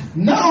Mordecai.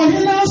 Now, at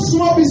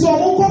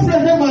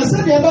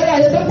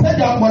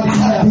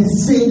the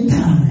same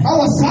time,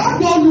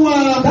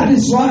 that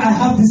is why I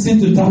have this thing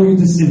to tell you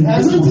this evening.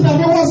 Any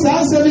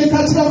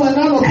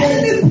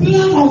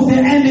plan of the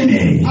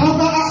enemy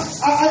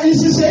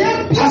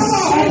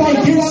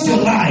against your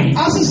life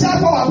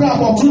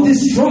to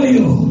destroy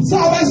you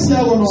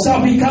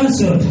shall be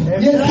cancelled.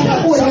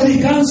 Shall be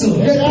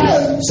cancelled.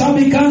 Shall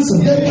be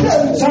cancelled.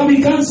 Shall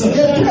be cancelled.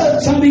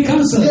 Shall be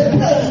cancelled.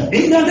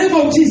 In the name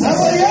of Jesus.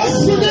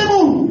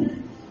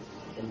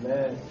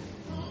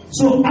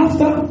 So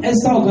after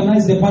Esther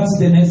organized the party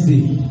the next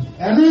day,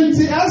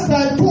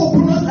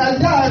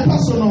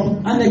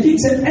 and the king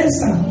said,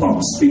 Esther,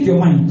 talk, speak your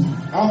mind.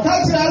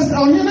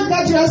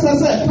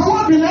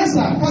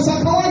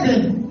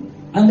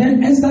 And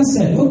then Esther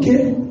said,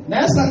 okay. Do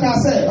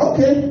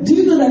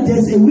you know that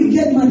there's a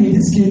wicked man in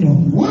this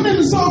kingdom?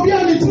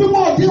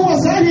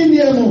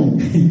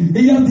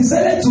 He has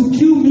decided to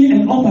kill me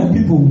and all my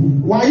people.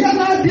 You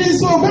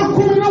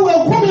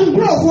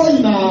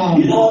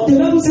know, the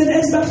Bible said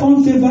Esther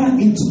found favor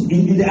in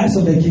the eyes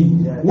of the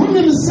king.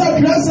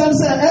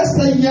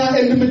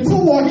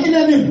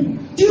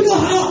 Do you know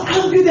how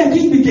angry the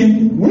king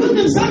became?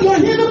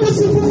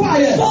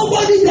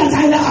 Somebody that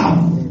I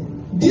love.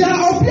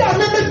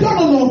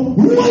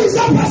 Who is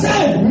that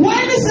person?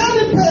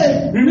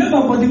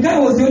 Remember, Mordecai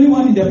was the only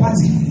one in the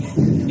party.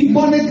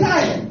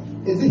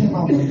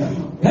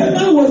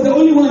 Haman was the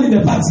only one in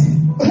the party.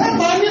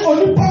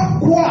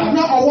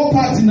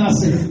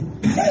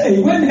 Hey,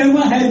 when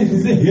Haman heard it, he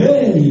said,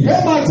 hey.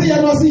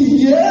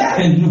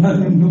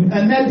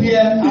 And that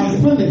year,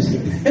 I'm finished.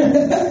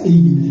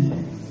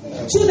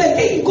 So the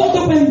king got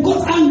up and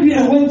got angry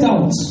and went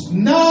out.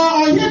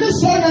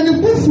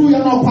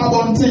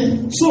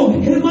 So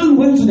Haman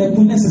went to the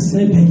queen and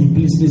said, Peggy,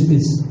 please.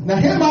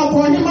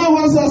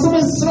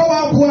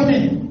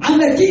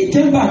 And the king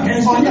came back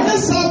and saw that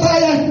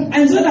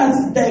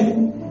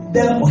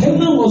the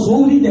Haman was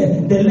holding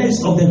the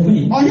legs of the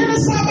queen. And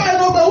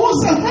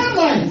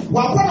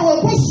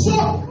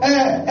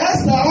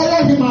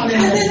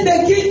then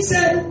the king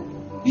said,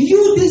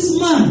 you, this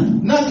man,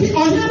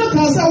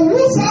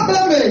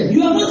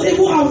 you are not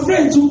even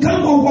afraid to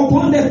come up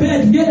upon the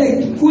bed where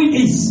the queen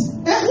is.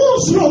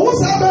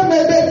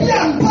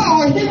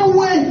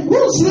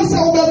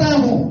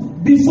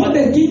 Before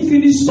the king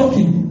finished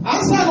talking, they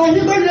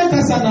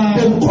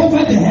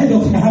covered the head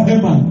of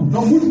Haman.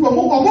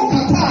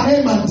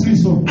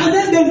 And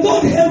then they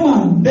told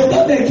Haman, they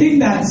told the king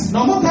that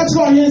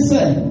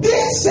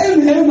this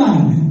same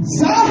Haman, he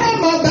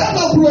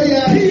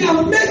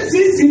has made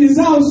things in his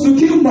house to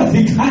kill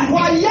Mordecai.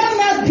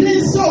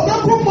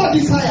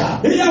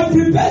 He has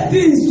prepared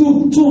things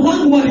to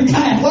hang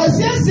Mordecai.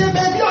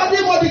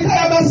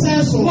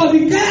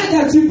 Mordecai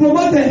that he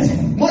promoted.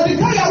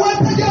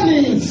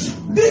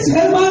 This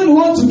Haman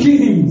wants to kill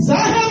him. So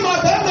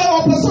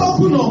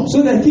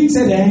the king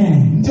said,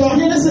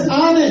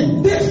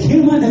 take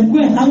Haman and go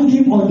and hang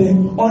him on that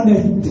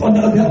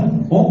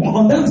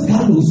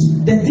gallows.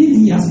 The thing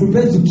he has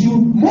prepared to kill.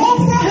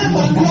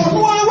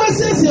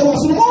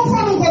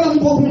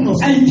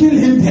 And kill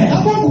him there.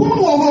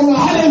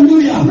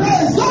 Hallelujah.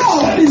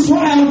 That is why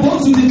I am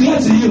about to declare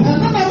to you.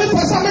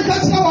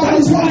 That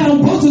is why I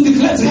am about to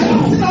declare to you.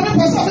 That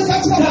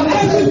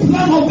every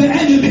plan of the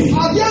enemy,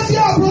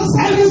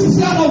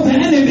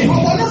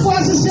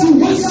 to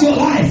waste your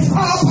life,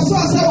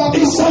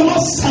 it shall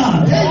not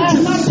stand.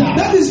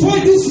 That is why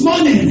this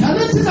morning I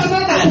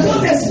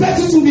don't expect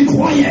you to be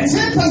quiet. So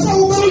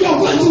you're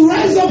going to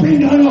rise up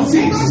in your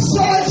feet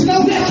like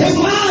a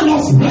man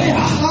of prayer,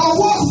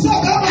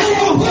 and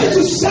you're going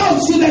to shout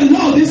to the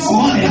Lord this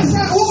morning.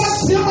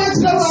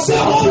 Say,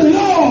 oh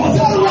Lord,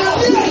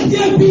 let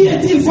there be a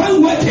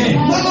divine working.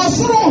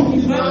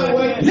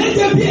 Let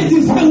there be a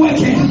divine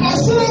working in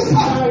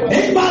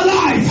my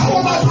life.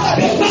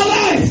 In my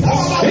life.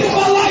 In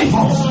my life.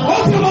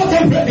 Open your mouth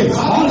and break it.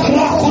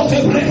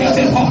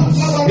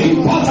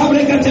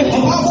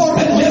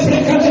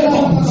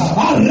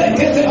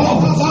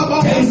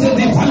 There is a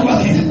divine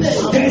working.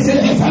 There is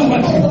a divine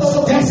working.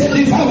 There is a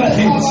divine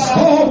working.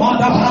 Oh,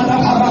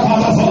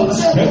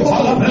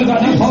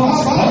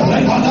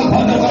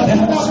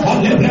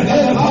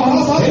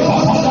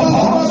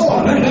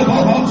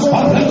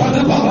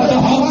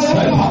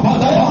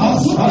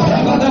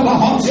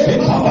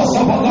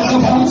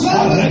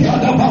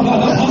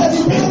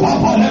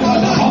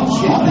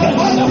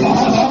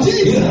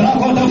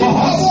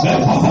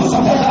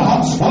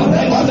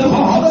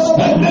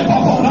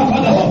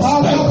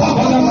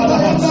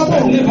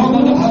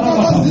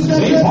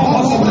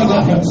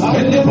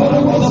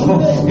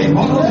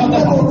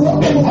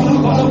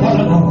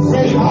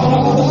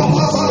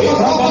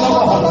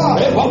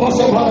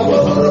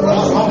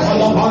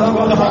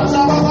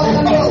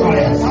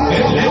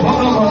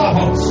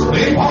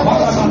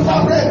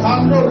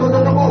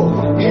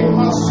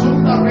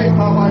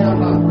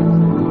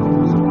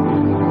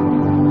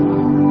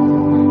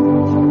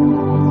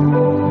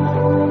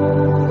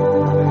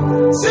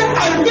 Say,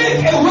 I make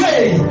a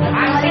way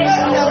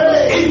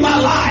in my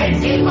life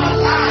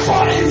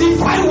for a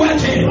divine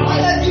working.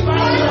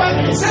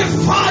 Say,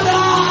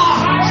 Father,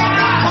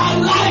 my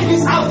life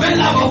is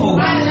available.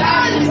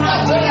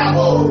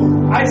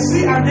 I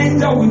see an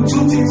angel with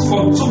two things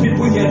for two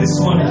people here this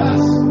morning.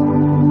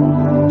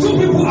 Two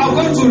people are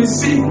going to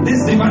receive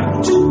this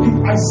divine. Two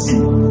people. I see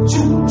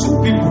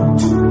two people.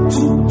 Two.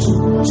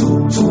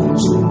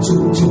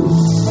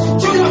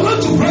 So you are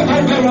going to pray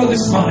very, very well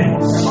this morning.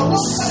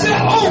 Say,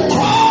 oh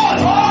God.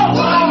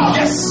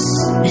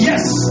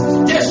 Yes.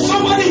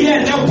 Somebody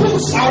here. The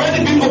books are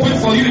already been opened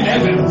for you in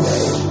heaven.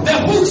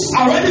 The books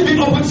are already been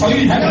opened for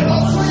you in heaven.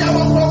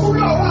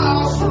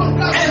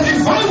 And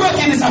divine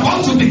working is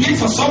about to begin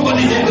for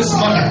somebody here this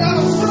morning.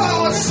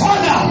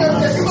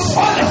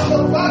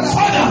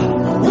 Father,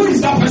 who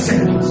is that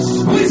person?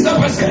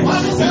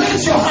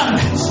 Let your hand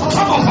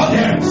come upon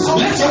them.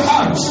 Let your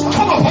hand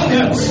come upon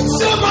them.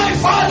 Say, my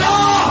Father, I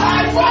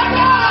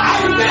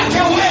make a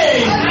way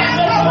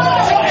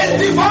for a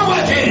divine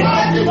working in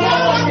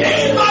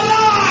my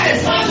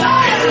life. In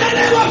the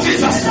name of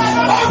Jesus.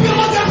 Open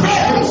up the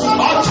prayer.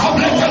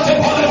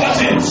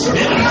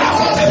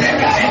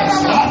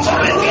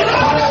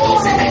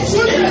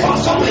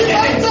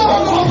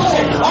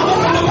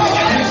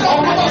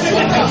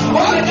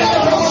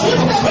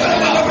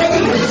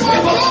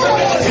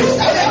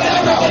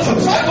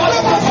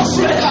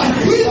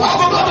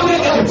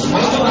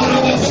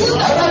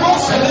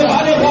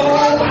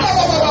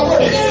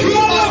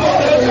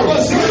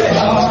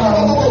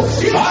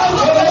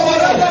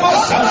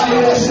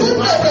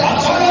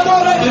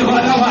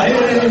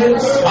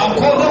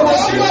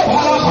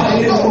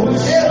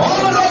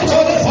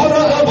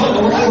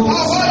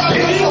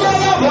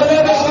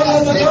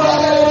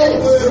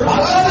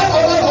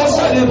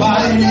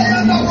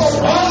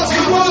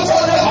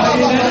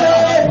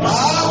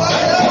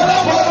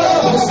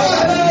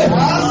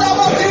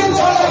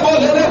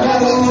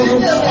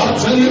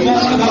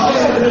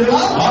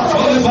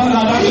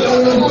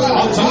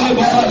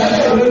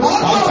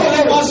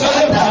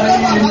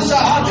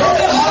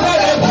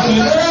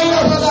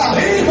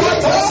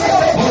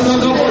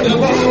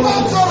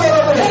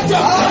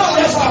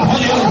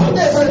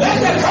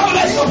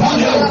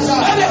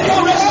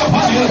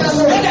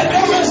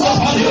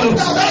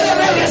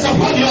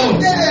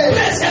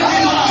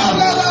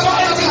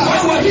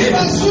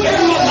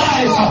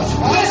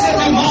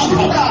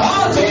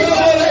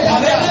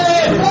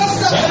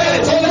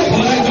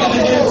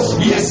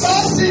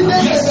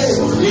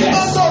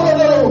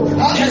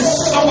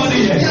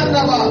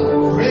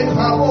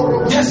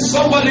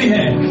 Somebody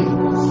here.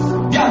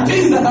 There are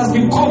things that has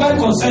been covered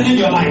concerning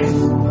your life.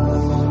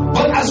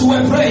 But as we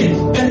were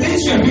praying, the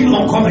things you have been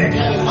uncovered.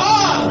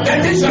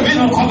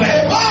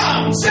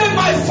 Say,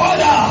 my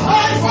Father,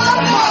 my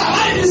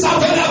life is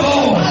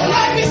available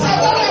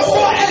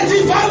for a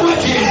divine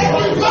working.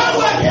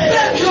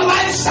 Let your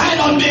light shine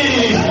on me. In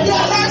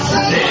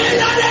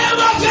the name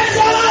of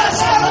Jesus.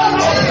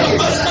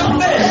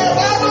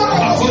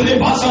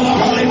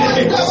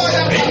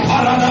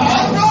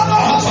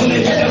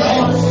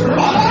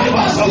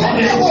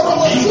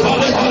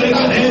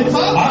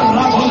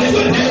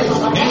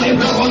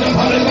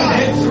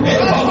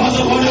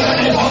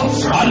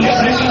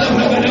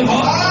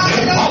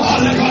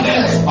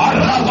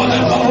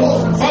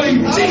 For in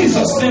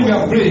Jesus' name we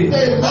are praying.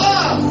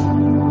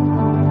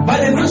 By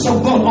the grace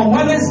of God, on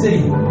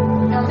Wednesday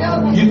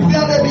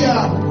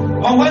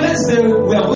we are